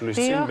გასვლის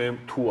წინ მე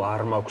თუ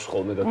არ მაქვს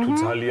ხოლმე და თუ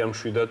ძალიან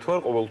მშვიდად ვარ,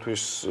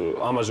 ყოველთვის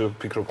ამაზე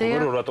ვფიქრობ ხოლმე,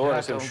 რომ რატო არ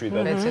ესე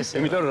მშვიდად.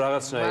 იმიტომ რომ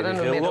რაღაცნაირი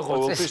ხელო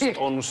ყოველთვის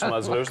ტონუსს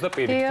მაძლევს და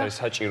პირიქით არის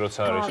საჭიროც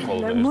არის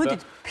ხოლმე.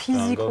 მოდით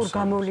ფიზიკურ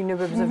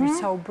გამოვლინებებზე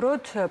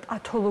ვისაუბროთ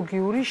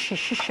პათოლოგიური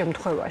შიშის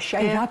შემთხვევაში.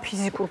 აი რა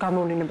ფიზიკურ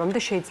გამოვლინებამდე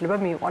შეიძლება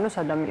მიიყვანოს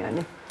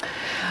ადამიანი?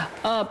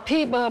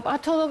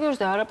 პათოლოგიურ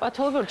და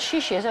არაპათოლოგიურ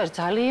შიში ეს არის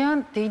ძალიან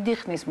დიდი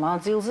ხნის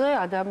მანძილზე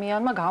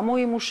ადამიანმა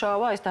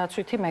გამოიმუშავა ეს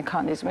დაცვითი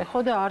მექანიზმი, ხო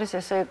და არის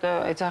ესე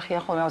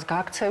ეძახიან ხოლმე ამას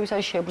გაქცევის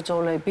ან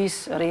შებრძოლების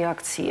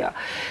რეაქცია.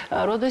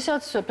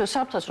 როდესაც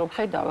საფრთხეს რომ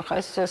ხედავ, ხა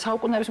ეს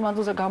საუკუნეების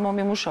მანძილზე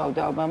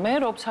გამომიმუშავდა, მე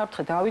რომ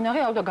საფრთხე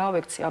დავინახე, ავდა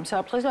გავექცი ამ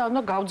საფრთხეს და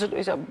უნდა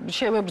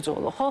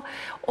შევებრძოლო, ხო?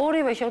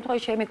 ორივე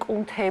შემთხვევაში ჩემი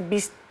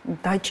კუნთების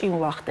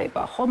დაჭიმვა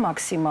ხდება, ხო,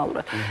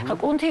 მაქსიმალურად. ხა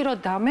კუნთი რო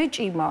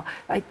დამეჭიმა,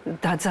 აი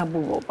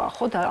დაძაბულობა,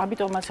 ხო და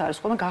ამიტომაც არის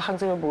ხოლმე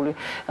გახანგრძლივებული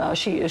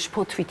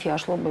შფოთვითი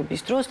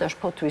აშლობების დროს და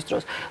შფოთვის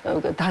დროს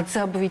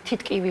დაძაბვითი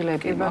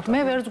ტკივილები მაქვს.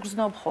 მე ვერ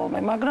გრძნობ ხოლმე,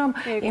 მაგრამ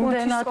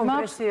იმდენად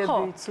მაქვს, ხო.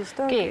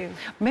 კი.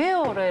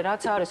 მეორე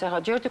რაც არის, ახლა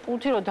ჯერტი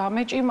კუნთი რო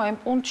დამეჭიმა, იმ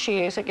კუნთში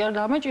ესე კი არ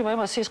დამეჭიმა,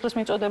 იმას სისხლის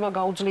მიწოდება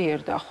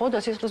გაუძლიერდა, ხო და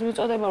სისხლის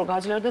მიწოდება რო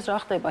გაძლიერდეს, რა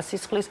ხდება?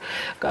 სისხლის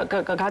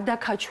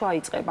გადაკაჩვა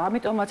იწყება.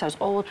 ამიტომაც არის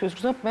ყოველთვის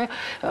გრძნობ, მე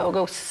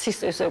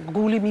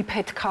გული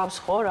მიფეთქავს,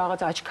 ხო,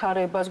 რაღაც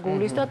აჩქარებას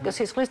გულის და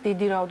სისხლის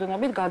დიდი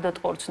რაოდენობით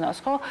გადატყორცნას,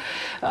 ხო?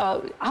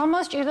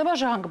 ამას ჭირდება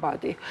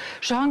ჟანგბადი.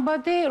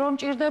 ჟანგბადი რომ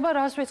ჭირდება,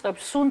 რას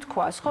ვიწყებს?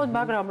 სუნთქვას, ხო,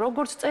 მაგრამ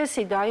როგორც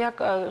წესი და აი აქ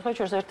ხო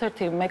შორს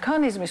ერთ-ერთი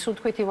მექანიზმი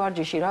სუნთქვითი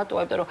ვარჯიში რატო?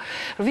 იმიტომ რომ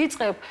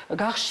ვიწყებ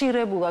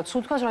გახშირებულად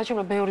სუნთქვას, რაც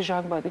შეიძლება ბევრი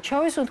ჟანგბადი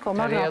ჩავისუნთქო,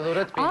 მაგრამ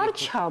არ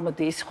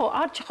ჩამდის, ხო,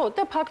 ხო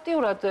და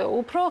ფაქტიურად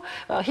უფრო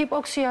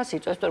ჰიპოქსიას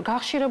იწვევს, იმიტომ რომ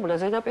გახშირებულად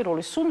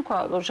ზედაპირული სუნთქვა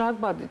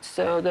ჟანგბადის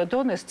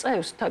დონეს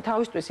წევს,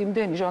 თავისთვის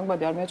იმდენი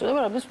ჟანგბადი არ მიეწოდება,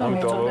 რამდენიც უნდა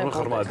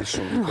მიეწოდებოდეს.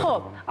 ხო,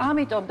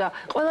 ამიტომ და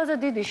ყველაზე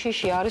დიდი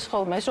შიში არის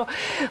ხოლმე ეს, რომ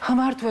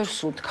ღმართ ვერ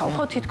სუნთქავ,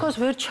 ხო, თითქოს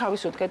ვერ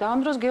ჩავისუნთქე და ამ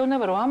დროს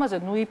გეუბნება, რომ ამაზე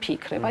ნუ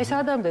იფიქრებ. აი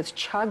სადამდეც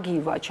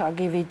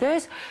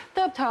ჩაგივიდეს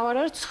და მთავარი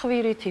არის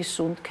ცხვირით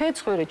ისუნთქე,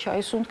 ცხვირით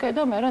ჩაისუნთქე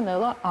და მერე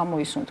ნელა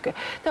ამოისუნთქე.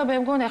 და მე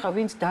მგონი ახლა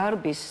ვინც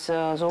დარბის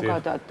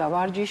ზოგადად და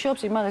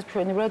ვარჯიშობს, იმან ეს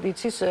ჩვენივრად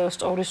იცის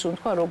სწორი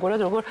სუნთქვა როგორ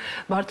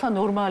მართლა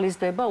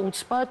ნორმალიზდება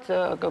უცბად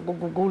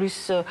გულის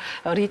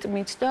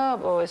რიტმით და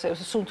ეს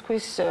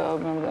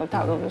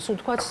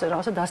სუნთქვაც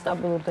რაღაცა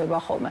დასტაბილურდება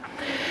ხოლმე.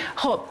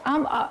 ხო,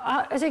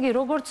 ესე იგი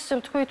როგორც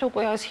ვთქვით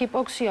უკვე ეს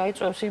ჰიპოქსია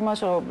იწვევს იმას,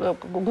 რომ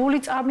გული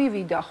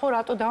წამივიდა, ხო,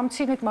 რატო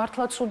დამცინით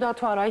მართლა ცუდად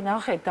თუ არა, აი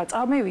ნახეთ და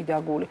წამივიდა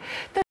გული.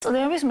 და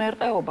წნევის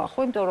მერყეობა, ხო,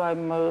 იმიტომ რომ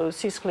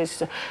სისხლის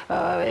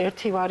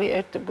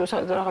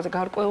რაღაცა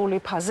გარკვეული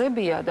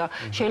ფაზებია და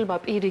შეიძლება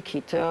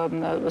პირიქით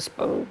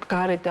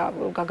გარეთ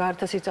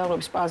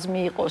სიწარმოების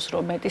სპაზმი იყოს,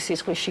 რომ მეტი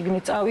სისხლის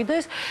შიგნით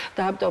წავიდეს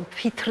და ამიტომ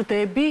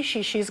ფითრდები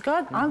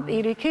შიშისგან, ან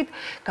პირიქით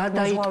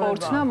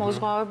გადაიტყორცნა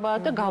მოზღვავება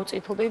და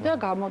გავწითლდი და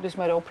გამოდის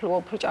მე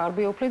უფრო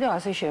ჭარბი და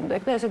ასე შემდეგ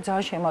და ესე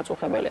ძალიან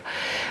შემაწუხებელია.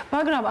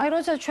 მაგრამ აი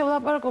როდესაც ჩვენ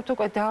ვლაპარაკობთ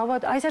უკვე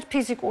დავად, აი ეს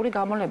ფიზიკური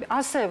გამოვლენები,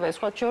 ასევე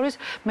სხვა შორის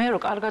მე რო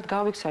კარგად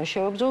გავიქცან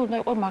შევებრძოლ, უნდა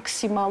იყოს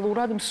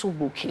მაქსიმალურად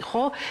მსუბუქი,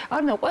 ხო?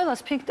 არნა ყველა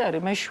სფინქტერი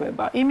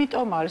მეშვება.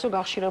 იმიტომ არის, რომ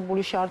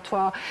გახშირებული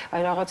შართვა,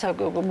 აი რაღაცა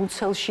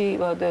მუცელში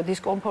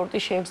დისკომფორტი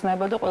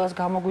შეეძნება და ყველას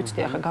გამოგვიცდი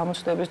ახლა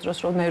გამოცდების დროს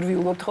რომ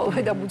ნერვიულობთ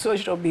ხოლმე და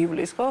მუცელში რომ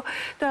ბივლის, ხო?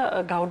 და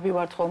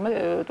გავრბივართ ხოლმე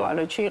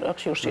ტუალეტში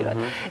ხშირ-ხშირად.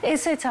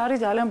 ესეც არის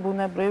ძალიან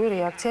ბუნებრივი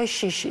რეაქცია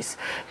შიშის.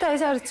 და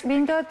ეს არის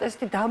წმინდა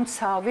ესეთი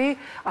დამცავი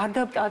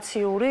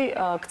ადაპტაციური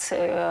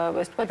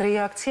ეს თქვა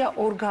რეაქცია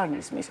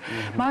ორგანიზმის.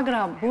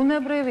 მაგრამ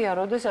ბუნებრივია,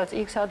 როდესაც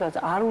იქ სადაც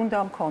არ უნდა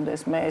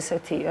მქონდეს მე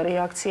ესეთი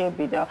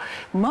რეაქციები და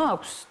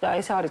მაქვს და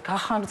ეს არის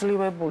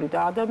გახანგრძლივებული და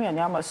ადამიანი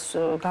ამას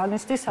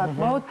განიცდის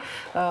საკმაოდ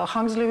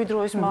ხანგრძლივი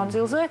დროის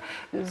მანძილზე,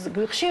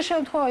 ხშირ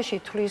შემთხვევაში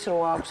თვლის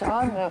რომ აქვს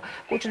ან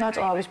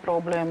კუჭნაწლავის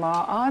პრობლემა,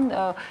 ან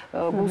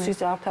გულსის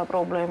ძარღვთა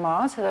პრობლემა,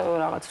 ან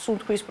რაღაც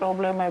სუნთქვის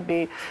პრობლემები,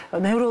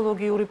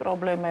 ნევროლოგიური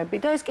პრობლემები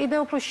და ეს კიდევ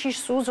უფრო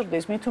შიშს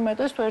უზრდის, მით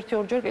უმეტეს თუ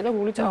ერთი-ორჯერ კიდევ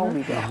გული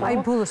წაუვიდა, ხო? აი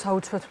ბოლოს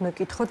აუცილებლად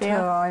მეკითხოთ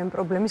აი ამ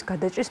პრობლემის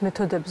გადაჭრის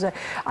მეთოდებზე.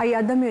 აი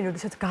ადამიანი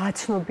როდესაც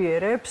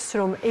გააცნობიერებს,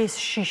 რომ ეს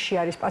შიში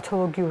არის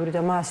პათოლოგიური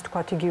და მას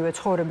თქვათ იგივე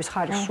ცხოვრების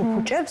ხარისხს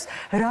უფუჭებს,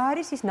 რა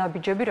არის ის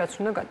ნაბიჯები, რაც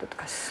უნდა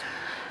გადადგას?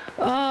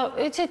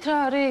 იცით რა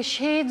არის,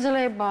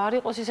 შეიძლება არ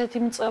იყოს ისეთი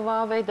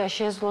მწვავე და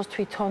შეძლოს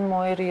თვითონ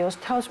მოერიოს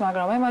თავს,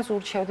 მაგრამ მე მას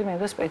ურჩევდი მე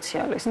და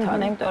სპეციალისტთან,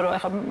 იმიტომ რომ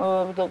ახლა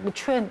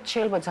ჩვენ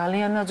შეიძლება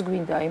ძალიანაც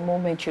გვინდა იმ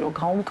მომენტში რომ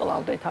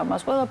გავუმკლავდეთ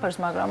ამას ყველაფერს,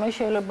 მაგრამ ეს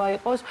შეიძლება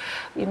იყოს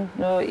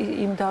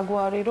იმ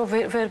დაგვარი რომ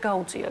ვერ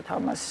გაუწიოთ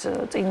ამას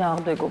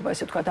წინააღმდეგობა,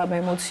 ესე ვთქვათ, ამ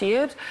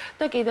ემოციებს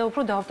და კიდევ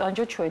უფრო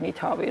დავტანჯოთ ჩვენი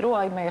თავი, რომ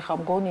აი მე ახლა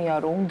მგონია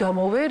რომ უნდა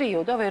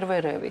მოვერიო და ვერ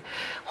ვერევი.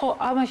 ხო,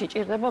 ამაში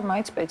ჭირდება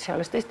მაინც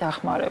სპეციალისტის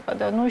დახმარება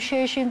და ნუ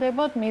შეეშინდება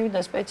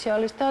მივიდა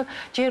სპეციალისტთან,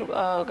 ჯერ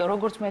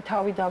როგორც მე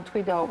თავი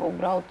დავთქვი და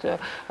უბრალოდ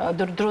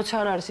დროც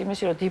არ არის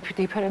იმისი, რომ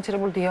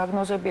დიფერენცირებული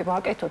დიაგნოზები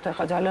ვაკეთოთ,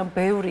 ახლა ძალიან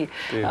ბევრი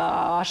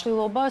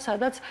აშლილობა,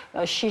 სადაც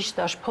შიშს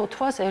და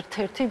შფოთვას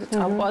ერთ-ერთი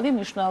წამყვანი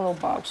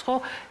მნიშვნელობა აქვს, ხო?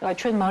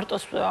 ჩვენ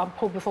მარტოს ამ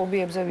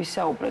ფობიებზე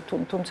ვისაუბრეთ,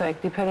 თუმცა ეგ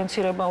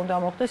დიფერენცირება უნდა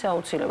მოხდეს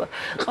აუცილებლად.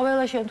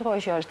 ყველა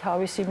შემთხვევაში არის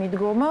თავისი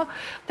მიდგომა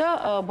და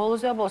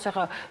ბოლოს და ბოლოს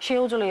ახლა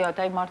შეუძლიათ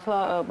აი მართლა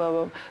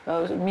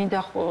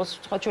მინდა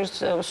სხვა შორის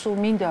სულ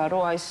მინდა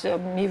რომ აი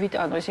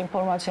მივიტანო ეს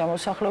ინფორმაცია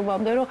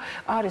მოსახლეობამდე, რომ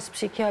არის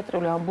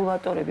ფსიქიატრიული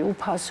ამბულატორები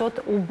უფასოდ,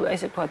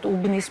 ესე ვთქვათ,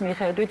 უბნის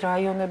მიხედვით,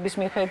 რაიონების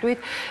მიხედვით,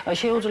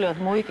 შეუძლიათ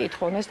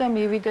მოიკითხონ ეს და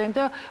მივიდნენ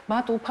და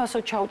მათ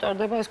უფასოდ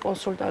ჩაუტარდება ეს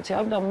კონსულტაცია.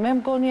 ამიტომ მე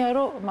მგონია,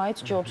 რომ მაინც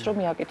ჯობს რომ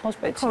მიაკითხონ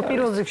სპეციალისტს. ხო,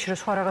 პირველ რიგში რომ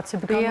სხვა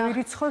რაღაცები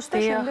გამოირიცხოს და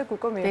შემდეგ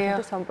უკვე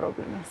მიეღოს ამ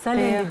პრობლემას.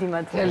 ძალიან დიდი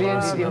მადლობა. ძალიან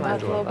დიდი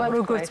მადლობა.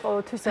 როგორც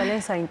ყოველთვის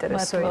ძალიან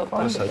საინტერესო იყო.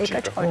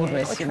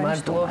 ურმესი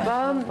მადლობა.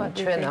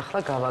 ჩვენ ახლა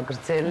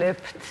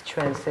გავაგრძელებთ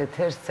ჩვენს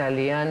ეთერს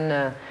ძალიან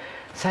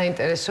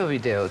საინტერესო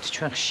ვიდეოც.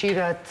 ჩვენ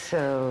ხშირად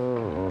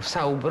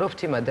საუბრობთ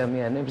იმ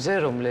ადამიანებზე,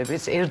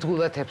 რომლებიც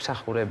ერთგულად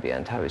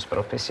ემსახურებიან თავის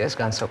პროფესიას,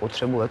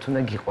 განსაკუთრებულად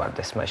უნდა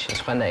გიყვარდეს მაშინ.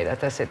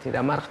 სხვანაირად ასეთი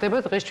რამ არ ხდება.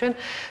 დღეს ჩვენ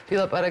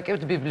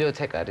ვილაპარაკებთ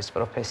ბიბლიოთეკარის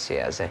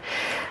პროფესიაზე.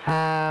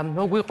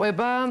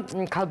 მოგვიყვება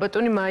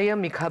ქალბატონი მაია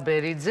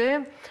მიქაბერიძე,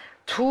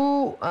 თუ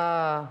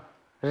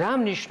რა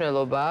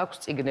მნიშვნელობა აქვს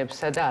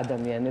წიგნებსა და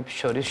ადამიანებს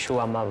შორის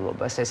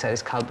შუამავლობას. ეს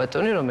არის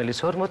ქალბატონი, რომელიც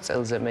 40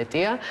 წელზე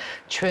მეტია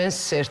ჩვენს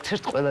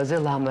ერთ-ერთ ყველაზე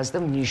ლამაზ და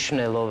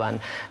მნიშვნელოვან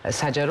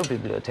საჯარო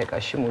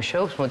ბიბლიოთეკაში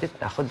მუშაობს. მოდით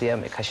ნახოთ დია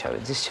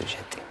მექაშავიძის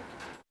სიუჟეტი.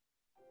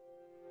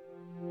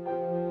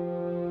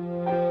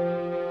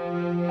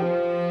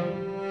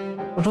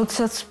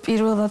 როდესაც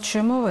პირველად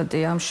შემოვედი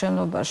ამ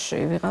შენობაში,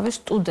 ვიყავი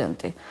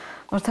სტუდენტი.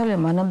 მართალია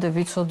მანამდე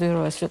ვიცოდი,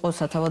 რომ ეს იყო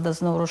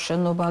სათავადაზნაურო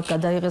შენობა,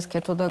 გადაიღეს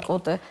ქეთო და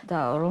კოტე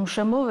და რომ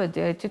შემოვედი,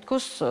 აი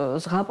თითქოს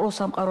ზღაპრულ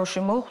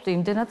სამყაროში მოვხვდი,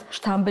 იმდენად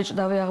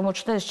შთამბეჭდავი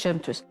აღმოჩნდა ეს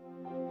ჩემთვის.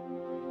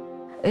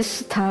 ეს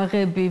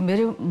თაღები, მე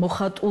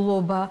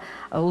მოხატულობა,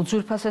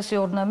 უძვირფასესი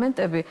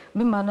ორნამენტები,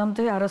 მე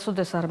მანამდე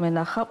არასოდეს არ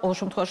მენახა, ყოველ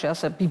შემთხვევაში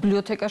ასე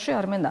ბიბლიოთეკაში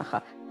არ მენახა.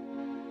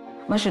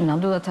 მაშინ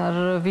ნამდვილად არ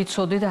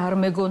ვიცოდი და არ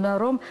მეგონა,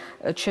 რომ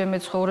ჩემი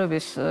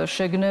ცხოვრების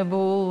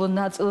შეგნებულ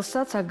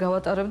ნაწილსაც აქ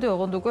გავატარებდი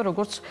ოღონდ უკვე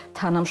როგორც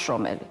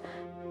თანამშრომელი.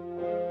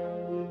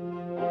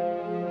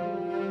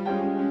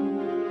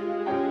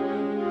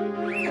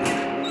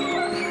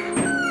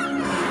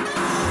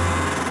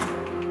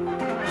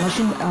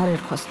 მაშინ არ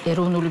ერქვას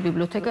ეროვნული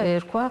ბიბლიოთეკა,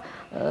 ერქვა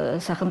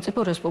სახელმწიფო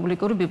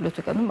რესპუბლიკური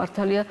ბიბლიოთეკა. ნუ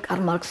მართალია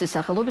კარლ მარქსის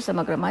სახელობისა,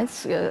 მაგრამ მაინც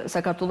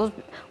საქართველოს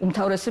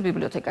უმთავრესი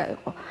ბიბლიოთეკა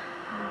იყო.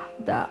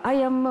 და აი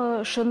ამ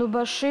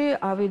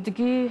შენობაში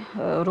ავიდგი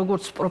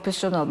როგორც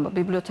პროფესიონალმა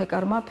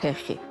ბიბლიოთეკარმა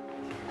ფეხი.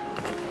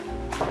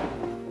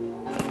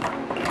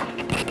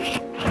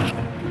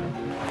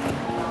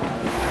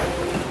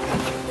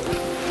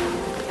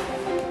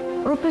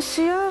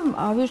 პროფესია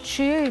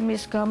ავირჩიე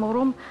იმის გამო,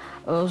 რომ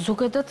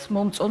ზოგადად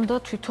მომწონდა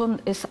თვითონ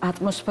ეს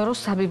ატმოსფერო,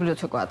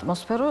 საბიბლიოთეკო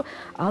ატმოსფერო.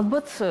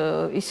 ალბათ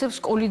ისევ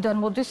სკოლიდან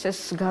მოდის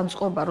ეს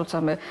განწყობა, როცა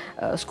მე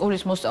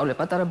სკოლის მოსწავლე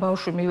პატარა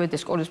ბავშვი მივედი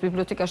სკოლის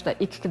ბიბლიოთეკაში და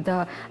იქ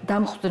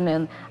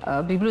დამხვდნენ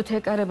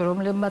ბიბლიოთეკარები,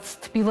 რომლებმაც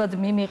თბილად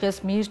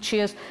მიმიღეს,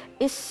 მიირჩიეს.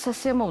 ეს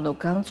სასიამოვნო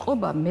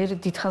განწყობა მე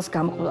დიდხანს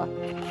გამყვა.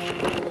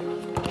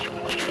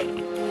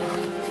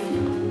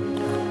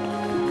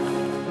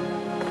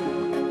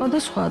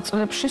 სხვადასხვა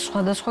წლებში,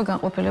 სხვადასხვა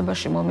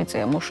განყოფილებაში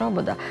მომიწია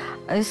მუშაობა და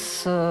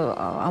ეს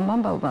ამ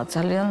ამბავმა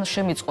ძალიან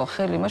შემიწყო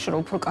ხელი იმაში,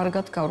 რომ უფრო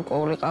კარგად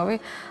გავრკვეულიყავი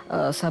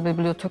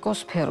საბიბლიოთეკო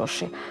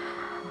სფეროში.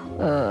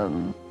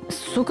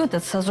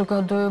 ზოგადად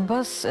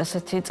საზოგადოებას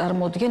ესეთი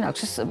წარმოდგენა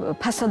აქვს, ეს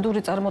ფასადური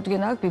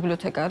წარმოდგენა აქვს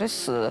ბიბლიოთეკარის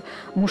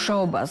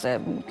მუშაობაზე.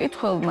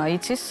 მკითხველმა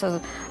იცის,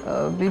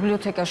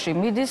 ბიბლიოთეკაში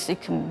მიდის,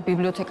 იქ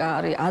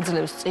ბიბლიოთეკარი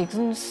აძლევს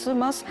წიგნს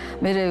მას,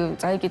 მერე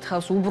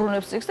წაიკითხავს,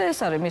 უბრუნებს წიგნს და ეს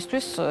არის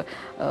მისთვის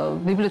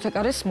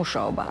ბიბლიოთეკარის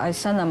მუშაობა. აი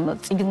სანამ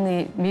წიგნი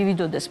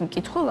მივიდოდეს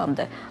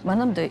მკითხველამდე,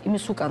 მანამდე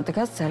იმის უკან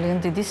დგას ძალიან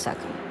დიდი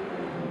საქმე.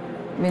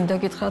 მინდა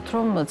გითხრათ,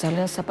 რომ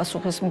ძალიან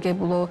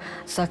საპასუხისმგებლო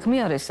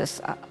საქმე არის ეს.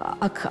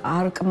 აქ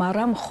არ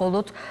კმარა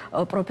მხოლოდ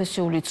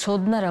პროფესიული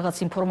ცოდნა,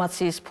 რაღაც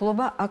ინფორმაციის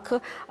ფლობა, აქ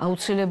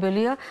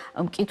აუცილებელია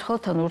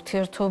მკითხველთან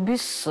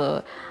ურთიერთობის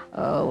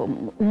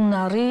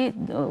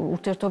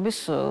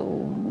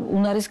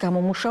უნარის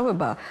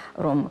გამომუშავება,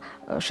 რომ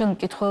შენ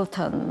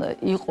მკითხველთან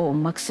იყო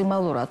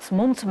მაქსიმალურად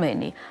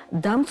მომთმენი,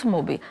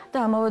 დამთმობი და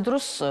ამავე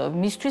დროს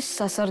მისთვის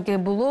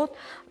სასარგებლო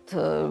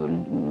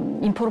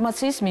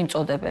ინფორმაციის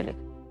მიმწოდებელი.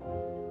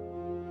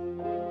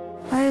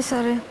 აი ეს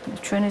არის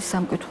ჩვენი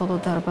სამკითხველო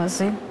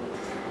დარბაზი.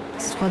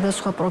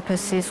 სხვადასხვა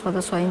პროფესიის,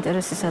 სხვადასხვა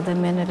ინტერესის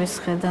ადამიანების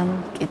ხედან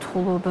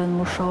კითხულობენ,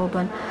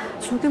 მუშაობენ.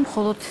 ზოგი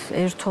მხოლოდ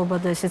ერთობა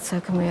და ესეც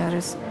საქმე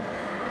არის.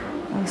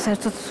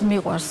 საერთოდ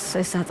მიყვარს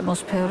ეს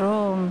ატმოსფერო,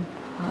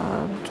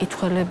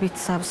 კითხველებით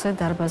სავსე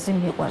დარბაზი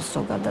მიყვარს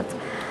ზოგადად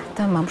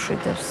და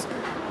მომშვიდებს.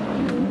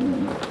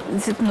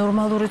 ისეთ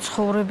ნორმალური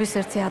ცხოვრების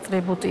ერთი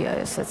ატრიბუტია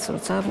ესეც,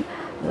 როცა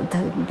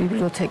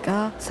ბიბლიოთეკა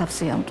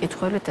სავსეა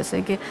მკითხველით, ესე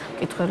იგი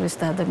მკითხველის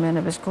და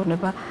ადამიანების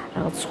გონება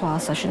რაღაც სხვა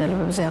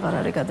საშინელებებზე აღარ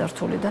არის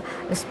გადართული და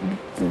ეს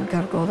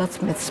გარკვეულად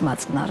მეც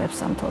მაწყნარებს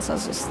ამ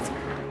თვალსაზრისით.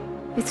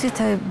 იცით,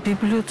 აი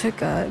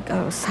ბიბლიოთეკა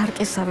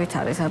სარკესავით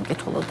არის ამ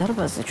მკითხველო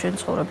დარბაზი, ჩვენი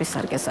ცხოვრების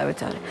სარკესავით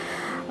არის.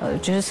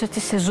 ჯერ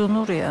ესეთი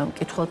სეზონურია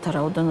მკითხველთა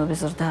რაოდენობის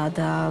ზრდა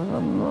და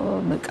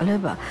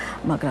კლება,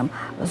 მაგრამ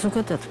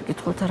ზოგადად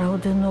მკითხველთა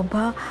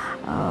რაოდენობა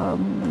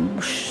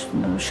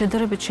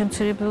შედარებით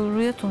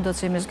შემცირებულია, თუნდაც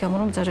იმის გამო,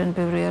 რომ ძალიან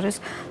ბევრი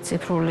არის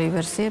ციფრული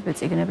ვერსიები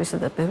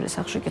წიგნებისა და ბევრი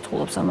სახში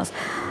კითხულობს ამას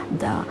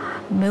და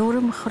მეორე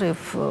მხრივ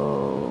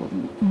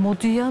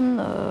მოდიან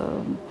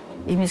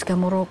იმის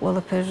გამო, რომ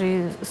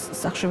ყველაფერი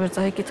სახში ვერ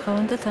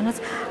წაიკითხავენ და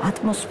თანაც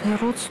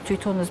ატმოსფეროც,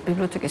 თვითონ ეს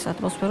ბიბლიოთეკის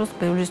ატმოსფეროც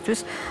ბევრისთვის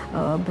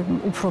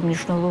უფრო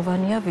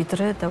მნიშვნელოვანია,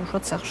 ვიდრე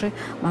დაუშვათ სახში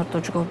მარტო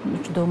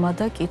ჯდომა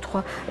და კითხვა.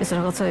 ეს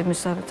რაღაცა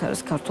იმისავით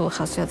არის ქართული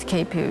ხასიათი,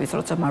 кейფივით,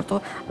 როცა მარტო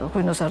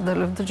ღვინოს არ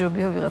დალევ და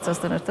ჯობია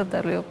ვიღაცასთან ერთად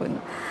დალევ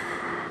ღვინო.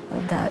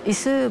 და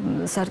ისე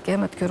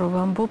სარკეა მეთქე რომ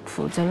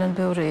ვამბობ, ძალიან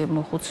ბევრი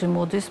მოხუცი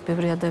მოდის,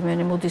 ბევრი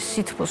ადამიანი მოდის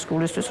სითბოს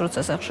გულისთვის,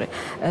 როცა სახში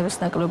ეს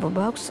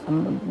ნაკლებობა აქვს,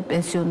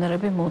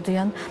 პენსიონერები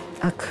მოდიან,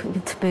 აქ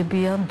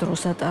თბებიან,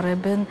 დროს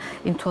ატარებენ,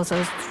 იმ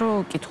თვალსაზრისით,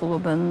 რომ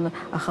კითხულობენ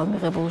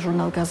ახალმიღებულ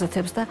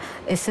ჟურნალ-გაზეთებს და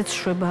ესეც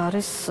შვება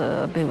არის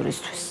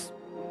ბევრისთვის.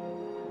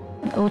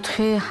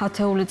 4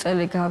 ათეული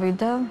წელი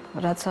გავიდა,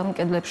 რაც ამ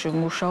კედლებში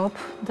ვმუშაობ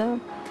და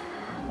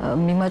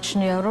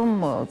მიმაჩნია, რომ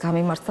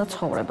გამიმართლა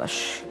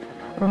ცხოვრებაში.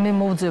 რომ მე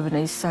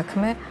მოვძებნე ის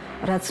საქმე,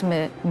 რაც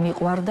მე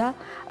მიყვარდა,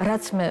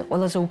 რაც მე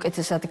ყველაზე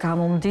უკეთესად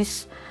გამომდის,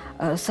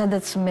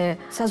 სადაც მე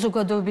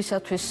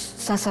საზოგადოებისათვის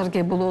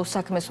სასარგებლო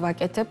საქმეს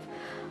ვაკეთებ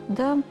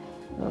და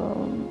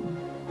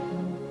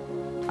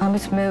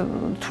ამით მე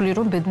ვთვლი,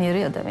 რომ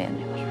ბედნიერი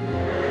ადამიანი ვარ.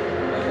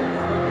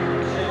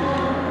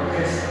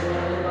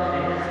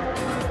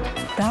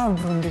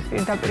 დავბრუნდით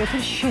პირდაპირ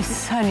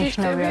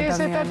შესანიშნავი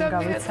ადამიანი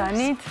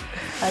გავიცანით.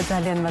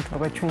 ძალიან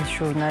მადლობა ჩვენს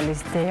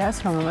ჟურნალისტ დეას,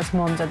 რომელმაც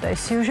მოამზადა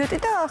ეს სიუჟეტი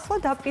და ახლა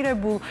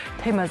დაპირებულ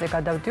თემაზე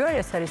გადავდივარ,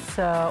 ეს არის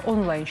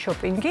ონლაინ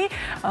შოპინგი.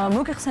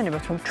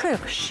 მოგეხსენებათ, რომ ჩვენ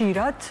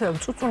ხშირად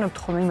ვწუწუნებთ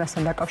ხოლმე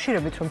იმასთან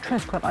დაკავშირებით, რომ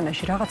ჩვენს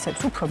ქვეყანაში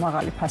რაღაცებს უფრო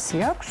მაღალი ფასი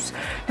აქვს,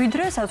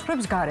 ვიდრე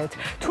საზღვრებს გარეთ.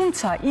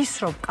 თუმცა ის,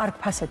 რომ კარგ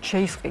ფასად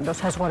შეისყიდოს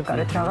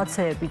საზღვარგარეთ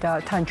რაღაცეები და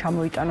თან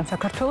ჩამოიტანონ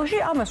საქართველოში,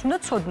 ამას უნდა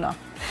ცოდნა.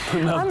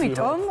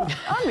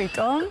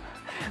 ამიტომ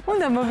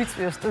უნდა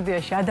მოვიწვიოს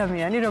სტუდიაში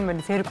ადამიანი,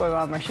 რომელიც ერკვევა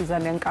ამაში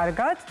ძალიან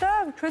კარგად და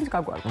ჩვენს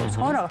გაგვარკვევს,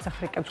 ხო, რაღაცა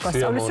ხრიკებს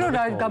გვასწავლის, რომ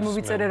რა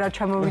გამოვიწერე, რა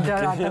ჩამოვიდა,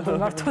 რა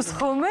დაგვიმართოს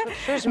ხოლმე.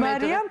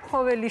 მარიამ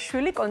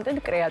ხოველიშვილი, კონტენტ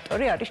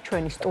კრეატორი არის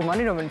ჩვენი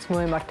სტუმარი, რომელიც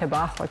მოემართება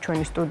ახლა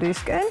ჩვენი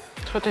სტუდიისკენ.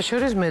 ხოთა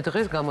შორის მე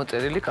დღეს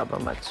გამოწერილი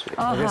კაბამაცვი.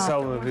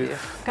 მოგესალმებით.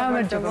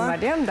 გამარჯობა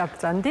მარიამ,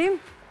 დაგწანდი.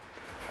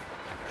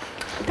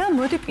 და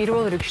მოდი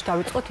პირველ რიგში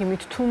დავიწყოთ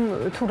იმით,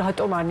 თუ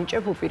რატომ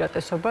ანიჭებ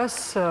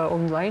უპირატესობას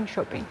ონლაინ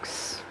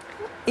შოპინგს.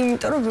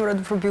 იმიტომ რომ ბევრად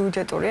უფრო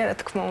ბიუჯეტურია, რა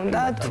თქმა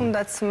უნდა,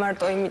 თუნდაც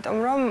მარტო იმიტომ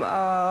რომ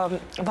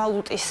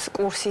ვალუტის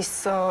კურსის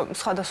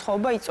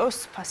სხვადასხვაობა იწვევს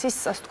ფასის,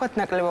 ასე ვთქვათ,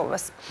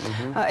 ნაკლებობას.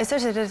 ეს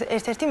არის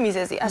ერთ-ერთი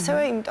მიზეზი.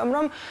 ასევე იმიტომ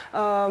რომ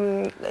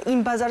იმ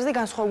ბაზარზე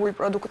განსხვავებული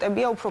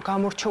პროდუქტებია, უფრო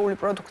გამორჩეული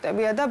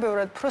პროდუქტებია და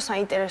ბევრად უფრო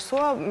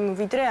საინტერესოა,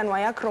 ვიდრე ანუ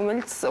აი აქ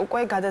რომელიც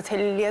უკვე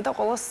გადათელილია და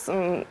ყოველს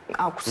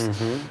აქვს,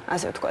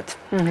 ასე ვთქვათ.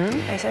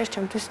 ეს არის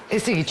ჩემთვის.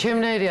 ესე იგი,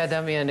 ჩემნაირი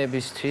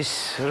ადამიანებისთვის,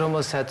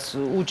 რომელსაც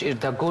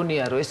უჭირდა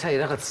გონია, რომ ეს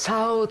არის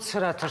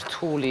საოცრად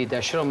რთული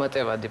და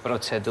შრომატევადი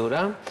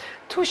პროცედურა,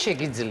 თუ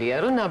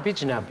შეგიძლია, რომ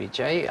ნაბიჯ-ნაბიჯ,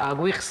 აი,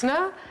 აგვიხსნა,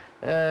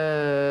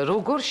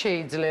 როგორ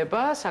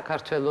შეიძლება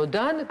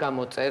საქართველოდან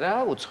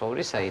გამოწერა უცხოური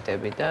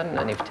საიტებიდან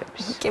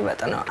ნიფთების. კი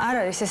ბატონო, არ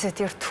არის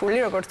ესეთი რთული,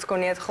 როგორც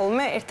გონიათ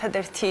ხოლმე,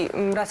 ერთადერთი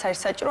რაც არის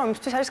საჭირო,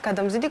 ამისთვის არის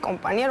გადამზიდი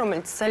კომპანია,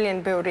 რომელიც ძალიან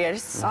ბევრი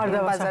არის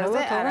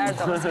ბაზარზე, არ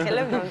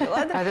დავასახელებ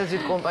ნამდვილად.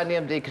 გადამზიდი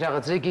კომპანიამდე იქ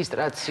რაღაც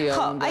რეგისტრაცია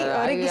უნდა,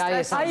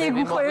 აი ეგ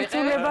უფრო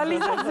ერთულებალი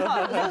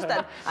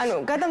ზუსტად. ანუ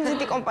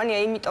გადამზიდი კომპანია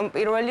იმიტომ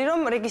პირველი, რომ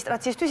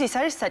რეგისტრაციისთვის ის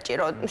არის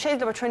საჭირო.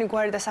 შეიძლება ჩვენი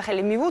გვარი და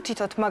სახელი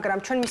მივუთითოთ, მაგრამ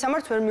ჩვენ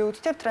მისამართს ვერ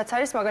მივუთითებთ, რაც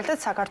არის მაგალითად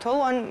საქართველო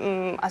ან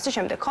ასე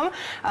შემდეგ, ხომ?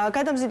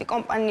 გადამზიდი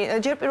კომპანია,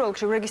 ჯერ პირველ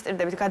რიგში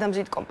რეგისტრირდებით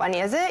გადამზიდ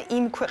კომპანიაზე,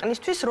 იმ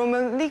ქვეყნისთვის,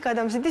 რომელი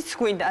გადამზიდიც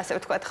გვინდა, ასე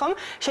ვთქვათ, ხომ?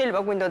 შეიძლება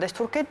გვინდოდეს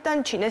თურქეთიდან,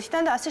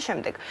 ჩინეთიდან და ასე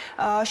შემდეგ.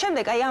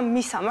 შემდეგ აი ამ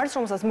მისამართს,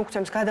 რომელსაც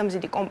მოგცემს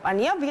გადამზიდი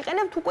კომპანია,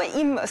 ვიყენებთ უკვე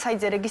იმ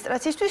საიტზე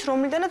რეგისტრაციისთვის,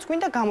 რომლიდანაც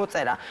გვინდა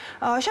გამოწერა.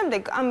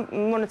 შემდეგ ამ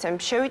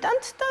მონაცემებს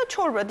შევიტანთ და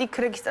ჩაურბად იქ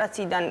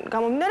რეგისტრაციიდან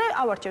გამომდინარე,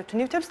 ავარჩევთ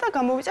ნივთებს და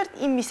გამოვიწერთ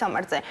იმ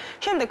მისამართზე.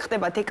 შემდეგ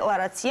ხდება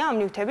დეკლარაცია ამ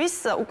ნივთების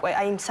უკვე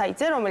აი იმ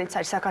საიტზე, რომელიც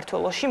არის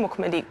საქართველოში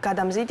მოქმედი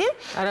გადამზიდი.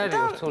 არ არის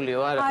რთულიო,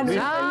 არა.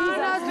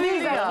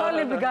 ლიზა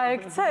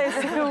გაექცა ეს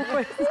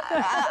უკვე.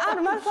 არ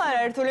მართლა არ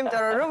არის რთული,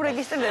 იმიტომ რომ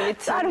რეგისტრირდებით.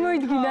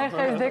 წარმოიდგინა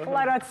ახლა ეს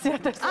დეკლარაცია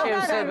და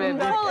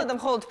შევსებები.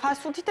 მხოლოდ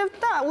ფასს უთითებთ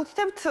და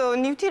უთითებთ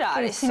ნივთი რა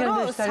არის, რომ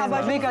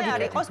საბაჟო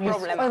არ იყოს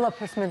პრობლემა.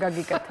 ყველაფერს მე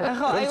გაგიკეთებ.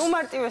 ხო, აი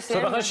უმარტივესი.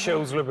 ცოტა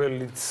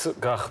შეუძლებელიც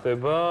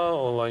გახდება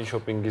ონლაინ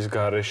შოპინგის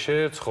გარეშე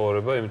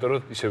ცხოვრება, იმიტომ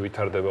რომ ისე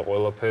ვითარდება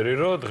ყველაფერი,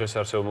 რომ დღეს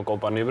არსებობენ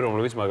კომპანიები,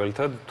 რომლებიც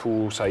მაგალითად თუ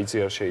საიტზე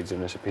არ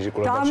შეიძლება ესე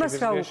ფიზიკურად და ამას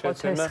რა უყოთ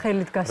ეს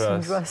ხელით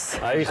გასინჯვას.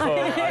 აი ხო,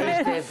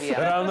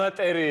 რა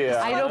მატერია.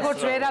 აი როგორც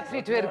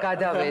ვერაფრით ვერ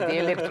გადავედი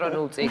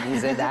ელექტრონულ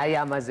წიგნზე და აი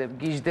ამაზე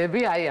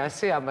გიждები, აი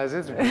ასე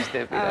ამაზეც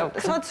გიждები რა.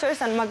 სოთ შორის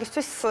ან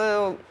მაგისტვის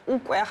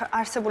უკვე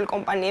არსებული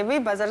კომპანიები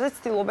ბაზარზე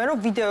ცდილობენ რომ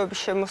ვიდეოები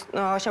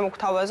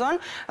შემოგთავაზონ,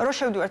 რომ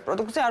შევდივართ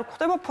პროდუქტზე, არ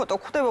გვხდება ფოტო,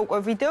 გვხდება უკვე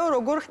ვიდეო,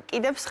 როგორ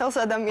ყიდებს ხელს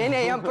ადამიანი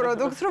აი ამ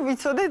პროდუქტს, რომ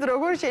ვიცოდეთ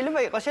როგორ შეიძლება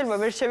იყოს. შეიძლება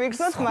ვერ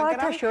შევიგრძნოთ, მაგრამ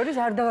სხვათა შორის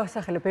არ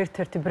დავასახელებ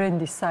ერთ-ერთი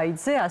ბრენდის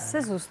საიტზე, ასე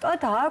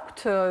ზუსტად აქვთ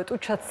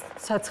ტუჩად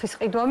საცხის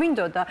ყიდვა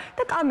მინდოდა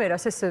და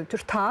კამერას ესე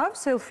რთავ,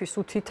 სელფის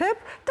უთითებ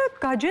და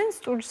გაჯენს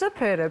ტუჩზე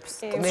ფერებს.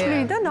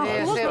 წვლიდან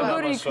ახლოს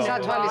როგორი იქნება.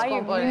 სათვალის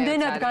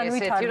კომპონენტი არის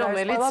ესეთი,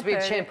 რომელიც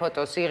ვით შენ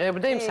ფოტოს იღებ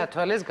და იმ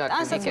სათვალეს გაკეთებ.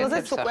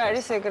 ასეც უკვე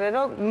არის ეგრე,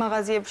 რომ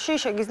მაღაზიებში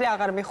შეგიძლია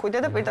აღარ მიხვიდე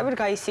და პირდაპირ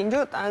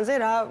გაისინჯო ტანზე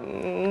რა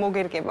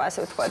მოგერგება, ასე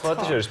ვთქვათ.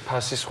 სხვათა შორის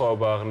ფასის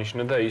სხვაობა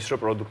აღნიშნა და ის, რომ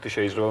პროდუქტი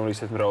შეიძლება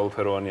ისეთ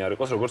მრავალფეროვანი არ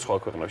იყოს, როგორც სხვა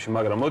ქვეყნებში,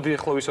 მაგრამ მოდი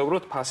ახლა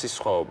ვისაუბროთ ფასის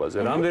სხვაობაზე.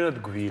 რამდენად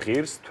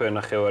გვიღირს თქვენ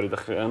ნახევარი და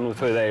ანუ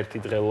თქვენ და ერთი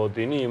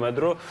დღელოდინი იმად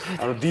რომ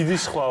ანუ დიდი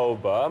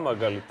სხვაობაა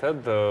მაგალითად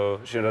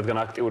შენ რადგან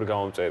აქტიური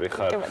გამომწერი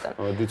ხარ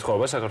დიდი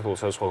სხვაობა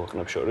საქართველოს და სხვა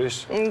ქვეყნებს შორის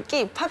კი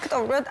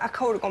ფაქტობრივად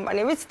აქაური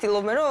კომპანიები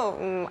ცდილობენ რომ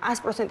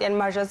 100%-იან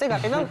მარჟაზე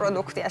გაყიდონ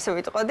პროდუქტი ასე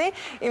ვიტყოდი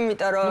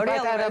იმიტომ რომ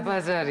პატარა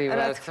ბაზარი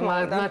ვართ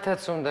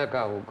მათაც უნდა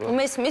გაუგო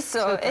მესმის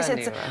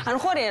ესეც ანუ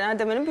ხო არიან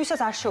ადამიანები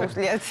ვისაც არ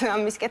შეუძლიათ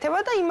ამის კეთება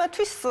და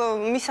იმათვის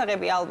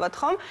მისაღები ალბათ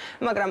ხომ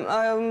მაგრამ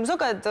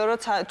ზოგადად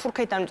როცა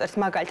თურქეთიდან წერთ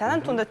მაგალითად ან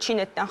თუნდაც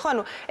ჩინეთიდან ხო?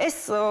 ანუ ეს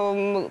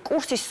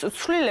კურსის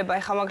ცვლილება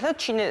ეხლა მაგალითად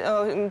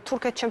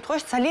თურქეთის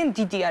შემთხვევაში ძალიან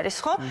დიდი არის,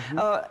 ხო?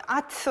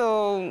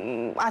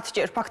 10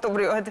 ჯერ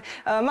ფაქტობრივად.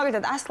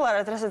 მაგალითად 100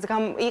 ლარად, რასაც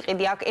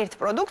იყიდი აქ ერთ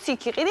პროდუქტს,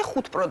 იქ იყიდი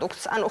 5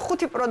 პროდუქტს. ანუ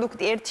 5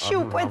 პროდუქტი ერთში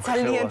უკვე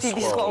ძალიან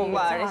დიდი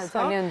სხვაობა არის, ხო?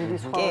 ძალიან დიდი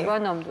სხვაობა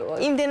ნამდვილად.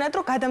 იმდენად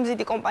რომ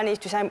გადამზიდი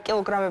კომპანიისთვის აი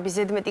კილოგრამების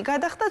ზედმეტი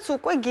გადახდაც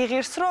უკვე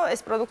გიღირს რომ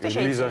ეს პროდუქტი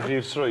შეიძლება. ლიზა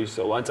ღირს რომ ის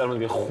ან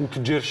წარმოგიდგენ 5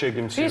 ჯერ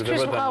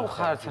შეგიმცირდება და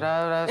ხართ რა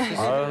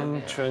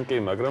ჩვენ კი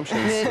მაგრამ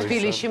შეიძლება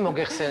თბილისში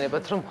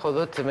მოგეხსენებათ რომ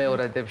მხოლოდ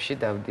მეორადებში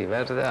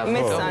დავდივარ და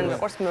მე ძალიან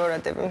მიყვარს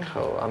მეორადები.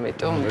 ხო,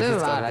 ამიტომ და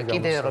არა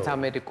კიდე როგორც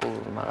ამერიკულ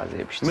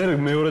მაღაზიებში. მე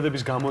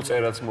მეორადების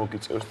გამოწერაც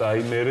მოგიწევს და აი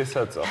მე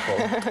საწახო.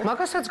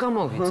 მაგასაც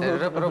გამოვიწერ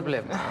რა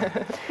პრობლემაა.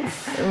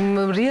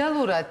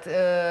 რეალურად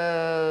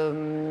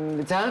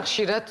ძალიან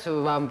ხშირად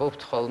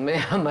ვამბობთ ხოლმე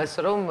ამას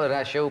რომ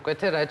რა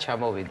შეუკვეთე რა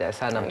ჩამოვიდა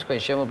სანამ თქვენ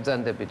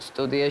შემობრძანდებით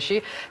სტუდიაში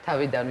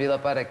თავიდან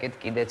ვილაპარაკეთ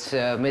კიდეც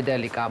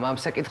მედალიკამ ამ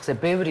საკითხზე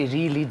ბევრი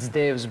რილი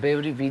ძდევს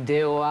ბევრი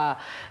ვიდეოა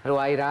რომ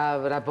აი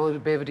რა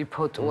ბევრი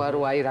ფოტოა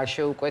რომ აი რა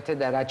შეუკვეთე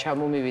და რა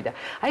ჩამომივიდა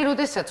აი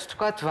როდესაც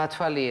თქვათ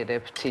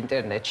ვათვალიერებთ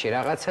ინტერნეტში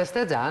რაღაცას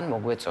და ძალიან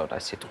მოგვეწორა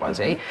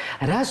სიტყვაზე აი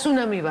რას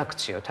უნდა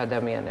მივაქციოთ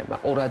ადამიანებმა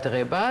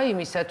ყურადღება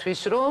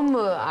იმისათვის რომ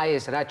აი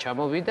ეს რა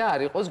ჩამოვიდა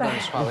არ იყოს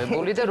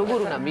განსხვავებული და როგორ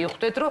უნდა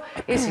მივხვდეთ რომ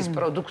ეს ის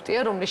პროდუქტია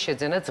რომლის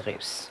შეძენაც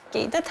ღირს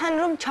კი და თან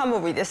რომ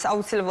ჩამოვიდეს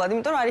აუცილებლად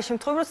იმიტომ რომ არის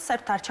შემთხვევა რომ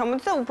საერთოდ არ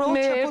ჩამოვიდეს და უბრალოდ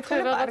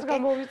შეფუთქრე რაღაც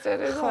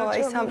გამოვიწერე ხო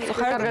აი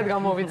სამწუხაროდ კარგად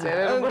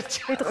გამოვიწერე როგორც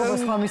ეთყობა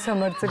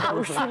სამისამართზე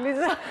გაუშვილი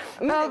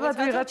და ალბათ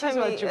ვიღაცა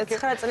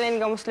 9 წლიანი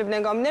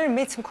გამოსვლებიდან გამომდინარე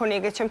მეც მქონია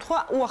ეგეთ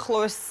შემთხვევა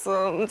უახლოეს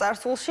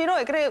წარსულში რომ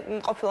ეგრე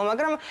ყოფილა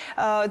მაგრამ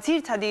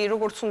ძირითადი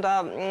როგორც უნდა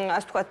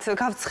ასე ვთქვათ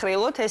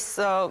გავცხრილოთ ეს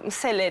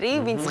სელერი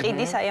ვინც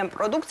ყიდის აი ამ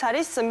პროდუქტს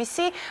არის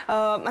მისი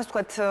ასე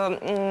ვთქვათ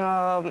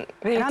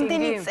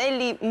რამდენი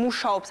წელი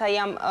მუშაობს აი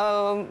ამ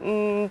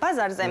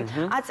ბაზარზე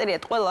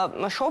აწერიათ ყველა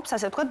შოპს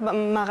ასე ვთქვათ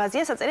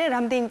მაღაზიას აწერია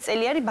რამდენი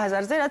წელი არის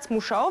ბაზარზე რაც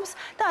მუშაობს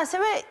და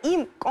ასევე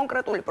იმ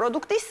კონკრეტული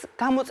პროდუქტის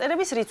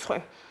გამოწერების რიცხვი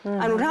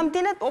ანუ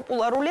რამდენად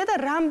პოპულარულია და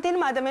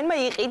რამდენმა ადამიანმა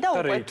იყიდა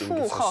უკვე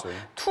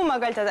თუ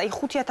მაგალითად აი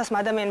 5000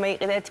 ადამიანმა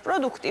იყიდა ერთი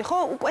პროდუქტი ხო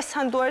უკვე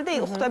სანდუარი და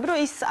ხვდები რომ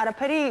ის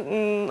არაფერი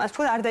ასე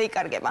ვთქვათ არ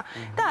დაიკარგება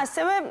და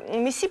ასევე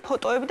მისი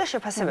ფოტოები და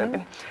შეფასებები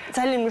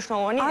ძალიან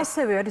მნიშვნელოვანია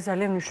ასევე არის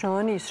ძალიან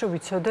მნიშვნელოვანი ის რომ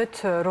ვიცოდეთ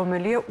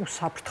რომელია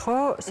უსაფრთხო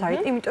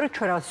საიტი იმიტომ რომ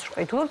ჩვენ რაღაც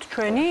შეყიდულობთ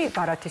ჩვენი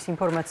ბარათის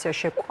ინფორმაცია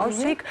შეგვყავს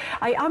იქ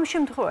აი ამ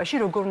შემთხვევაში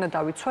როგორ უნდა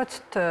დავიცვათ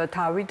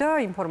თავი და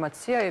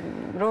ინფორმაცია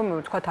რომ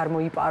ვთქვათ არ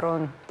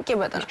მოიპარონ კი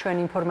ბატონო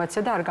ჩვენი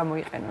ინფორმაცია და არ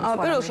გამოიყენონ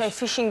პირველ შემთხვევაში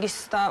ფიშინგის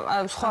და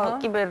სხვა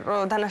კიბერ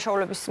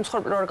დანაშაულების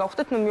მსხვერპლი არ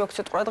გავხდეთ ნუ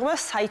მივაქციოთ ყურადღება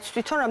საიტს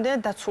თვითონ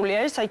რამდენად დაცული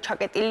არის აი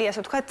ჩაკეტილი ასე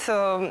ვთქვათ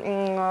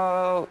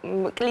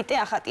კლიტე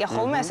ახატია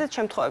ხოლმე ასეთ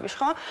შემთხვევებში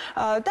ხო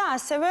და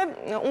ასევე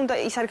უნდა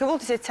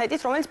ისარგებლოთ ისეთ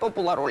საიტით რომელიც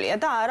პოპულარულია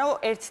და არა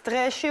ერთ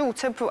დღეში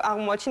უცებ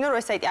აღმოაჩინო რომ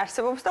ეს საიტი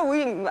არსებობს და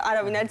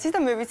არავინ არ იცის და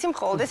მე ვიცი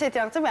მხოლოდ ესეთი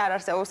რაღაცები არ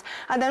არსებობს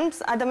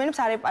ადამიანებს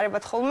არ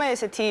ეპარებათ ხოლმე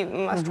ესეთი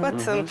ასე ვთქვათ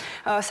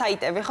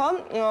საიტები ხო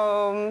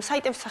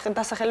საიტების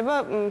დასახელება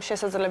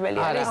შესაძლებელი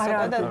არის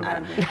ზოგადად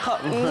არა ხო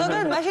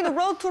ზოგადად მაშინ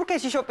უბრალოდ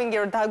თურქეთში შოპინგი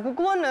რომ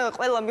დაგუგლონ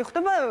ყველა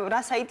მიხვდება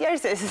რა საიტი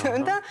არის ეს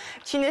და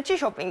ჩინეთში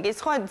შოპინგის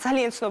ხო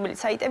ძალიან ცნობილი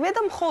საიტებია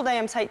და მხოლოდ აი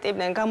ამ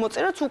საიტებიდან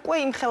გამოწერაც უკვე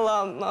იმხელა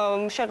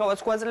შეღავაც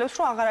გვაძლევს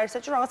რომ აღარ არის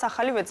საჭირო რაღაც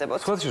ახალი ვეძებოთ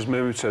სხვათაშორის მე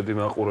ვიცოდი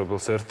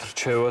მაყურებელს ერთ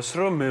რჩევას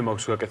რომ მე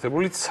მაქვს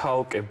გაკეთებული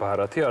ცალკე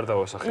ბარათი არ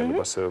დავასახელებ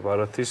ასევე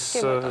ბარათის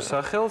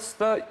სახელს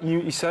და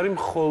ის არის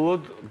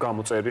მხოლოდ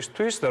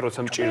გამოწერისთვის და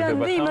როცა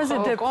მჭირდება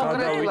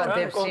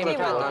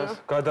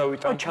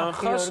გადავიტან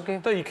თანხას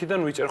და იქიდან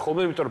ვიწერ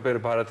ხოლმე იმიტომ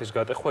რომ ბარათის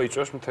გატეხვა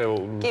იწვევს მთელ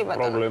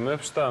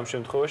პრობლემებს და ამ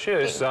შემთხვევაში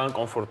ეს ძალიან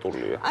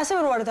კომფორტულია ასევე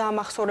რო არ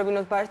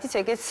დაამახსოვრებინოთ ბარათიც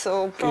ეგეც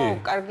უფრო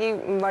კარგი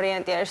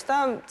ვარიანტი არის და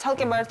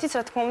ცალკე ბარათიც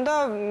რა თქმა უნდა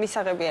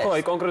მისაღები არის ხო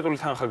აი კონკრეტული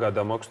თანხა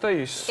გადამაქვს და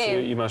ის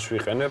იმას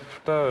ვიყენებ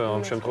და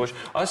ამ შემთხვევაში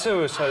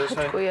ასევე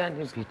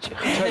კვიანი ბიჭი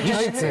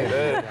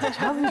ჩაიწერე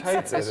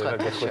რა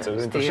გეხვეწებ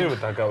იმიტომ შეიძლება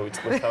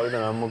დაგავიწყდეს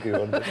თავიდან ამ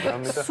მოგივარდეს და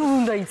ამიტომ სულ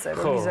უნდა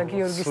იწერო ლიზა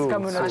გიორგის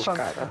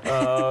გამონათქვა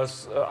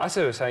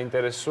ასევე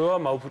საინტერესოა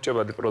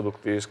მალფუჭებადი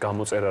პროდუქტის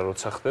გამოწერა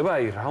როცა ხდება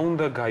აი რა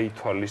უნდა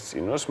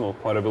გაითვალისწინოს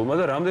მომხმარებელმა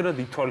და რამდენად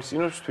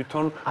ითვალისწინოს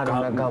თვითონ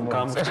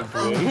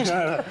გამგებელი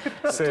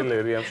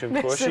სელერი ამ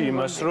შემთხვევაში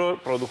იმას რომ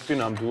პროდუქტი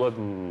ნამდვილად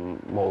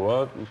მოვა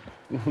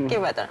კი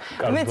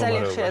ბატონო მე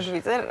ძალიან ხშირად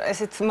ვიწერ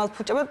ესეთ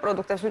მალფუჭებად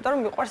პროდუქტებს იმიტომ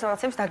რომ მიყვარს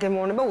რაღაცების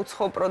დაგემოვნება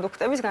უცხო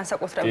პროდუქტების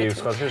განსაკუთრებით კი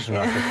სხვადასხვა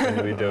ნახეთ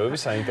ვიდეოები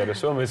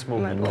საინტერესოა მეც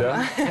მომინდა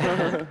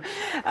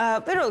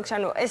პირველ რიგში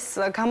ანუ ეს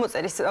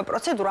გამოწერის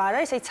პროცედურა არ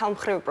არის აი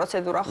ცალმხრივი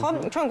პროცედურა ხო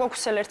ჩვენ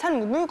გვაქვს სელერთან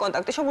მუდმივი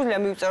კონტაქტი შეგვიძლია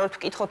მივწეროთ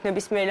ვკითხოთ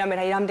ნებისმიერ რამე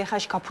აი რამდენ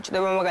ხანში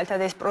გაფუჭდება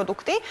მაგალითად ეს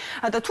პროდუქტი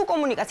და თუ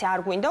კომუნიკაცია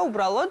არ გვინდა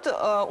უბრალოდ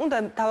უნდა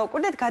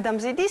დავაკვირდეთ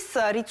გადამზიდის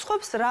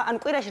რიცხვებს რა ან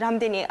კვირაში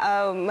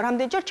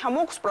რამდენჯერ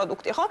ჩამოაქვს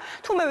პროდუქტი ხო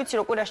თუ მე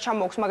ვიცი კვირაში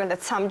ჩამოაქვს მაგალითად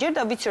 3 ჯერ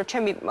და ვიცი რომ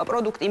ჩემი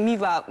პროდუქტი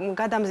მივა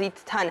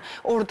გადამზიდთან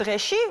 2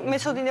 დღეში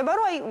მეცოდინება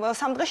რომ აი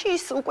 3 დღეში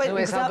ის უკვე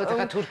ეს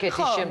ალბათ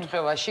თურქეთის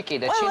შემთხვევაში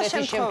კიდე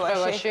ჩინეთის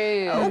შემთხვევაში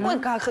უკვე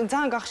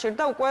ძალიან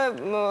გახშირდა უკვე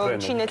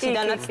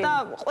ჩინეთიდანაც და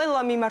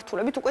ყველა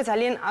მიმართულებით უკვე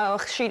ძალიან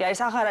ხშირი არის,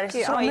 აღარ არის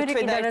ის რომ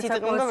ითვე და ერთი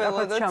დღე უნდა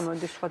ველოდოთ.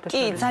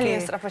 კი, ძალიან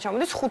სწრაფად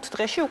ჩამოდის, 5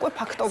 დღეში უკვე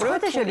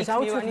ფაქტობრივად შედის.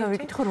 აუცილებლად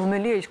ვიკითხო,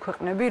 რომელია ის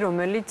ქვეყნები,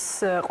 რომელიც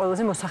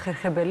ყველაზე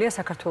მოსახერხებელია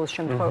საქართველოს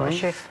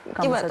შემთხვევაში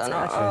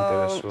გამოსაცემად.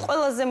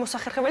 ყველაზე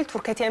მოსახერხებელი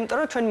თურქეთია, იმიტომ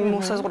რომ ჩვენი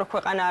მოსაზღვრე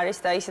ქვეყანა არის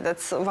და ისედაც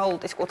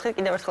ვალუტის კუთხით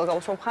კიდევ ერთხელ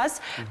გავუსვამ ხაზს.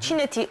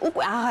 ჩინეთი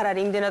უკვე აღარ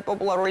არის იმდენად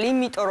პოპულარული,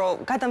 იმიტომ რომ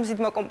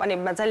გადამზიდმა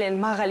კომპანიებმა ძალიან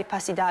მაღალი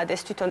ფასი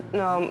დაადეს თვითონ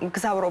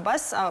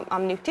გზავრობას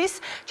ამ ნივთის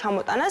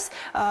ჩამოტანას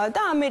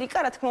და ამერიკა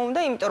რა თქმა უნდა,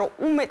 იმიტომ რომ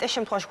უმეტეს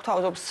შემთხვევაში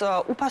გვთავაზობს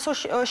უფასო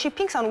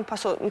შიფინგს, ანუ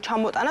უფასო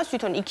ჩამოტანას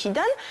თვითონ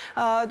იქიდან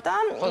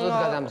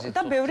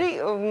და ბევრი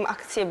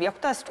აქციები აქვს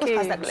და ასე თუ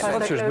ფასდაკლება.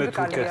 მე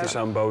თურქეთის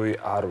ამბავი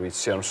არ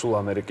ვიცი, ანუ სულ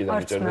ამერიკიდან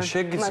მიწერდა.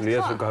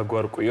 შეგიძლიათ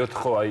გაგვარკვიოთ,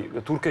 ხო, აი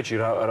თურქეთში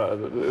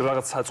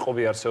რაღაც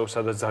საწყობი არსებობს,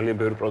 სადაც ძალიან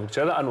ბევრი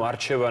პროდუქცია და ანუ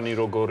არჩევანი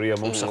როგორია,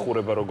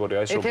 მომსახურება როგორია,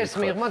 აი ეს ეთერს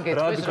მიღმა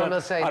გეტყვის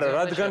რომელსაც არა,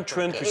 რადგან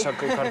ჩვენთვის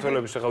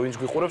საქართველოს ახლა ვინც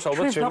გიყურებს,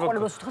 ალბათ შეიძლება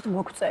მაყურებელს ვთქვათ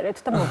მოგწერეთ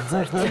და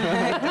მოგწერთ.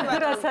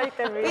 რა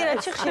საიტებია?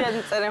 პირადში ხშირად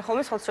წერენ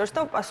ხოლმე სოციალში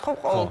და პასუხობ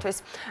ყოველთვის.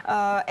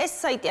 ეს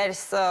საიტი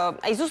არის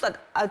აი ზუსტად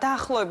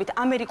დაახლოებით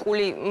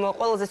ამერიკული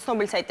ყველაზე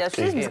ცნობილი საიტი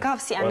არის,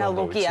 მსგავსი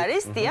ანალოგი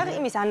არის, დიახ,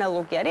 იმის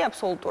ანალოგი არის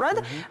აბსოლუტურად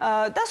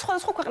და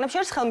სხვადასხვა ქვეყნებში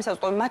არის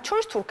ხელმისაწვდომი, მათ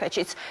შორის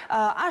თურქეთშიც.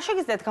 არ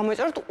შეგიძლიათ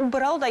გამოიწეროთ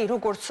უბრალოდ აი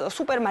როგორც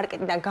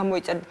სუპერმარკეტიდან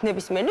გამოიწერეთ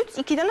ნებისმიერ ნივთს,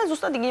 იქიდანაც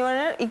ზუსტად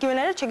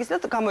იგივენაირად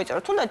შეგიძლიათ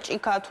გამოიწეროთ, თუნდაც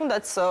ჭიქა,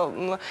 თუნდაც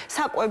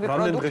საკვები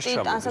პროდუქტი,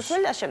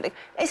 ტანსაცმელი და შემდეგ.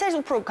 ეს არის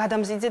უფრო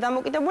გადამზიდზე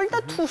დამოკიდებული და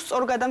თუ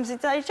სწორ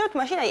გადამზიდზე აირჩევთ,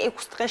 მაშინ აი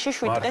 6 დღეში,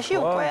 7 დღეში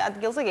უკვე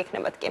ადგილზე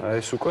გექნებათ კი. აი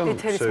ეს უკვე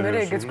ეთერის მერე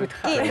ეგეც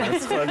გითხარ.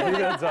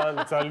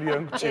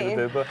 ძალიან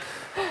გჭირდება.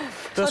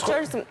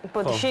 სოციალიზმ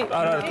ბოდიში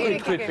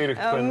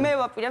მე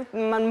ვაპირებ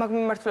მან მაგ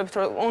მიმართულებით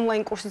რომ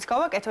ონლაინ კურსიც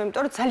გავაკეთო,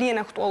 იმიტომ რომ ძალიან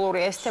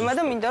აქტუალურია ეს თემა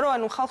და მინდა რომ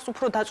ანუ ხალხს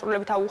უფრო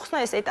დაწვრილებით აუხსნა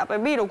ეს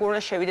ეტაპები, როგორ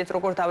უნდა შევიდეთ,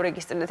 როგორ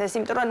დავრეგისტრირდეთ ეს,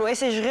 იმიტომ რომ ანუ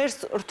ესე ჟღერს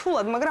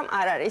რთულად, მაგრამ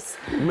არ არის.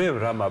 მე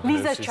რა მაბნევს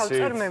ლიზა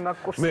ჩავწერ მე მაგ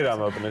კურსს. მე რა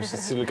მაბნევს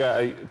სილიკა,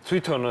 აი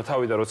თვითონ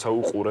თავიდან როცა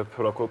უყურებ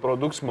რა ქვია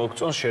პროდუქტს,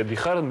 მოგწონს,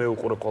 შედიხარ, მე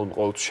უყურებ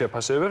ყოველთვის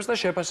შეფასებებს და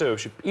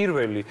შეფასებებში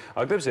პირველი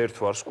აგდებს ერთ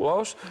ვარს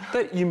კლავს და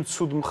იმ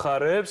ცუდ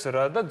მხარეებს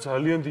რა და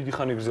ძალიან დიდი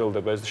ხანი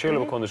გრძელდება ეს.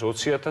 შეიძლება ქონდეს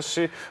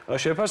 20,000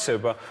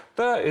 შეფასება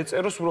და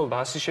ეწეროს უბრალოდ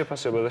 100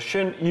 შეფასება და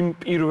შენ იმ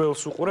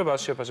პირველს უყურებ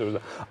 100 შეფასებას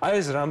და აი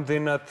ეს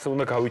რამდენად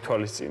უნდა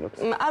გავითვალისწინოთ?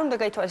 არ უნდა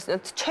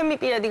გაითვალისწინოთ. ჩემი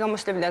პირადი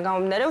გამოსვლებიდან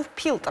გამომდინარე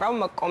ვფილტრავ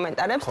მაგ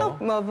კომენტარებს და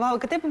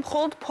ვაგდებ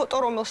მხოლოდ ფოტო,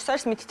 რომელშიც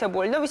არის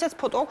მითითებული და ვისაც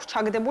ფოტო აქვს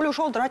ჩაგდებული,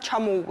 უშუალოდ რა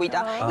ჩამოუვიდა.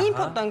 იმ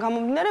ფოტოდან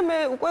გამომდინარე მე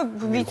უკვე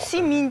ვიცი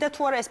მინდა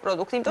თუ არა ეს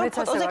პროდუქტი, იმიტომ რომ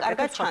ფოტოზე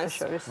კარგად ჩანს.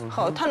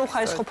 ხო, თან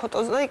უხარისხო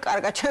ფოტოზე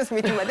კარგად ჩანს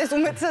მით უმეტეს,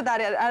 უმეტესად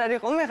არ არის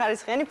ხოლმე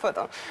ხარისხიანი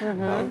ფოტო.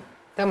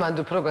 და მანდ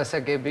უფრო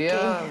გასაგებია.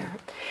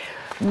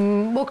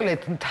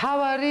 მოკლედ,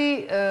 მთავარი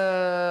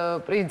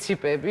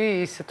პრინციპები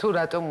ის თუ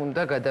რატომ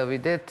უნდა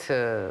გადავიდეთ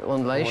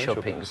ონლაინ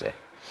შოპინგზე.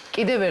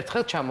 კიდევ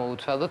ერთხელ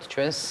ჩამოუცვალოთ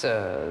ჩვენს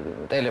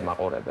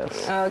ტელემაყურებელს.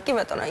 კი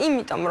ბატონო,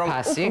 იმიტომ რომ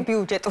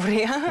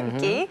ბიუჯეტურია,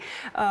 კი.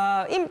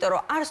 იმიტომ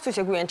რომ არცთვის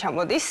ეგვიან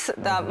ჩამოდის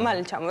და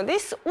მალე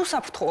ჩამოდის,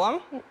 უსაფრთხოა,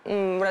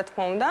 რა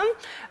თქმა უნდა,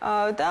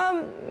 და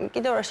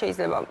კიდევ რა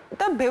შეიძლება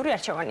და ბევრი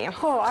არჩევანია.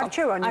 ხო,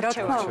 არჩევანი, რა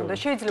თქმა უნდა,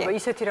 შეიძლება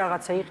ისეთი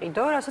რაღაცა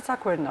იყიდო, რასაც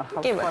აქ ვერ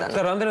ნახავთ. კი ბატონო.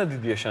 და რამდენად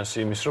დიდია შანსი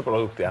იმის, რომ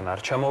პროდუქტი ან არ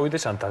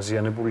ჩამოვიდეს, ან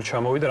დაზიანებული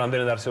ჩამოვიდა,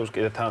 რამდენად არსებობს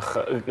კიდე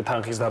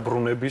თანხის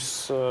დაბრუნების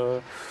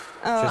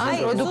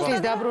აი,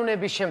 პროდუქტის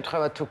დაბრუნების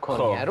შემთხვევა თუ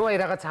ქონია, რომ აი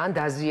რაღაც ან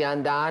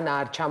დაზიანდა, ან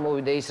არ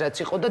ჩამოვიდა ის რაც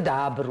იყო და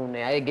დააბრუნე,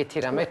 აი ეგეთი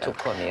რამე თუ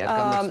ქონია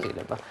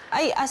გამოცდილება.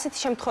 აი, ასეთი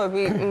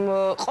შემთხვევები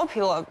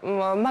ყოფილა,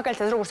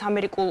 მაგალითად, როგორც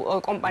ამერიკულ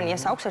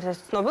კომპანიას აქვს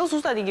ერთ-ერთი ცნობილი,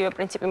 ზუსტად იგივე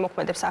პრინციპი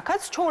მოქმედებს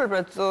აქაც.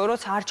 ჩვეულებრივად,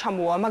 როცა არ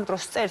ჩამოვა, მაგ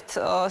დროს წერთ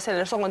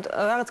სელერს, ოღონდ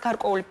რაღაც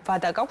გარკვეული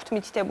ვადა გაქვთ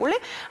მითითებული.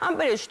 ამ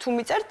პერიოდში თუ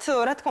მიწერთ,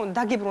 რა თქმა უნდა,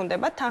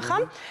 დაგიბრუნდებათ თანხა.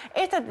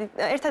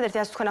 ერთადერთი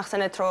ასე თქვენ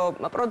ახსენეთ, რომ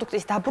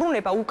პროდუქტის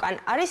დაბრუნება უკან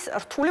არის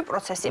რთული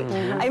პროცესი.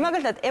 აი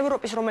მაგალითად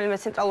ევროპის რომელიმე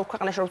ცენტრალურ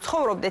ქვეყანაში რომ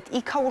ცხოვრობდეთ,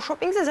 იქ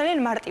შოპინგზე ძალიან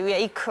მარტივია.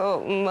 იქ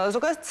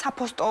ზოგადად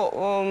საფოსტო,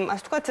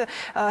 ასე ვთქვათ,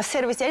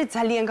 სერვისი არის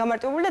ძალიან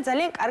გამარტივებული და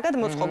ძალიან კარგად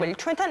მოწყობილი.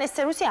 ჩვენთან ეს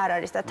სერვისი არ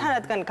არის და თან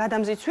რადგან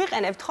გადამზიდს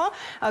ვიყენებთ, ხო?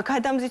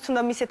 გადამზიდს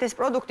უნდა მისცეთ ეს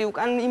პროდუქტი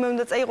უკან იმე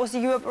უნდა წაიღოს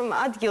იგივე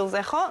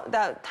ადგილზე, ხო?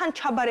 და თან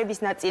ჩაბარების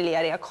ნაწილი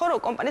არის აქ, ხო? რომ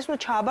კომპანიას უნდა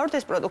ჩააბაროთ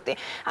ეს პროდუქტი.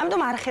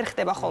 ამიტომ არ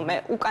ხერხდება ხოლმე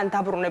უკან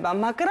დაბრუნება,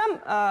 მაგრამ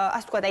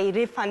ასე ვთქვათ, აი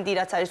რეფანდი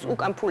რაც არის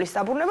უკან ფულის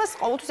დაბრუნებას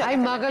ყოველთვის აი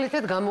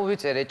მაგალითად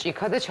გამოვიწერე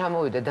ჭიქა და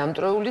ჩამოვიდა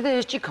დამტრეული და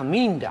ეს ჭიქა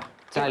მინდა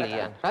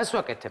ძალიან. რას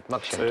ვაკეთებ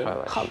მაგ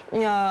შემთხვევაში?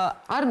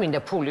 არ მინდა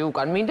ფული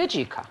უკან, მინდა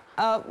ჭიქა.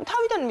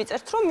 თავიდან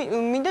მიწერთ რომ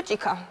მინდა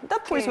ჭიქა და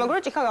ფულის მაგრო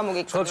ჭიქა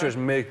გამოგიქცევა. სოციალში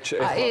მე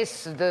ეს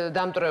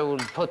დამტრეულ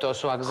ფოტოს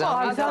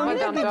ვაგზავნე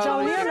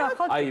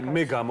აი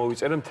მე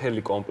გამოვიწერე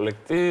მთელი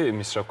კომპლექტი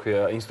იმის რა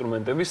ქვია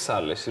ინსტრუმენტების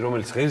სალესი,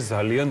 რომელიც ღირს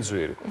ძალიან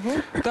ძვირი.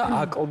 და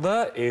აკლდა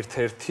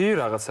ერთ-ერთი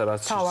რაღაცა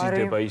რაც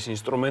ზიდება ის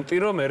ინსტრუმენტი,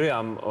 რომ მე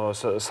ამ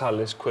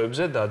სალეს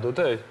ქვებზე დადო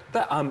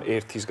და ამ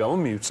ერთის გამო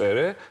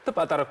მივწერე და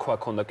პატარა ქვა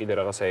ქონდა კიდე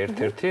რაღაცა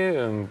ერთ-ერთი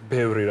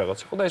ბევრი რაღაც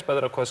იყო და ეს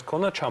პატარა ქვას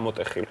ქონდა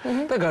ჩამოტეხილი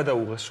და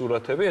გადაუღე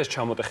სურათები ეს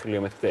ჩამოტეხილია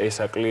მეთქი და ეს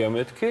აკლია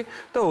მეთქი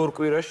და ორ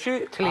კვირაში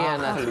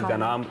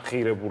ახალიდან ამ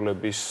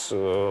ღირებულების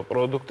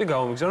პროდუქტი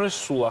გამომიგზავნეს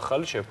სულ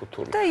ახალი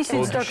შეფუთული. და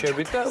ისიც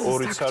დაგჭირდა და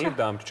ორი ცალი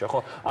დამრჩა, ხო?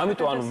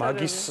 ამიტომ ანუ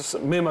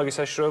მე მაგის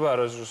საშიშროება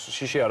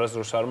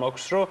არასდროს არ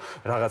მაქვს, რომ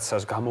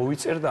რაღაცას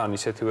გამოვიწერ და ან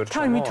ისეთი ვერ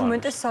ჩამოვა. თან მით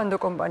უმეტეს სანდო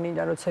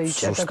კომპანიიდან როცა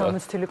იჭერდა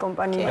გამოცდილი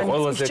კომპანიიდან.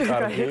 ყველაზე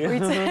კარგი.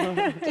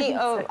 კი,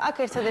 აქ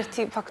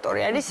ერთადერთი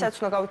ფაქტორი არის, სადაც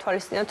უნდა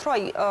გავითვალისწინოთ, რომ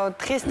აი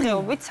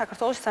დღესდღეობით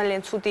საქართველოს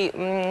ძალიან ცუდი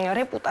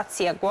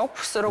რეპუტაცია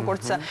გვაქვს,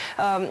 როგორც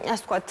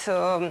ასე ვთქვათ,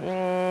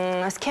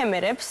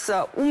 სქემერებს,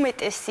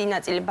 უმეტესი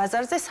ნაწილი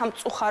ბაზარზე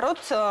სამწუხაროდ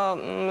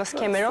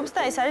სქემერობს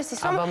და ეს არის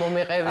ის, რომ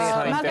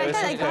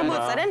მაგალითად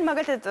გამოწერენ,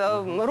 მაგალითად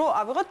რო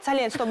ავიღოთ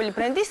ძალიან ცნობილი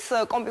ბრენდის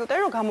კომპიუტერი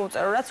რო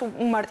გამოვწერო, რაც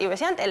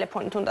უმარტივესი ან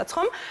ტელეფონი თუნდაც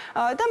ხომ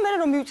და მე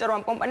რომ მივწერო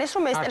ამ კომპანიას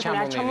რომ ეს ტელეფონი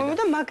არ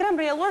ჩამომივიდა, მაგრამ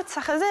რეალურად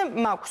სახეზე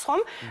მაქვს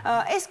ხომ?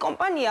 ეს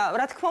კომპანია,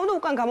 რა თქმა უნდა,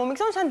 უკან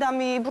გამომიგზავნოს ან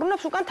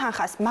დამიბრუნებს უკან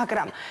თანხას,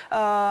 მაგრამ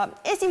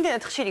ეს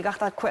იმდენად ხშირი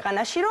გახდა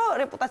ქვეყანაში, რომ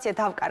რეპუტაცია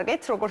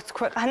დავკარგეთ, როგორც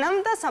ქვეყანამ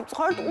და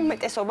სამწუხაროდ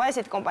უმეტესობა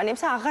ესეთ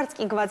კომპანიებსა აღარც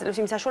კი გვაძლევს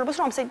იმ საშუალებას,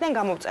 რომ ამ საიტიდან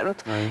გამოვწეროთ.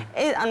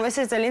 ანუ ეს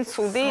ძალიან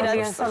ცუდი, რაც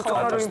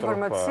სამწუხარო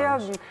ინფორმაცია,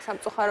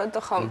 სამწუხაროდ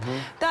ხომ.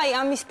 და აი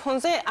ამის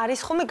ფონზე არის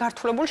ხოლმე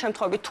გართულებული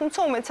შემთხვევები, თუმცა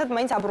უმეტესად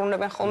მაინც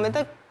აბრუნებენ ხოლმე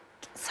და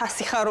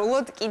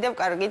სასიხარულოდ კიდევ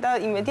კარგი და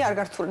იმედი არ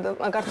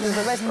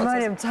გართულდება ეს პროცესი.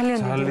 მარიამ, ძალიან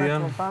დიდი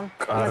მადლობა.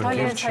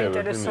 ძალიან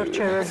საინტერესო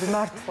რჩევები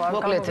მართლა.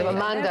 მოკლედ,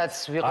 მანდაც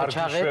ვიყო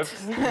ჩაღეთ,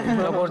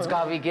 როგორც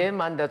გავიგე,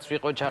 მანდაც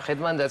ვიყო ჩაღეთ,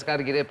 მანდაც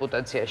კარგი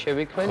რეპუტაცია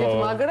შევიქმნით,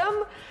 მაგრამ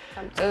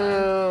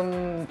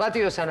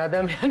პატიოსან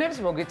ადამიანებს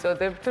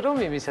მოგიწოდებთ, რომ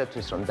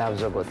იმისათვის, რომ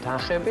დავზოგოთ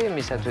თანხები,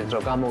 იმისათვის,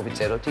 რომ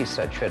გამოვიწეროთ ის,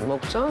 რაც ჩვენ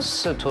მოგწონს,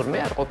 თურმე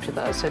არ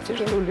ყოფილა ასეთი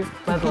რთული.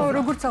 მადლობა.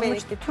 როგორც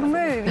აღმოჩნდა,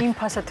 თურმე იმ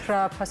ფასად რა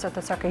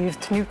ფასადაც აქ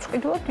ერთ ნივთს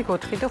ყიდულობთ, იქ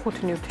 4 და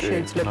 5 ნივთი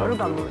შეიძლება რომ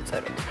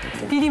გამოვიწეროთ.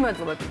 დიდი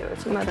მადლობა კიდევ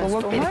ერთხელ. მადლობა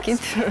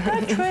პირიქით. და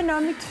ჩვენ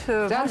ამით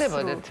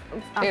ვასრულებთ.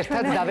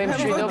 ერთად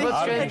დავემშვიდობოთ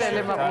ჩვენ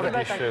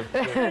ტელემაყურებელს.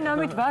 ჩვენ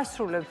ამით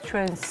ვასრულებთ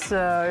ჩვენს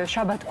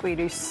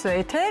შაბათ-კვირის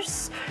ეთერს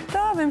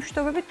და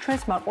ვემშვიდობებით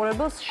ჩვენს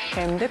მაყურებელს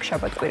შემდეგ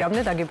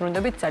შაბათ-კვირამდე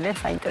დაგიბრუნდებით ძალიან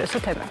საინტერესო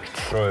თემებით.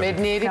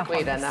 ბედნიერი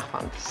კვირა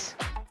ნახვამდის.